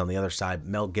Gibson's on the other side.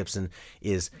 Mel Gibson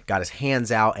is got his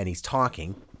hands out and he's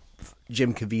talking.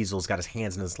 Jim Caviezel's got his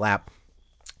hands in his lap,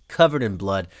 covered in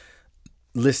blood,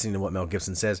 listening to what Mel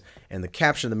Gibson says. And the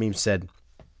caption of the meme said,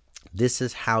 "This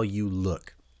is how you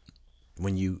look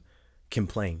when you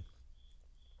complain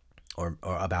or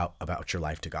about your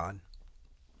life to God."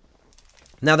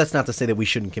 Now, that's not to say that we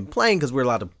shouldn't complain, because we're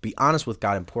allowed to be honest with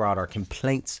God and pour out our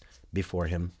complaints before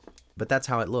Him. But that's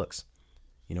how it looks,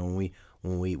 when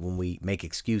we make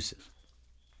excuses.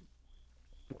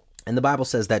 And the Bible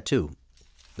says that too.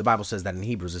 The Bible says that in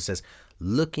Hebrews. It says,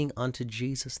 "Looking unto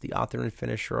Jesus, the author and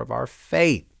finisher of our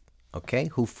faith, okay,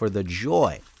 who for the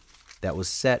joy that was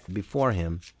set before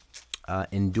Him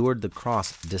endured the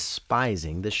cross,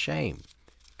 despising the shame.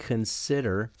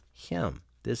 Consider Him."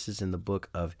 This is in the book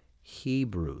of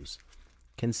Hebrews.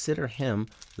 "Consider Him,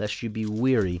 lest you be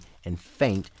weary and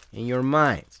faint in your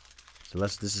minds." So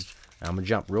I'm going to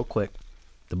jump real quick.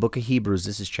 The book of Hebrews,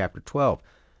 this is chapter 12,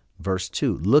 verse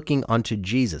 2. "Looking unto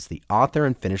Jesus, the author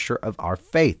and finisher of our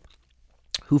faith,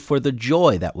 who for the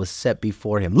joy that was set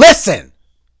before Him." Listen!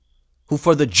 Who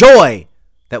for the joy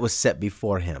that was set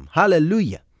before Him.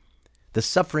 Hallelujah. The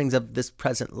sufferings of this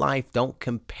present life don't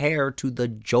compare to the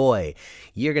joy.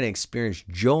 You're going to experience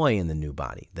joy in the new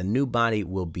body. The new body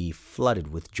will be flooded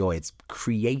with joy. It's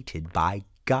created by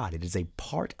God. It is a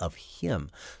part of Him.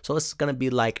 So it's going to be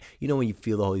like, when you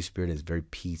feel the Holy Spirit is very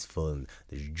peaceful and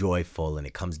there's joyful and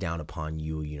it comes down upon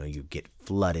you, you get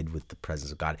flooded with the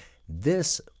presence of God.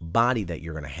 This body that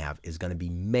you're going to have is going to be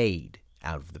made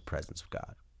out of the presence of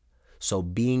God. So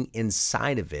being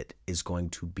inside of it is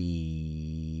going to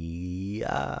be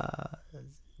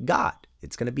God.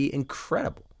 It's going to be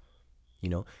incredible.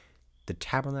 The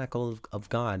tabernacle of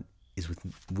God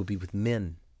will be with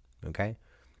men. Okay,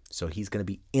 so He's going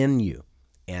to be in you,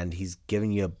 and He's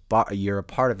giving you you're a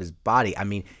part of His body. I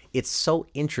mean, it's so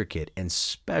intricate and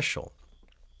special.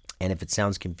 And if it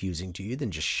sounds confusing to you, then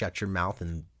just shut your mouth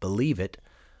and believe it,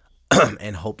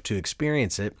 and hope to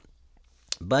experience it.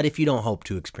 But if you don't hope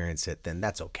to experience it, then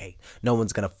that's okay. No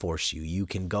one's going to force you. You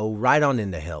can go right on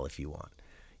into hell if you want.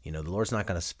 The Lord's not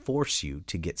going to force you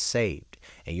to get saved.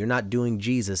 And you're not doing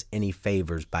Jesus any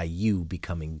favors by you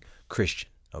becoming Christian,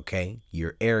 okay?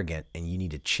 You're arrogant, and you need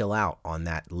to chill out on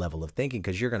that level of thinking,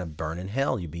 because you're going to burn in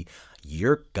hell.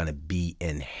 You're going to be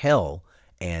in hell,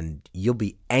 and you'll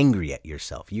be angry at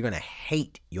yourself. You're going to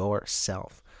hate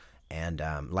yourself, and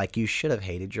like you should have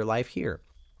hated your life here.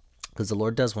 Because the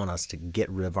Lord does want us to get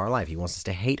rid of our life. He wants us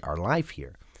to hate our life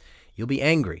here. You'll be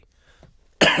angry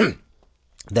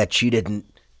that you didn't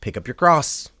pick up your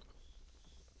cross.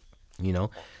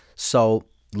 So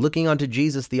looking unto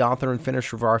Jesus, the author and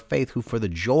finisher of our faith, who for the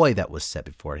joy that was set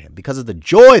before Him, because of the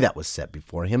joy that was set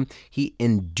before Him, He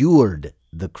endured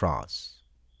the cross,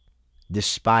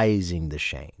 despising the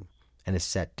shame, and is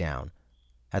set down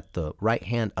at the right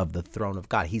hand of the throne of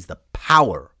God. He's the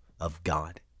power of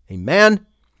God. Amen.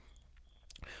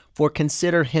 "For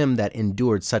consider Him that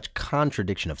endured such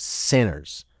contradiction of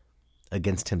sinners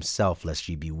against Himself, lest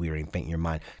ye be weary and faint in your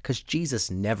mind." Because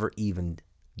Jesus never even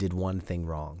did one thing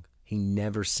wrong. He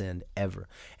never sinned, ever.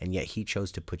 And yet He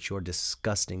chose to put your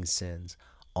disgusting sins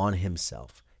on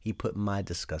Himself. He put my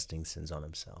disgusting sins on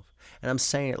Himself. And I'm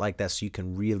saying it like that so you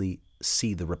can really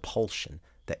see the repulsion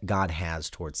that God has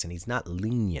towards sin. He's not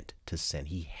lenient to sin.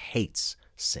 He hates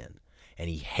sin. And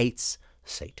He hates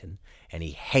Satan. And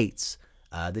He hates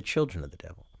the children of the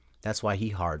devil. That's why He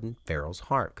hardened Pharaoh's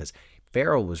heart, because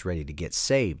Pharaoh was ready to get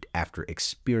saved after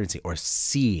experiencing or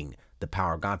seeing the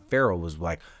power of God. Pharaoh was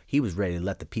he was ready to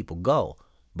let the people go.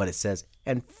 But it says,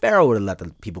 and Pharaoh would have let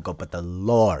the people go, but the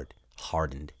Lord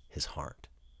hardened his heart,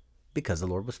 because the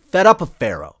Lord was fed up of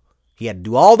Pharaoh. He had to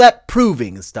do all that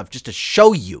proving and stuff just to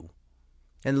show you.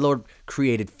 And the Lord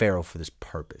created Pharaoh for this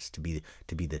purpose, to be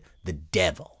the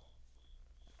devil.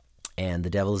 And the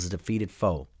devil is a defeated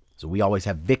foe. So we always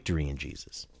have victory in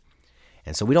Jesus.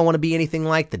 And so we don't want to be anything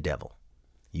like the devil.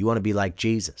 You want to be like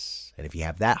Jesus. And if you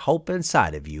have that hope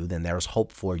inside of you, then there's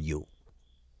hope for you.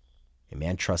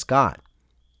 Amen. Trust God.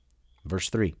 Verse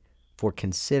 3, "For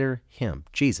consider Him,"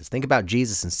 Jesus. Think about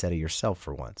Jesus instead of yourself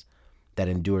for once, that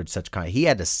endured such He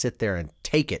had to sit there and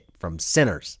take it from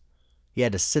sinners. He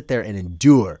had to sit there and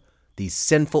endure these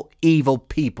sinful, evil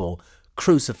people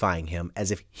crucifying him as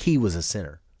if he was a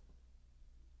sinner.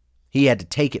 He had to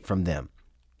take it from them.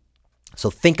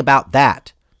 So think about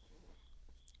that,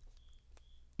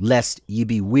 lest ye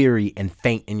be weary and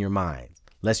faint in your minds,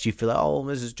 lest you feel like, oh,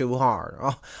 this is too hard.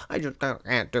 Oh, I just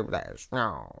can't do this.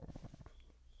 No,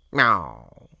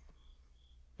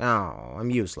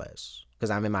 I'm useless because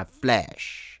I'm in my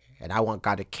flesh, and I want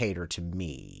God to cater to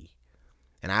me,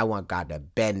 and I want God to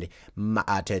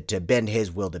bend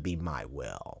His will to be my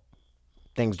will.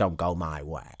 Things don't go my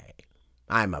way.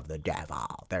 I'm of the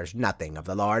devil. There's nothing of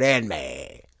the Lord in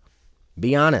me.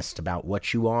 Be honest about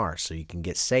what you are so you can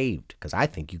get saved, because I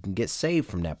think you can get saved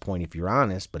from that point if you're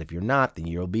honest, but if you're not, then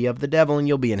you'll be of the devil and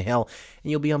you'll be in hell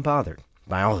and you'll be unbothered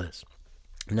by all this.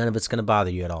 None of it's going to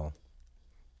bother you at all.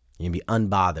 You'll be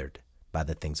unbothered by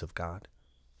the things of God.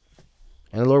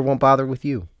 And the Lord won't bother with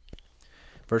you.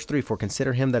 Verse 3, for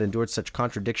consider him that endured such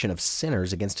contradiction of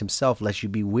sinners against himself, lest you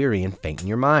be weary and faint in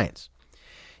your minds.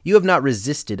 You have not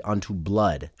resisted unto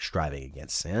blood, striving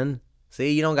against sin.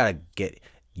 See,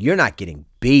 you're not getting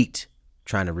beat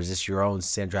trying to resist your own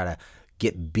sin, try to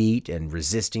get beat and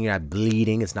resisting. You're not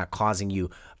bleeding. It's not causing you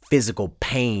physical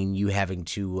pain, you having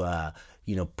to,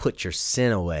 put your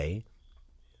sin away.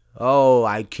 Oh,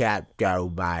 I can't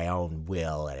do my own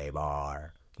will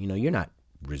anymore. You're not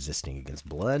resisting against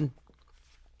blood.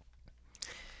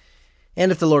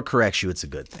 And if the Lord corrects you, it's a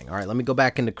good thing. All right, let me go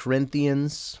back into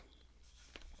Corinthians.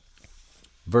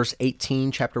 Verse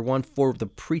 18, chapter 1, for the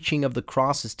preaching of the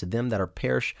cross is to them that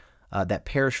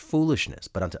perish foolishness,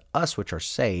 but unto us which are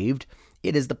saved,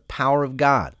 it is the power of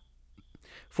God.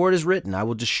 For it is written, I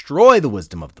will destroy the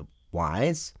wisdom of the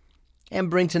wise,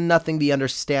 and bring to nothing the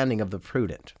understanding of the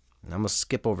prudent. And I'm going to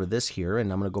skip over this here,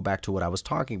 and I'm going to go back to what I was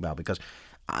talking about, because,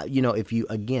 if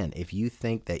you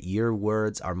think that your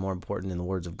words are more important than the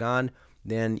words of God,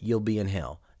 then you'll be in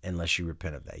hell. Unless you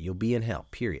repent of that. You'll be in hell,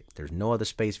 period. There's no other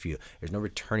space for you. There's no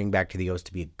returning back to the earth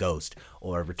to be a ghost,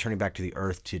 or returning back to the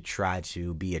earth to try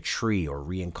to be a tree or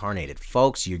reincarnated.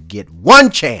 Folks, you get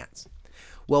one chance.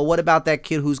 Well, what about that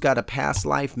kid who's got a past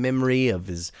life memory of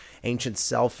his ancient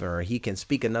self, or he can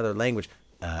speak another language?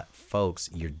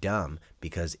 Folks, you're dumb,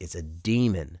 because it's a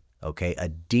demon, okay? A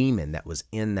demon that was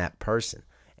in that person.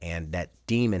 And that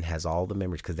demon has all the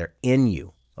memories because they're in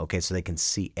you. Okay, so they can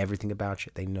see everything about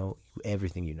you. They know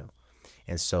everything you know.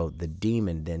 And so the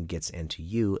demon then gets into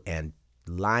you and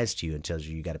lies to you and tells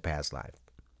you got a past life.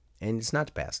 And it's not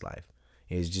the past life.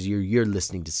 It's just you're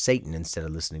listening to Satan instead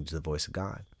of listening to the voice of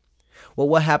God. Well,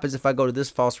 what happens if I go to this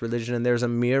false religion and there's a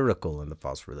miracle in the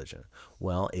false religion?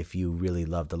 Well, if you really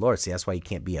love the Lord. See, that's why you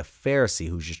can't be a Pharisee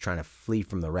who's just trying to flee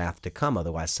from the wrath to come.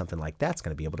 Otherwise, something like that's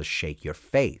going to be able to shake your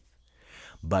faith.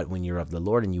 But when you're of the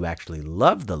Lord and you actually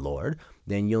love the Lord,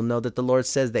 then you'll know that the Lord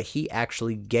says that he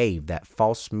actually gave that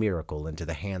false miracle into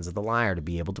the hands of the liar to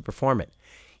be able to perform it.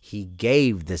 He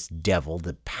gave this devil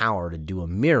the power to do a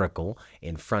miracle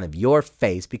in front of your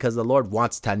face because the Lord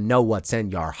wants to know what's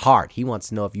in your heart. He wants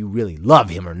to know if you really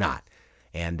love him or not.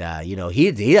 And,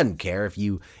 he doesn't care if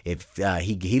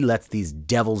he lets these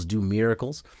devils do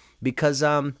miracles because,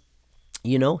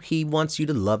 he wants you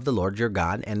to love the Lord your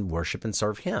God and worship and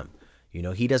serve him.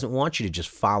 He doesn't want you to just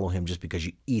follow him just because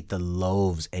you eat the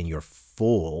loaves and you're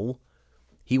full.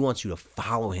 He wants you to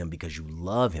follow him because you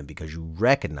love him, because you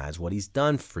recognize what he's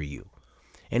done for you.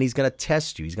 And he's going to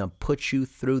test you. He's going to put you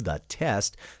through the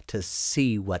test to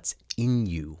see what's in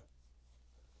you.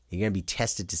 You're going to be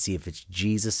tested to see if it's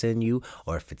Jesus in you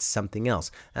or if it's something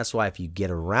else. That's why if you get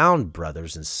around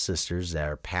brothers and sisters that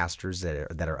are pastors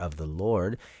that are of the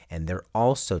Lord, and they're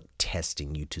also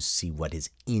testing you to see what is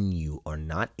in you or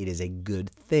not, it is a good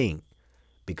thing.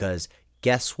 Because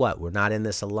guess what? We're not in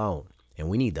this alone. And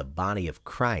we need the body of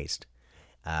Christ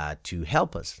to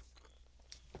help us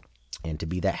and to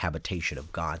be that habitation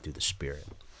of God through the Spirit.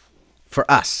 For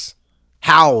us,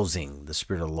 housing the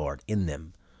Spirit of the Lord in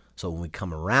them. So when we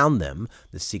come around them,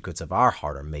 the secrets of our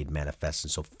heart are made manifest.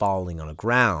 And so falling on the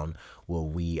ground,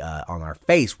 on our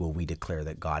face, will we declare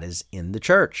that God is in the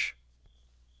church.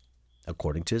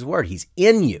 According to his word, he's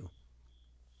in you.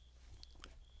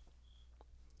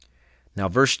 Now,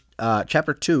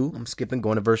 chapter 2, I'm skipping,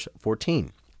 going to verse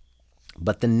 14.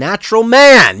 But the natural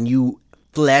man, the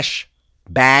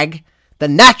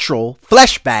natural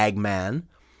flesh bag man,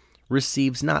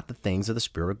 receives not the things of the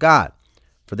Spirit of God,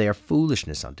 for they are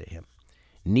foolishness unto him.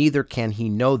 Neither can he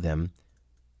know them,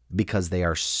 because they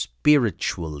are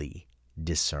spiritually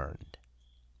discerned.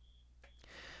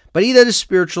 But he that is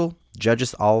spiritual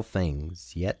judgeth all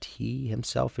things, yet he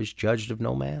himself is judged of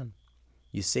no man.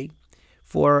 You see?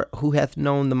 For who hath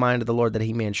known the mind of the Lord that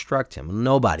he may instruct him?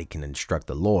 Nobody can instruct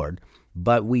the Lord.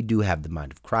 But we do have the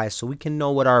mind of Christ, so we can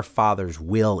know what our Father's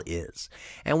will is.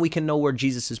 And we can know where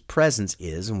Jesus' presence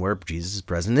is and where Jesus'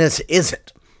 presence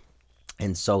isn't.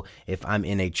 And so if I'm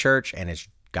in a church and it's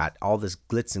got all this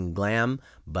glitz and glam,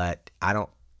 but I don't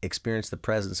experience the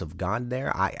presence of God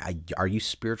there, are you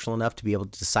spiritual enough to be able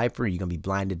to decipher? Are you going to be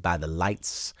blinded by the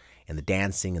lights and the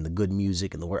dancing and the good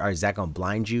music and the word? Or is that going to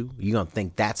blind you? Are you going to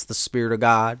think that's the Spirit of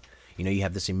God? You know, you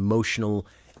have this emotional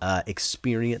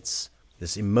experience,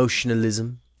 this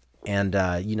emotionalism, and,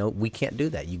 we can't do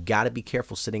that. You got to be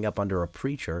careful sitting up under a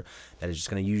preacher that is just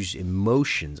going to use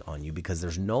emotions on you, because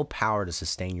there's no power to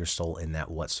sustain your soul in that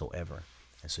whatsoever.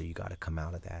 And so you got to come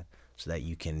out of that so that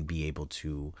you can be able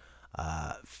to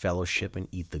fellowship and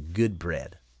eat the good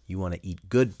bread. You want to eat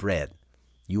good bread.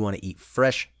 You want to eat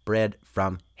fresh bread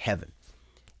from heaven.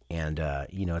 And,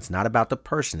 it's not about the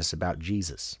person. It's about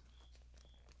Jesus.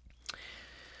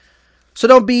 So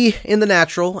don't be in the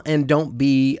natural and don't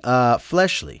be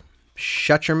fleshly.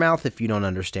 Shut your mouth if you don't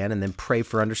understand, and then pray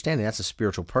for understanding. That's a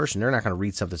spiritual person. They're not going to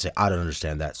read something and say, I don't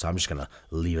understand that, so I'm just going to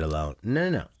leave it alone.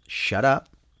 No. Shut up,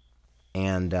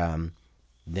 and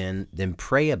then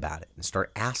pray about it and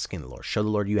start asking the Lord. Show the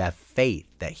Lord you have faith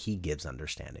that he gives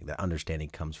understanding. That understanding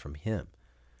comes from him.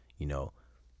 The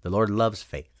Lord loves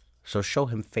faith. So show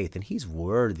him faith, and he's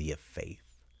worthy of faith.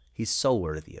 He's so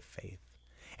worthy of faith.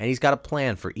 And he's got a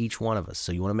plan for each one of us.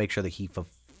 So you want to make sure that he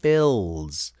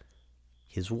fulfills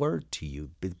his word to you.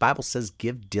 The Bible says,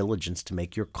 give diligence to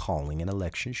make your calling and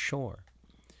election sure.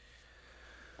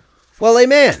 Well,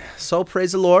 amen. So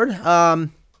praise the Lord.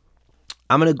 I'm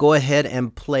going to go ahead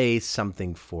and play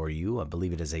something for you. I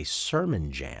believe it is a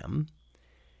sermon jam.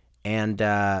 And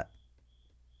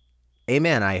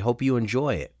amen. I hope you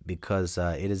enjoy it, because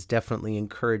it has definitely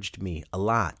encouraged me a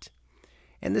lot.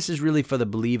 And this is really for the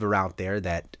believer out there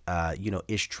that,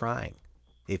 is trying.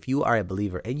 If you are a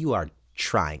believer and you are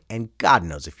trying, and God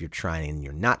knows if you're trying and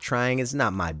you're not trying, it's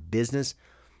not my business.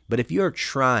 But if you're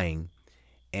trying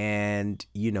and,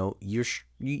 you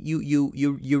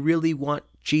really want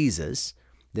Jesus,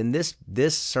 then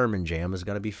this sermon jam is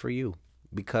going to be for you,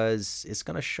 because it's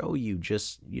going to show you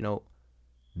just,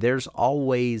 there's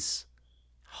always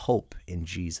hope in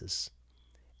Jesus.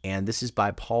 And this is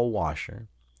by Paul Washer.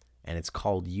 And it's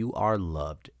called You Are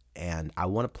Loved. And I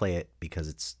want to play it because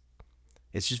it's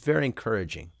just very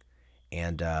encouraging.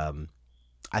 And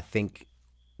I think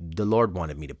the Lord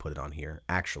wanted me to put it on here,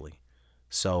 actually.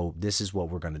 So this is what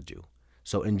we're going to do.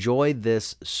 So enjoy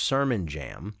this sermon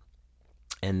jam.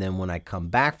 And then when I come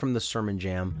back from the sermon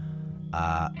jam,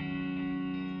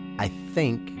 I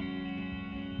think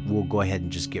we'll go ahead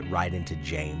and just get right into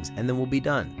James. And then we'll be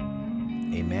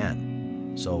done. Amen.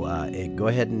 So go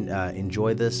ahead and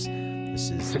enjoy this.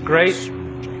 It's a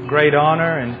great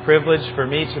honor and privilege for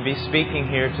me to be speaking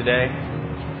here today.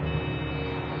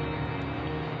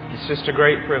 It's just a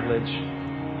great privilege.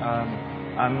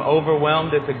 I'm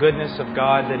overwhelmed at the goodness of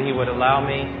God that He would allow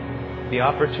me the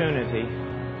opportunity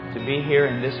to be here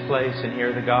in this place and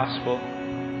hear the gospel,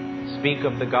 speak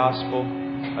of the gospel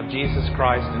of Jesus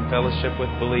Christ in fellowship with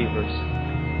believers.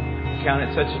 I count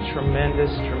it such a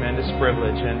tremendous, tremendous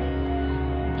privilege.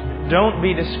 And don't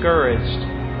be discouraged.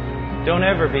 Don't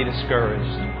ever be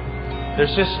discouraged.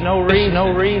 There's just no reason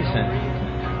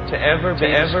to ever be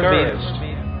discouraged.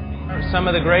 Some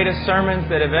of the greatest sermons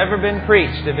that have ever been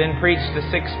preached have been preached to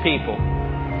 6 people.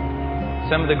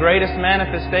 Some of the greatest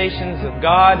manifestations of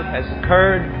God has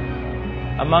occurred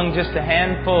among just a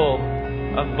handful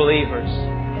of believers.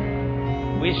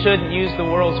 We shouldn't use the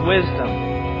world's wisdom.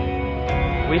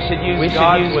 We should use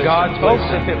God's wisdom. Folks,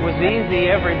 if it was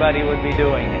easy, everybody would be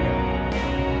doing it.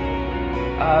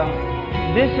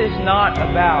 This is not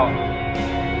about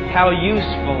how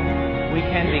useful we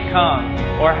can become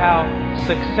or how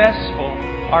successful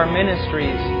our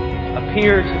ministries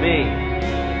appear to be.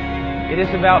 It is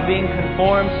about being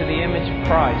conformed to the image of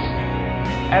Christ.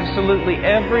 Absolutely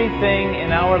everything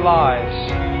in our lives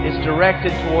is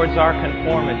directed towards our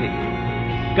conformity.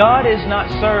 God is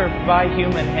not served by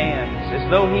human hands as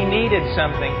though He needed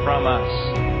something from us.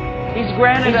 He's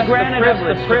granted us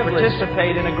the privilege to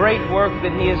participate in a great work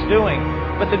that He is doing.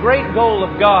 But the great goal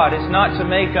of God is not to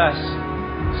make us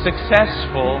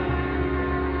successful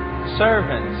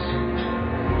servants.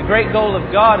 The great goal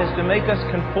of God is to make us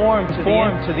conform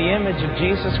to the image of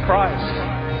Jesus Christ.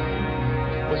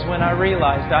 It was when I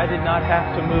realized I did not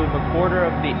have to move a quarter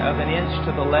of an inch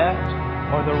to the left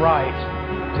or the right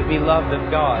to be loved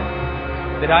of God.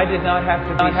 That I did not have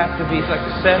to be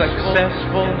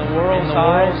successful in the world's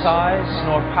eyes,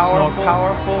 nor powerful,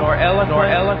 nor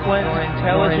eloquent, nor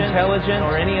intelligent,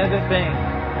 or any other thing.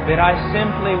 That I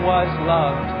simply was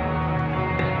loved.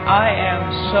 I am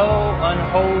so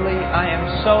unholy. I am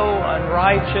so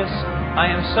unrighteous. I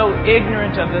am so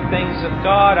ignorant of the things of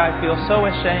God. I feel so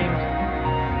ashamed.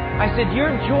 I said, your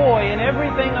joy and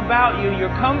everything about you, your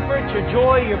comfort, your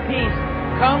joy, your peace,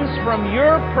 comes from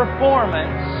your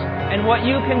performance and what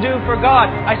you can do for God.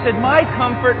 I said, my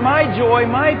comfort, my joy,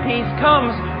 my peace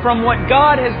comes from what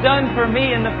God has done for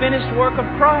me in the finished work of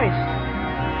Christ.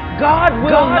 God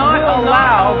will not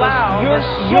allow your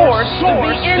source to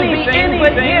be anything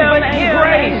but Him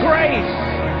and grace.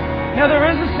 Now there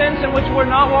is a sense in which we're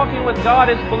not walking with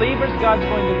God as believers. God's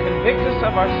going to convict us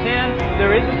of our sin.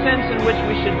 There is a sense in which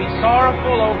we should be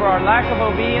sorrowful over our lack of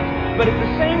obedience. But at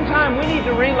the same time, we need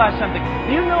to realize something.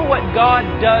 Do you know what God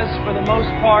does for the most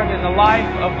part in the life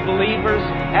of believers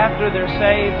after they're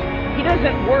saved? He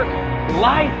doesn't work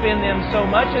life in them so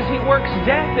much as He works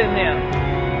death in them.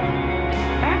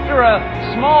 After a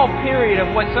small period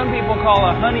of what some people call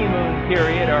a honeymoon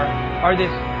period, or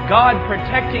this God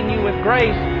protecting you with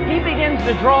grace, He begins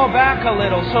to draw back a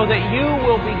little so that you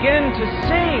will begin to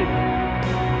see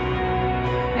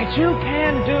that you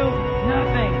can do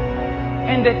nothing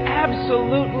and that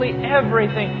absolutely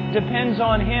everything depends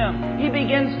on Him. He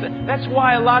begins to... That's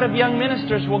why a lot of young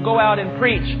ministers will go out and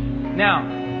preach. Now,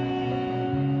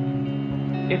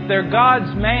 if they're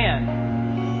God's man,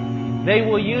 they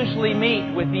will usually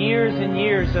meet with years and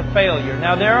years of failure.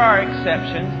 Now, there are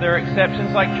exceptions. There are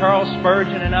exceptions like Charles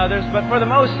Spurgeon and others. But for the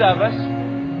most of us,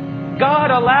 God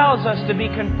allows us to be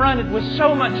confronted with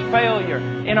so much failure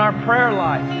in our prayer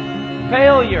life.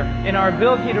 Failure in our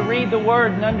ability to read the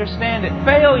Word and understand it.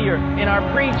 Failure in our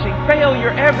preaching. Failure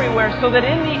everywhere. So that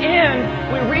in the end,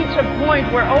 we reach a point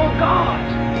where, oh God,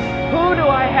 who do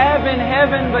I have in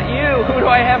heaven but You? Who do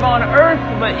I have on earth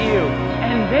but You?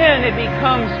 And then it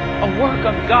becomes a work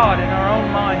of God in our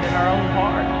own mind and our own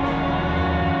heart.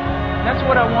 And that's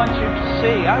what I want you to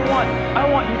see. I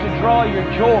want you to draw your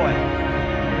joy,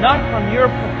 not from your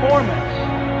performance,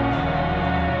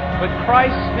 but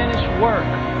Christ's finished work.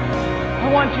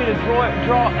 I want you to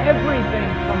draw everything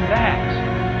from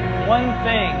that one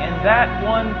thing and that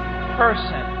one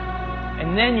person.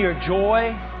 And then your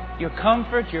joy, your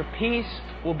comfort, your peace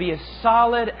will be as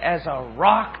solid as a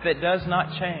rock that does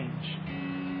not change.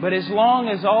 But as long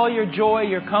as all your joy,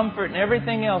 your comfort, and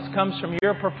everything else comes from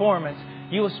your performance,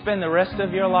 you will spend the rest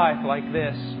of your life like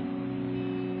this.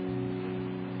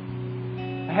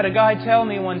 I had a guy tell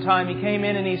me one time, he came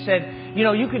in and he said, you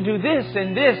know, you could do this,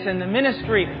 and the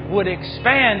ministry would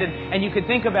expand, and you could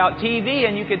think about TV,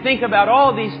 and you could think about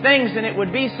all these things, and it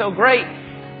would be so great.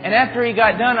 And after he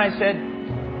got done, I said,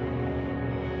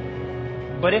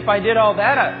 but if I did all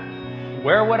that,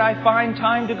 where would I find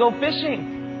time to go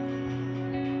fishing?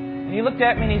 And he looked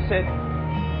at me and he said,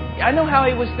 I know how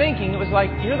he was thinking. It was like,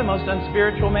 you're the most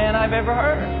unspiritual man I've ever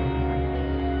heard.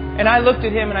 And I looked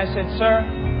at him and I said, sir,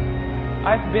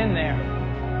 I've been there.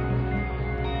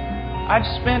 I've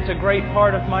spent a great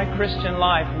part of my Christian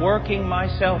life working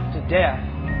myself to death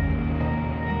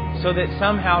so that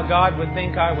somehow God would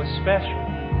think I was special.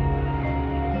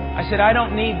 I said, I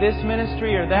don't need this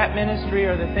ministry or that ministry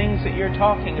or the things that you're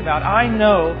talking about. I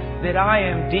know that I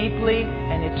am deeply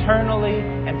and eternally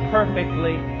and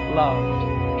perfectly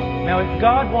loved. Now, if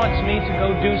God wants me to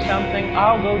go do something,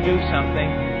 I'll go do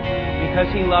something because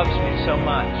He loves me so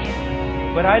much.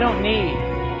 But I don't need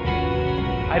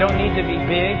to be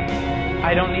big.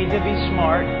 I don't need to be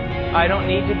smart. I don't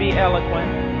need to be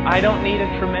eloquent. I don't need a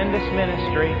tremendous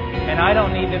ministry. And I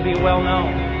don't need to be well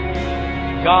known.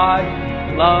 God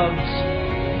loves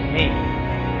me.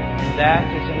 That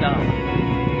is enough.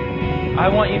 I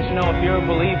want you to know, if you're a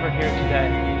believer here today,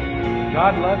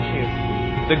 God loves you.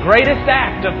 The greatest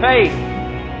act of faith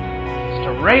is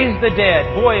to raise the dead.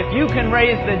 Boy, if you can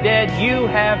raise the dead, you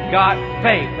have got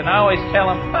faith. And I always tell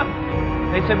them,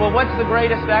 they said, well, what's the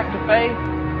greatest act of faith?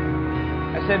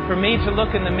 I said, for me to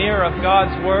look in the mirror of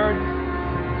God's Word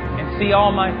and see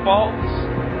all my faults,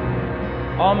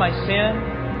 all my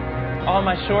sin, all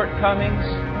my shortcomings,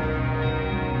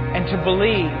 and to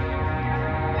believe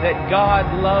that God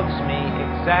loves me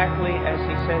exactly as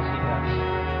He says He does.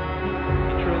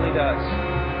 He truly does.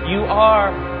 You are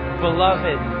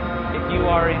beloved if you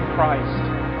are in Christ.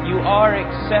 You are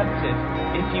accepted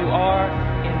if you are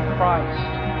in Christ.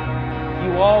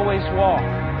 You always walk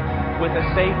with a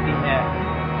safety net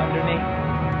underneath.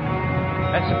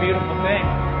 That's a beautiful thing.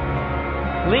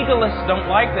 Legalists don't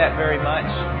like that very much.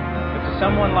 To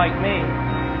someone like me,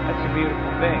 that's a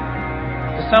beautiful thing.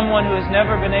 To someone who has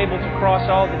never been able to cross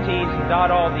all the T's and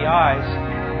dot all the I's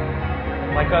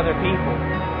like other people,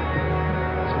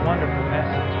 it's a wonderful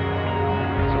message.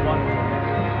 It's a wonderful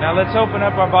message. Now let's open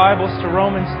up our Bibles to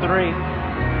Romans 3.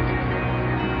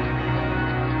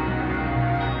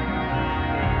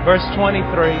 Verse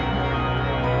 23.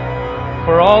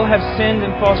 For all have sinned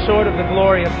and fall short of the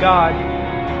glory of God,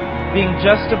 being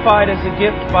justified as a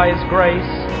gift by His grace,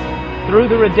 through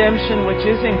the redemption which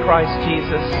is in Christ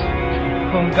Jesus,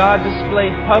 whom God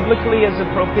displayed publicly as a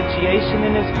propitiation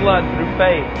in His blood through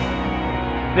faith.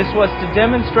 This was to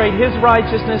demonstrate His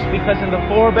righteousness, because in the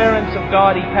forbearance of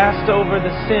God He passed over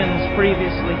the sins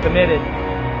previously committed.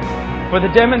 For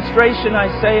the demonstration, I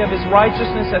say, of His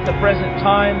righteousness at the present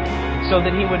time, so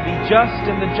that He would be just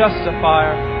and the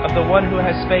justifier of the one who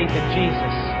has faith in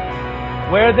Jesus.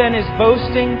 Where then is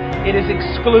boasting? It is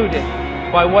excluded.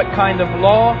 By what kind of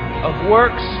law? Of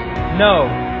works?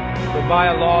 No, but by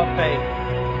a law of faith.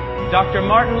 Dr.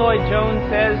 Martin Lloyd-Jones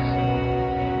says,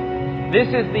 this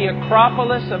is the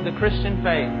acropolis of the Christian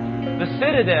faith, the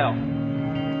citadel,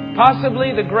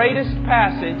 possibly the greatest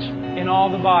passage in all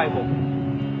the Bible.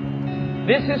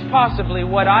 This is possibly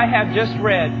what I have just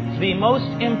read, the most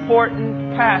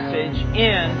important passage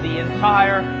in the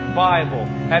entire Bible.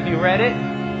 Have you read it?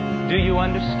 Do you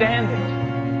understand it?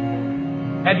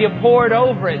 Have you pored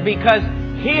over it? Because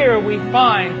here we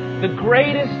find the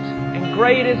greatest and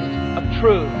greatest of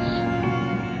truths.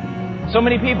 So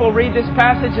many people read this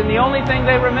passage and the only thing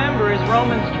they remember is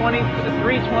Romans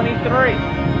 3:23.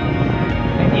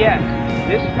 And yet,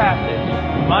 this passage,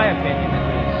 in my opinion at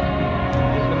least,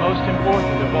 is the most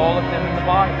important of all of them in the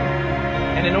Bible.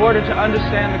 And in order to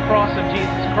understand the cross of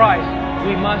Jesus Christ,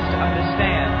 we must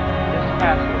understand this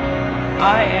passage.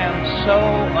 I am so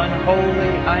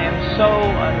unholy, I am so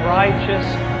unrighteous,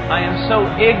 I am so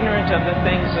ignorant of the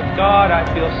things of God, I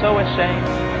feel so ashamed.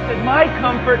 That my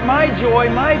comfort, my joy,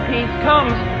 my peace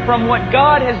comes from what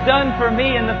God has done for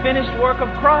me in the finished work of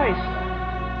Christ.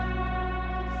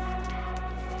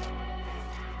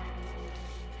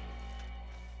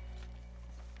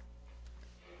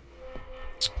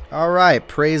 All right,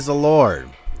 praise the Lord.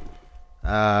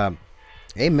 Amen.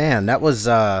 That was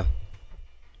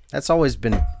that's always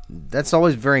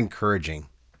very encouraging.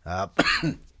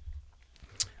 I'm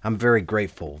very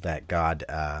grateful that God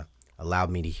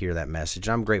allowed me to hear that message.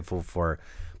 I'm grateful for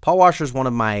Paul Washer's one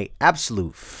of my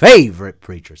absolute favorite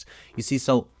preachers. You see,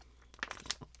 so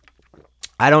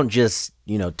I don't just,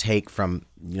 take from,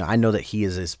 I know that he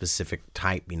is a specific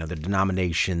type, the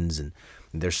denominations, and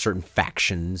there's certain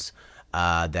factions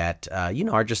that,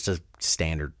 are just a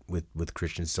standard with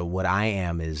Christians. So what I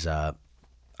am is,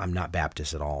 I'm not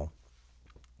Baptist at all.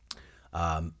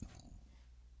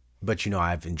 But,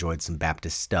 I've enjoyed some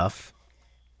Baptist stuff.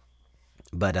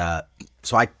 But,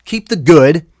 so I keep the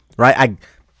good, right?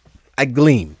 I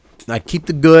glean. I keep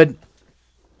the good,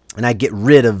 and I get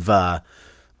rid of the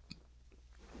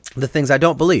things I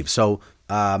don't believe. So,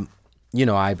 I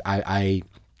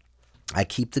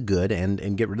keep the good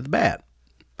and get rid of the bad.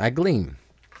 I glean,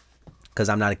 because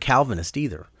I'm not a Calvinist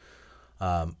either.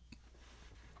 I'm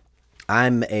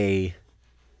a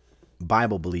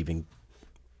Bible-believing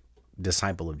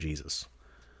disciple of Jesus,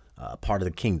 part of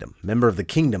the kingdom, member of the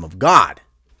kingdom of God,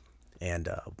 and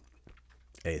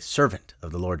a servant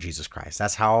of the Lord Jesus Christ.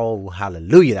 That's how,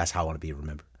 hallelujah, that's how I want to be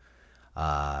remembered.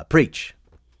 Preach,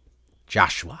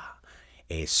 Joshua,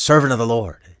 a servant of the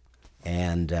Lord,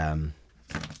 and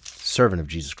servant of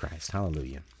Jesus Christ.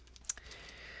 Hallelujah.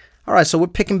 All right, so we're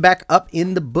picking back up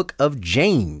in the book of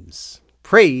James.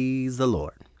 Praise the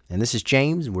Lord. And this is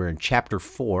James. We're in chapter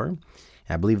 4.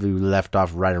 I believe we left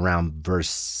off right around verse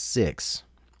 6.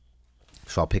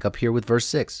 So I'll pick up here with verse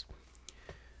 6.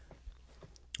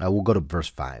 We'll go to verse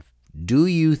 5. Do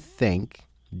ye think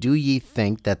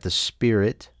that the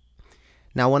Spirit...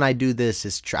 Now, when I do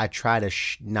this, I try to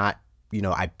not...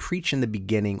 I preach in the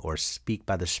beginning or speak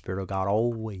by the Spirit of God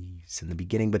always in the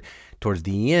beginning. But towards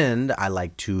the end, I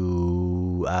like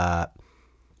to,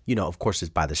 of course, it's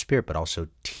by the Spirit, but also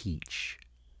teach.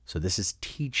 So this is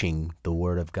teaching the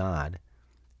Word of God.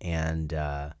 And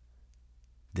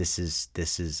this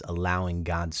is allowing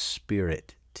God's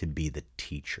Spirit to be the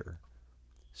teacher.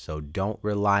 So don't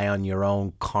rely on your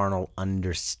own carnal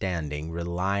understanding.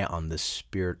 Rely on the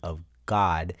Spirit of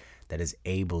God that is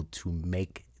able to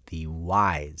make thee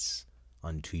wise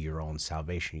unto your own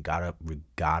salvation. You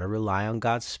gotta rely on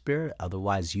God's Spirit,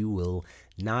 otherwise you will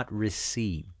not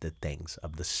receive the things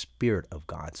of the Spirit of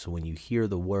God. So when you hear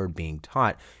the word being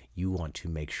taught, you want to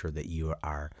make sure that you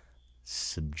are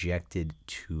subjected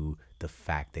to the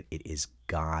fact that it is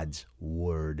God's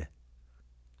word.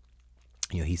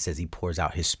 He says he pours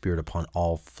out his Spirit upon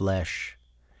all flesh.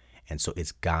 And so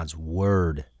it's God's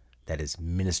word that is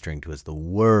ministering to us. The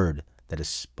word that is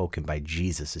spoken by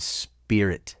Jesus is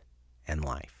spirit and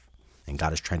life. And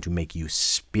God is trying to make you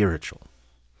spiritual.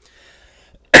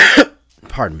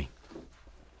 Pardon me.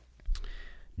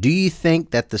 Do you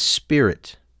think that the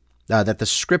Spirit that the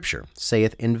scripture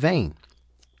saith in vain,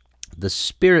 the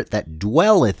spirit that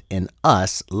dwelleth in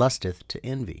us lusteth to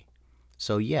envy.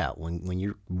 So yeah, when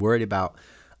you're worried about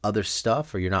other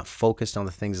stuff or you're not focused on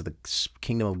the things of the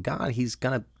kingdom of God, he's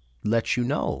going to let you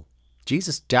know.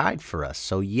 Jesus died for us.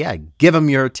 So yeah, give him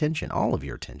your attention, all of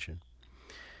your attention,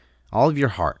 all of your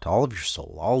heart, all of your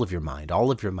soul, all of your mind,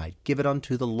 all of your might. Give it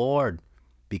unto the Lord,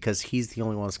 because he's the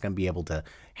only one that's going to be able to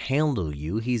handle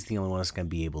you. He's the only one that's going to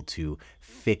be able to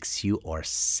fix you or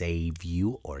save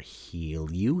you or heal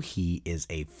you. He is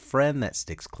a friend that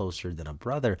sticks closer than a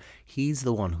brother. He's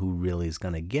the one who really is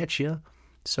going to get you.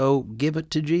 So give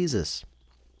it to Jesus.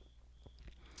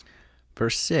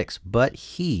 Verse 6, but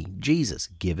he, Jesus,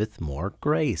 giveth more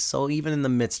grace. So even in the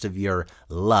midst of your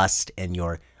lust and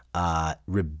your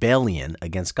rebellion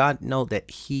against God, know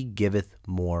that he giveth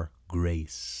more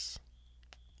grace.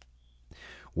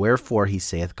 Wherefore he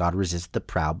saith, God resisteth the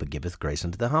proud, but giveth grace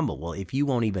unto the humble. Well, if you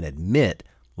won't even admit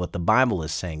what the Bible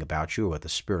is saying about you or what the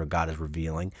Spirit of God is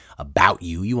revealing about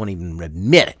you, you won't even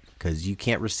admit it because you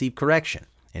can't receive correction.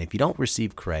 And if you don't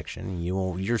receive correction,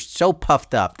 you're so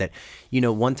puffed up that,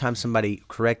 one time somebody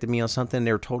corrected me on something and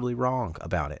they were totally wrong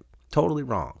about it. Totally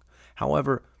wrong.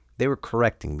 However, they were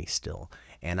correcting me still.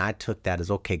 And I took that as,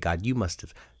 okay, God, you must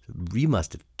have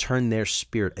turned their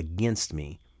spirit against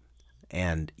me.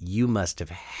 And you must have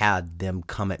had them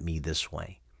come at me this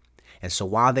way. And so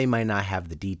while they might not have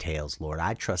the details, Lord,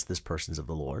 I trust this person's of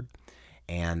the Lord.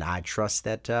 And I trust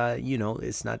that,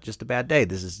 it's not just a bad day.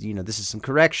 This is some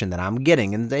correction that I'm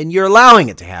getting. And you're allowing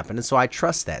it to happen. And so I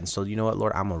trust that. And so, you know what,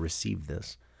 Lord, I'm going to receive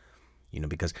this.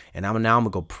 Because I'm going to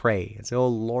go pray and say, oh,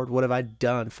 Lord, what have I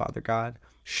done, Father God?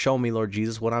 Show me, Lord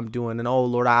Jesus, what I'm doing. And, oh,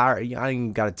 Lord, I ain't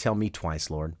even got to tell me twice,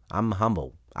 Lord. I'm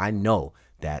humble. I know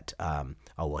that,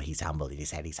 he's humble. He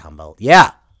said he's humble.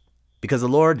 Yeah, because the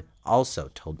Lord also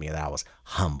told me that I was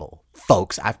humble.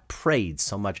 Folks, I've prayed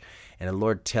so much, and the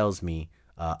Lord tells me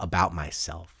about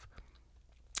myself,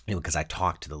 because I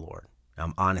talk to the Lord.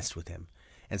 I'm honest with him.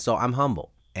 And so I'm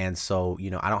humble. And so,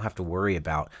 I don't have to worry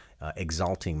about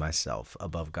exalting myself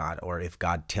above God, or if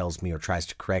God tells me or tries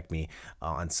to correct me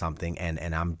on something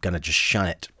and I'm going to just shun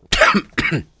it.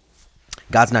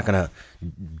 God's not going to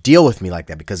deal with me like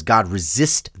that, because God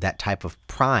resists that type of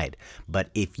pride. But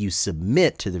if you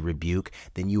submit to the rebuke,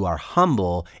 then you are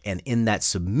humble, and in that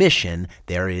submission,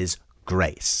 there is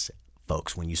grace.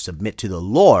 Folks, when you submit to the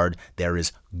Lord, there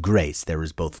is grace. There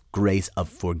is both grace of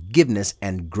forgiveness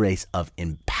and grace of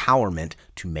empowerment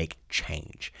to make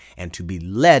change and to be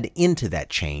led into that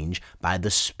change by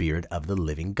the Spirit of the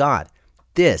living God.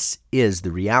 This is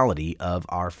the reality of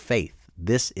our faith.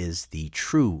 This is the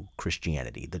true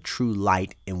Christianity, the true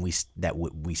light that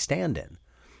we stand in,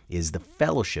 is the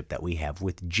fellowship that we have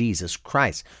with Jesus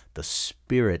Christ, the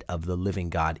Spirit of the living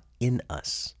God in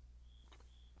us,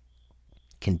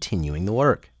 continuing the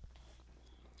work.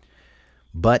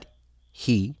 But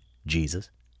he, Jesus,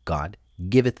 God,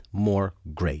 giveth more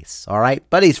grace. All right?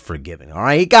 But he's forgiving. All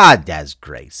right? God has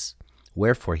grace.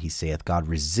 Wherefore he saith, God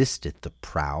resisteth the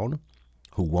proud,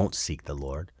 who won't seek the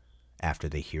Lord after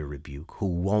they hear rebuke, who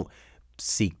won't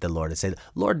seek the Lord and say,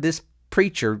 Lord, this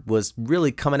preacher was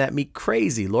really coming at me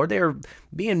crazy. Lord, they're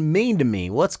being mean to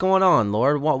me. What's going on,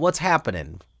 Lord? What's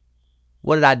happening?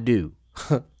 What did I do?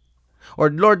 Or,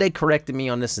 Lord, they corrected me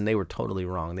on this and they were totally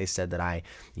wrong. They said that I,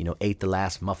 ate the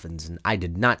last muffins, and I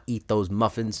did not eat those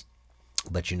muffins.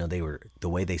 But, they were, the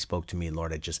way they spoke to me,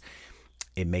 Lord,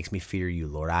 it makes me fear you,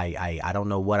 Lord. I don't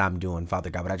know what I'm doing, Father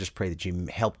God, but I just pray that you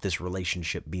help this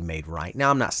relationship be made right.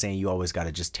 Now, I'm not saying you always got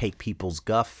to just take people's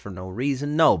guff for no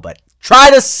reason. No, but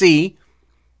try to see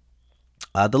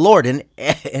the Lord in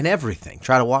everything.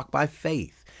 Try to walk by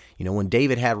faith. When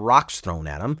David had rocks thrown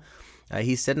at him,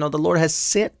 he said, no, the Lord has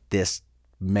sent this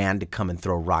man to come and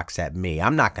throw rocks at me.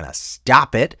 I'm not going to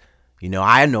stop it.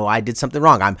 I know I did something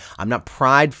wrong. I'm not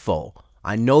prideful.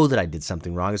 I know that I did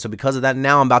something wrong. And so because of that,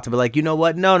 now I'm about to be like, you know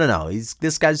what? No.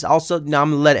 This guy's also, no,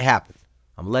 I'm going to let it happen.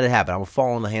 I'm going to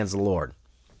fall in the hands of the Lord.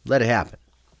 Let it happen.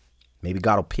 Maybe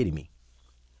God will pity me.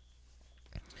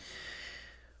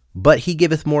 But he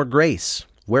giveth more grace.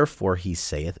 Wherefore he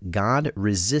saith, God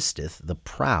resisteth the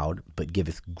proud, but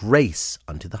giveth grace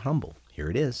unto the humble. Here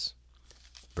it is.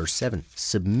 Verse 7,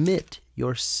 submit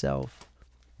yourself,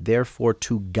 therefore,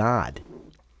 to God.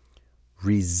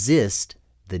 Resist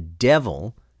the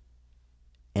devil,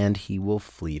 and he will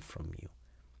flee from you.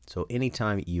 So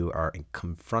anytime you are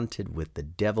confronted with the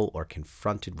devil or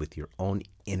confronted with your own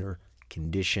inner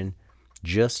condition,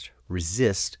 just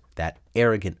resist that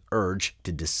arrogant urge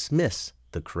to dismiss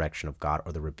the correction of God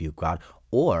or the rebuke of God,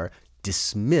 or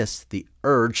dismiss the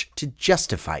urge to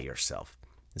justify yourself.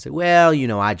 and say, well,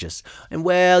 I just, and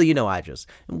well, I just,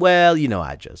 and well,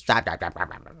 I just.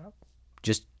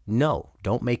 Just no,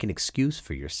 don't make an excuse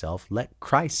for yourself. Let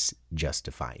Christ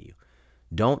justify you.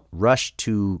 Don't rush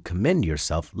to commend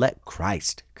yourself. Let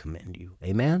Christ commend you.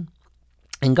 Amen?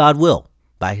 And God will,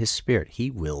 by his Spirit, he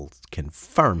will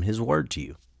confirm his word to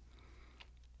you.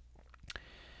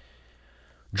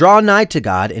 Draw nigh to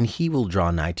God, and he will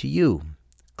draw nigh to you.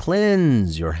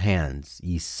 Cleanse your hands,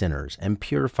 ye sinners, and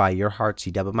purify your hearts,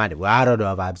 ye double-minded. Well, I don't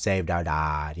know if I'm saved or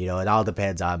not. It all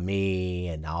depends on me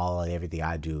and everything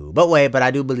I do. But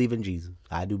I do believe in Jesus.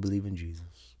 I do believe in Jesus.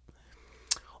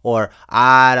 Or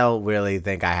I don't really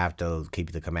think I have to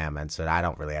keep the commandments, and I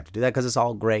don't really have to do that because it's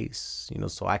all grace,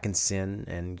 so I can sin,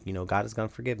 and, God is going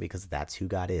to forgive me because that's who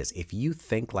God is. If you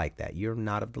think like that, you're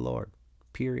not of the Lord,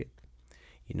 period.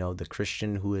 The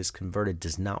Christian who is converted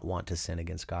does not want to sin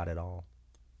against God at all.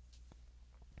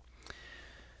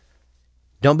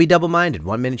 Don't be double-minded.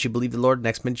 1 minute you believe the Lord,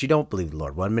 next minute you don't believe the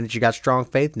Lord. 1 minute you got strong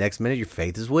faith, next minute your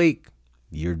faith is weak.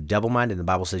 You're double-minded. The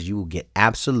Bible says you will get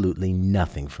absolutely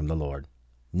nothing from the Lord.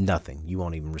 Nothing. You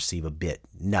won't even receive a bit.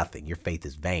 Nothing. Your faith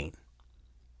is vain.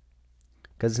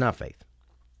 Because it's not faith.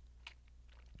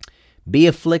 Be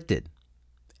afflicted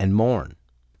and mourn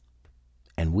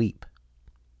and weep.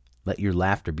 Let your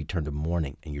laughter be turned to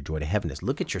mourning and your joy to heaviness.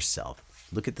 Look at yourself.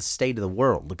 Look at the state of the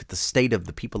world. Look at the state of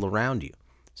the people around you.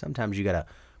 Sometimes you got to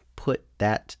put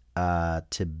that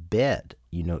to bed,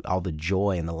 all the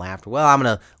joy and the laughter. Well, I'm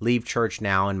going to leave church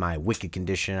now in my wicked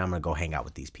condition. I'm going to go hang out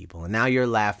with these people. And now you're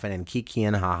laughing and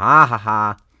kikiing, ha, ha, ha,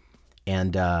 ha.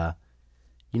 And,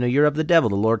 you're of the devil.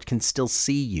 The Lord can still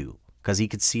see you because he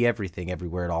could see everything,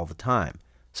 everywhere, all the time.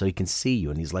 So he can see you.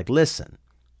 And he's like, listen,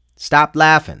 stop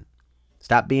laughing.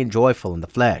 Stop being joyful in the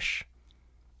flesh.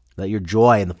 Let your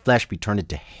joy in the flesh be turned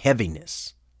into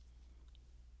heaviness.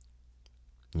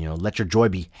 Let your joy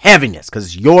be heaviness because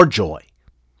it's your joy.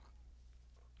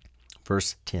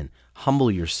 Verse 10,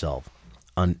 humble yourself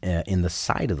in the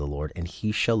sight of the Lord, and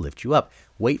he shall lift you up.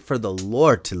 Wait for the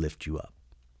Lord to lift you up.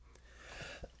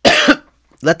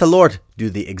 Let the Lord do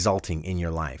the exalting in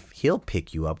your life. He'll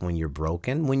pick you up when you're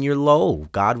broken, when you're low.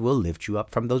 God will lift you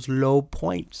up from those low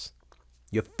points.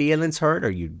 Your feelings hurt, or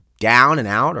you down and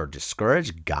out or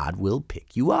discouraged, God will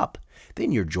pick you up.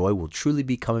 Then your joy will truly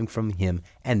be coming from him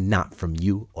and not from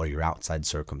you or your outside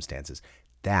circumstances.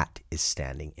 That is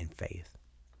standing in faith.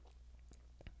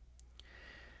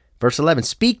 Verse 11,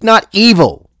 speak not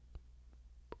evil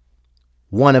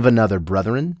one of another,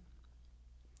 brethren.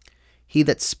 He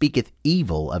that speaketh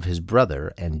evil of his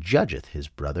brother and judgeth his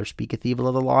brother speaketh evil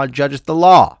of the law and judgeth the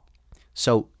law.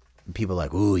 So people are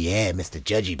like, ooh, yeah, Mr.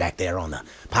 Judgy back there on the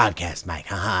podcast mic.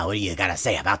 What do you got to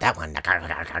say about that one? I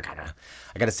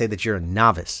got to say that you're a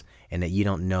novice and that you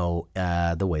don't know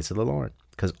the ways of the Lord,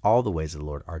 because all the ways of the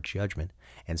Lord are judgment.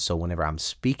 And so whenever I'm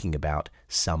speaking about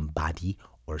somebody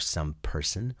or some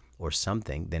person or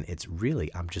something, then it's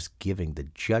really, I'm just giving the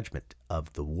judgment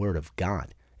of the word of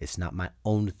God. It's not my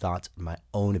own thoughts, my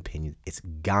own opinion. It's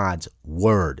God's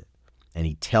word, and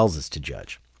he tells us to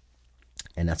judge.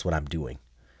 And that's what I'm doing.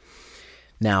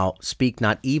 Now, speak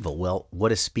not evil. Well,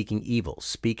 what is speaking evil?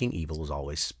 Speaking evil is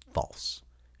always false.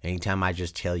 Anytime I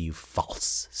just tell you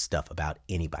false stuff about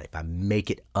anybody, if I make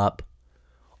it up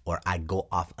or I go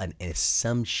off an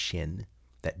assumption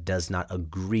that does not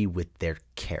agree with their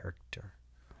character,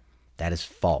 that is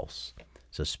false.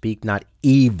 So speak not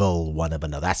evil one of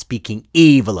another. That's speaking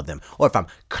evil of them. Or if I'm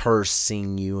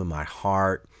cursing you in my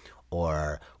heart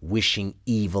or wishing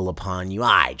evil upon you,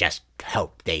 I just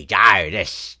hope they die.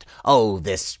 This. You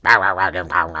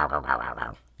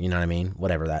know what I mean?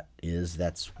 Whatever that is,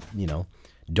 that's,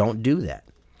 don't do that.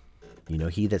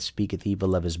 He that speaketh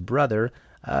evil of his brother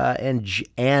and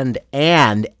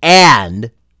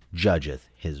judgeth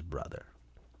his brother.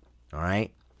 All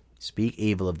right? Speak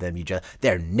evil of them.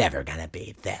 They're never going to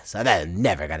be this, or they're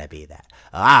never going to be that.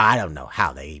 I don't know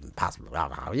how they even possibly.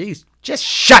 You just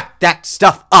shut that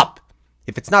stuff up.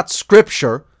 If it's not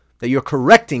scripture that you're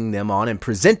correcting them on and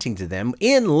presenting to them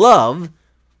in love,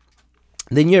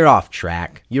 then you're off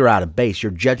track. You're out of base.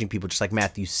 You're judging people just like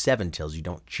Matthew 7 tells you.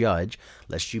 Don't judge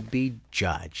lest you be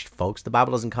judged. Folks, the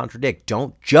Bible doesn't contradict.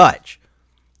 Don't judge.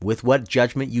 With what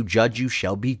judgment you judge, you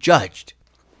shall be judged.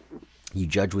 You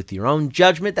judge with your own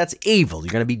judgment, that's evil.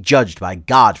 You're going to be judged by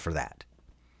God for that.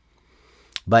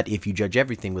 But if you judge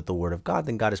everything with the word of God,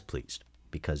 then God is pleased,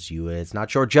 because it's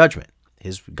not your judgment.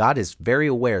 God is very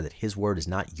aware that his word is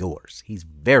not yours. He's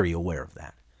very aware of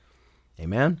that.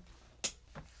 Amen?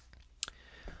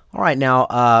 All right,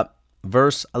 now,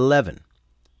 verse 11.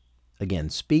 Again,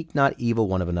 speak not evil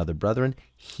one of another, brethren.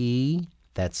 He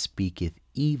that speaketh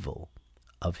evil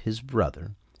of his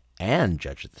brother and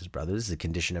judgeth his brother. This is the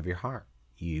condition of your heart.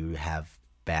 You have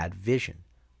bad vision.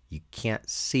 You can't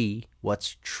see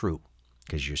what's true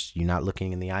because you're not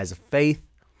looking in the eyes of faith,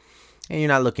 and you're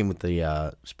not looking with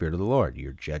the Spirit of the Lord.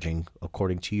 You're judging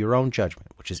according to your own judgment,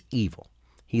 which is evil.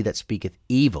 He that speaketh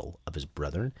evil of his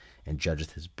brother and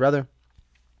judgeth his brother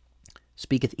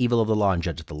speaketh evil of the law and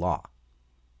judgeth the law.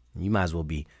 You might as well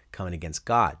be coming against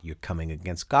God. You're coming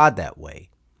against God that way.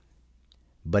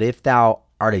 But if thou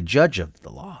art a judge of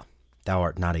the law, thou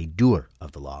art not a doer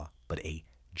of the law, but a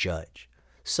judge.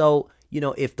 So,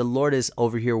 if the Lord is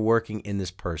over here working in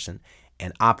this person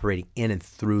and operating in and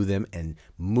through them and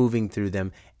moving through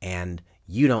them, and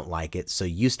you don't like it, so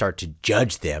you start to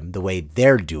judge them the way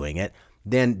they're doing it,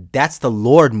 then that's the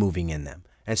Lord moving in them.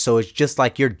 And so it's just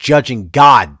like you're judging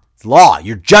God's law.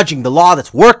 You're judging the law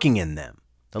that's working in them,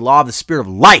 the law of the Spirit of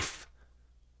life.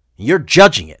 You're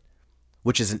judging it,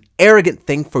 which is an arrogant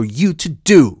thing for you to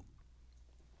do.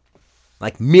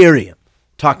 Like Miriam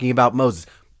talking about Moses.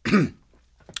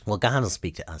 Well, God will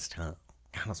speak to us too.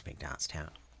 God will speak to us too.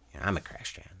 I'm a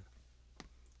Christian.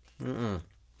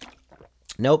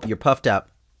 Nope, you're puffed up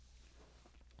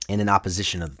and in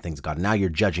opposition of the things of God. Now you're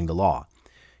judging the law.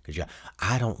 Because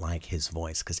I don't like his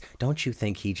voice, because don't you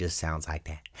think he just sounds like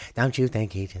that? Don't you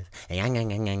think he just...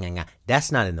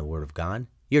 That's not in the Word of God.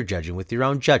 You're judging with your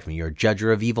own judgment. You're a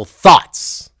judger of evil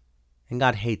thoughts. And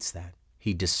God hates that.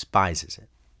 He despises it.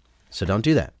 So don't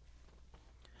do that.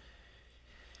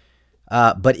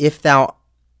 But if thou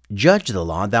judge the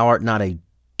law, thou art not a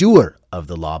doer of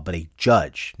the law, but a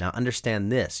judge. Now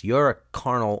understand this. You're a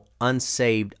carnal,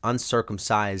 unsaved,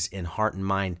 uncircumcised in heart and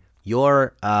mind.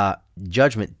 Your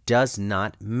judgment does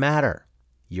not matter.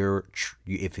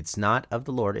 If it's not of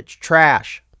the Lord, it's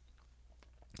trash.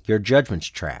 Your judgment's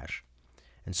trash.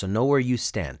 And so know where you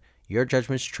stand. Your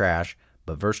judgment's trash,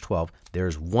 but verse 12, there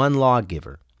is one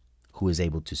lawgiver who is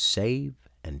able to save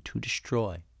and to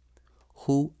destroy.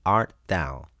 Who art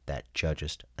thou that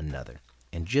judgest another?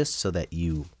 And just so that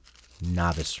you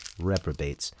novice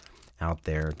reprobates out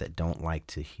there that don't like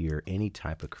to hear any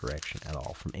type of correction at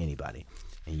all from anybody,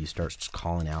 and you start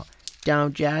calling out,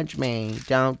 don't judge me,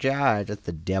 don't judge. That's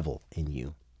the devil in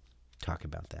you. Talk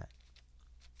about that.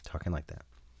 Talking like that.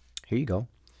 Here you go.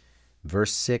 Chapter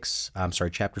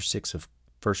 6 of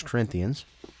 1 Corinthians.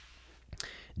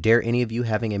 Dare any of you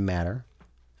having a matter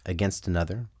against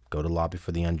another go to law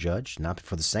before the unjudged, not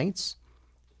before the saints?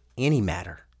 Any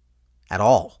matter at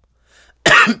all.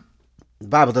 The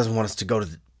Bible doesn't want us to go to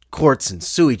the courts and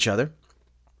sue each other.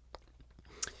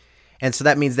 And so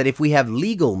that means that if we have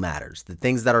legal matters, the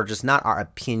things that are just not our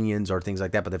opinions or things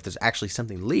like that, but if there's actually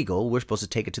something legal, we're supposed to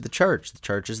take it to the church. The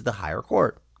church is the higher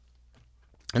court.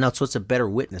 And that's what's a better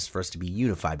witness for us to be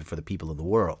unified before the people of the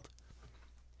world.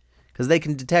 Because they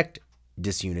can detect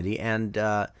disunity, and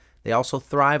they also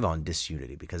thrive on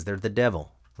disunity because they're the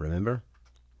devil, remember?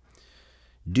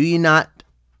 Do you not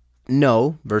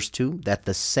know, verse 2, that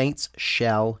the saints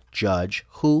shall judge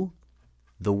who?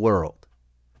 The world.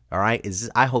 All right?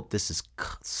 I hope this is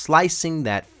slicing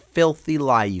that filthy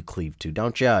lie you cleave to.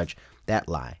 Don't judge that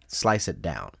lie. Slice it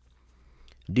down.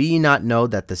 Do ye not know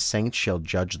that the saints shall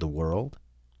judge the world?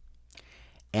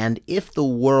 And if the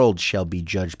world shall be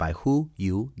judged by who?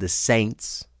 You, the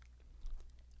saints.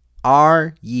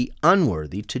 Are ye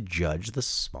unworthy to judge the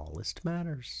smallest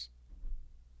matters?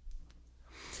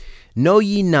 Know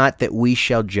ye not that we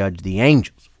shall judge the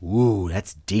angels? Ooh,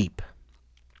 that's deep.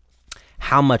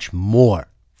 How much more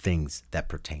things that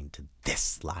pertain to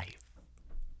this life?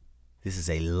 This is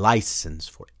a license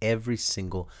for every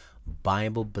single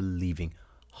Bible-believing,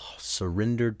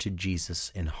 surrendered to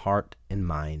Jesus in heart and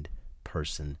mind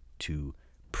person to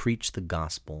preach the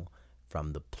gospel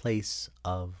from the place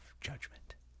of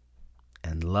judgment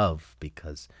and love,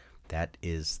 because that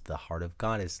is the heart of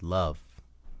God, is love.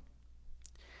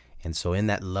 And so in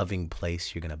that loving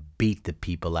place, you're going to beat the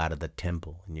people out of the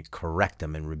temple, and you correct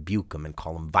them and rebuke them and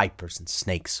call them vipers and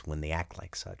snakes when they act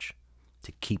like such,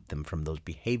 to keep them from those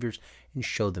behaviors and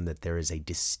show them that there is a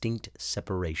distinct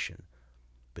separation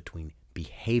between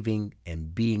behaving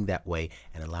and being that way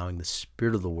and allowing the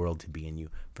spirit of the world to be in you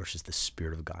versus the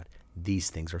Spirit of God. These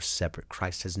things are separate.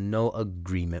 Christ has no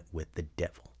agreement with the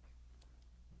devil.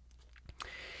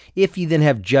 If ye then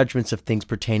have judgments of things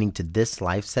pertaining to this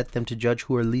life, set them to judge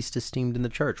who are least esteemed in the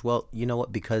church. Well, you know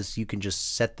what? Because you can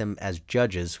just set them as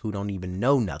judges who don't even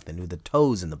know nothing, who are the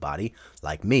toes in the body,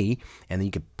 like me, and then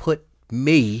you could put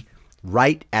me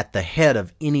right at the head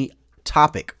of any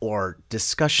topic or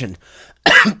discussion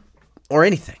or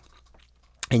anything.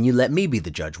 And you let me be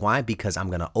the judge. Why? Because I'm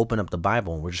going to open up the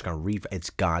Bible and we're just going to read. It's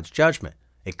God's judgment.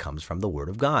 It comes from the Word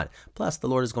of God. Plus, the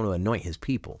Lord is going to anoint His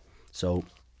people. So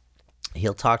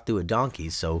He'll talk through a donkey.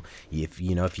 So if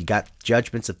you got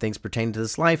judgments of things pertaining to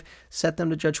this life, set them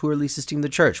to judge who are least esteemed in the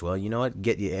church. Well, you know what?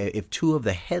 If two of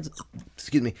the heads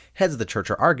of the church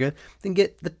are arguing, then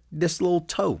get this little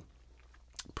toe,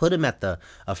 put him at the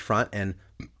front, and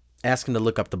ask him to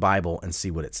look up the Bible and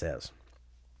see what it says.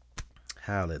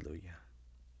 Hallelujah.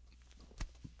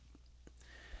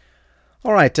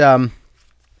 All right. And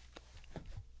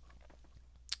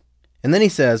then he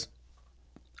says,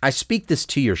 I speak this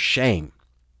to your shame.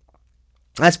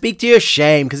 I speak to your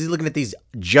shame, because he's looking at these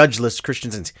judgeless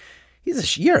Christians and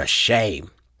you're a shame.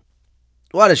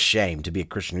 What a shame to be a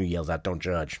Christian who yells out, don't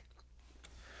judge.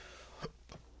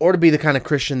 Or to be the kind of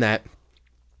Christian that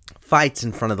fights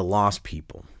in front of the lost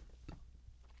people.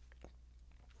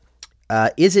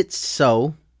 Is it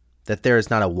so that there is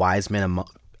not a wise man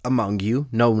among you?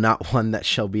 No, not one that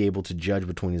shall be able to judge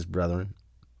between his brethren.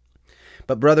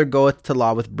 But brother goeth to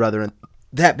law with brother, and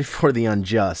that before the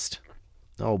unjust.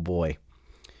 Oh boy.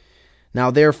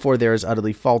 Now therefore there is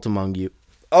utterly fault among you.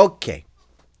 Okay.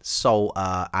 So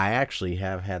I actually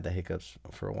have had the hiccups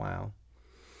for a while.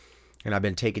 And I've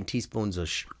been taking teaspoons of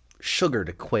sugar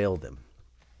to quail them.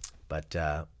 But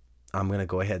I'm going to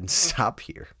go ahead and stop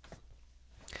here.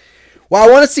 Well,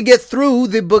 I want us to get through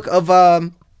the book of,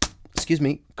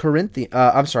 James.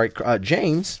 I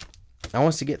want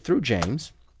us to get through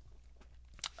James.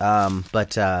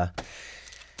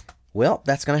 Well,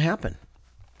 that's going to happen,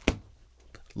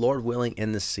 Lord willing,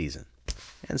 in this season.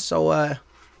 And so,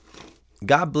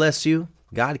 God bless you.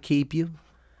 God keep you.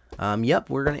 We're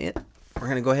going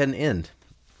to go ahead and end.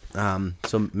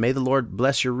 So may the Lord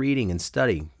bless your reading and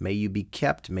study. May you be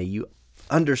kept. May you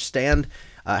understand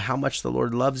how much the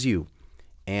Lord loves you,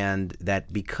 and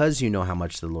that because you know how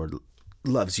much the Lord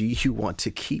loves you, you want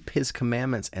to keep his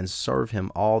commandments and serve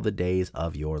him all the days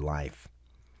of your life.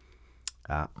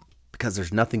 Because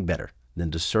there's nothing better than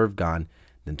to serve God,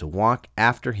 than to walk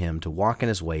after him, to walk in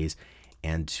his ways,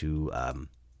 and to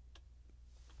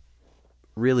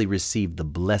really receive the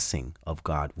blessing of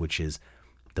God, which is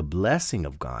the blessing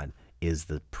of God is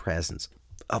the presence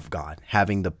of God.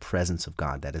 Having the presence of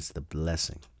God, that is the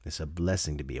blessing. It's a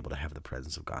blessing to be able to have the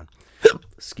presence of God.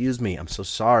 Excuse me, I'm so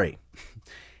sorry.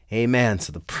 Amen.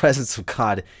 So the presence of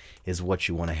God is what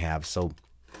you want to have. So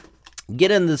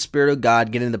get in the Spirit of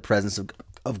God, get in the presence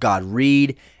of God.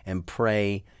 Read and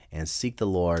pray and seek the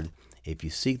Lord. If you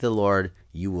seek the Lord,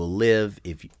 you will live.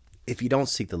 If you don't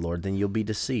seek the Lord, then you'll be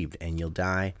deceived and you'll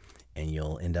die and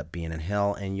you'll end up being in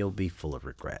hell and you'll be full of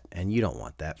regret. And you don't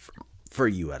want that for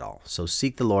you at all. So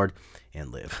seek the Lord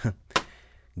and live.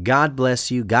 God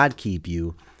bless you. God keep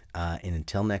you. And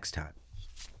until next time,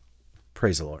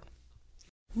 praise the Lord.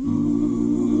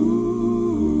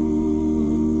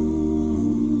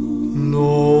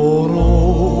 Known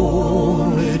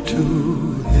only to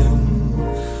him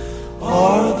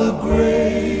are the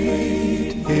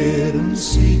great hidden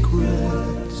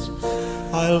secrets.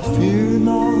 I'll fear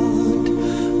not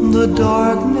the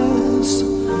darkness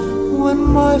when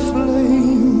my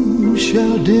flame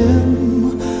shall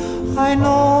dim. I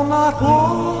know not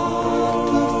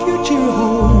what the future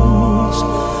holds,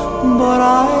 but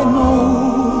I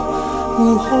know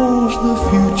who holds the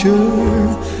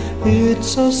future.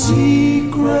 It's a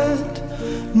secret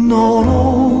known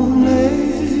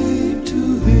only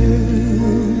to him.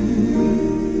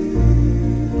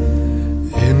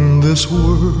 In this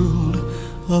world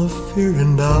of fear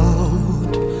and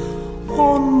doubt,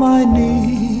 on my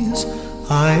knees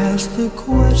I ask the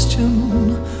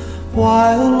question,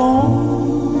 why a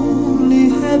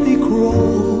lonely heavy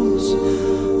cross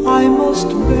I must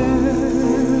bear?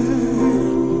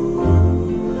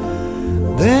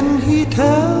 Then he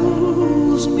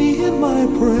tells me in my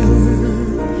prayer,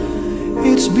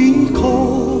 it's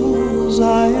because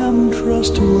I am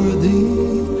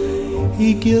trustworthy.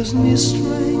 He gives me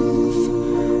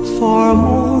strength far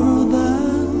more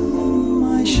than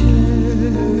my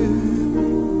share.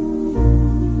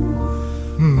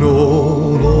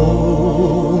 Known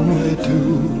only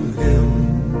to him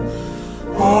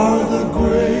are the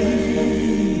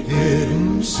great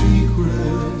hidden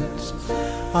secrets.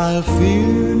 I'll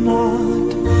fear not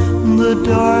the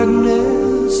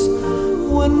darkness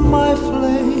when my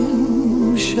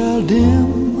flame shall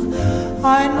dim.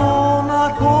 I know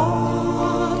not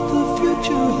what the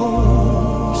future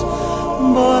holds,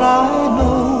 but I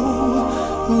know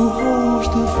who holds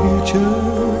the future.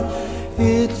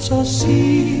 It's a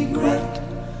secret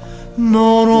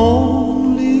known only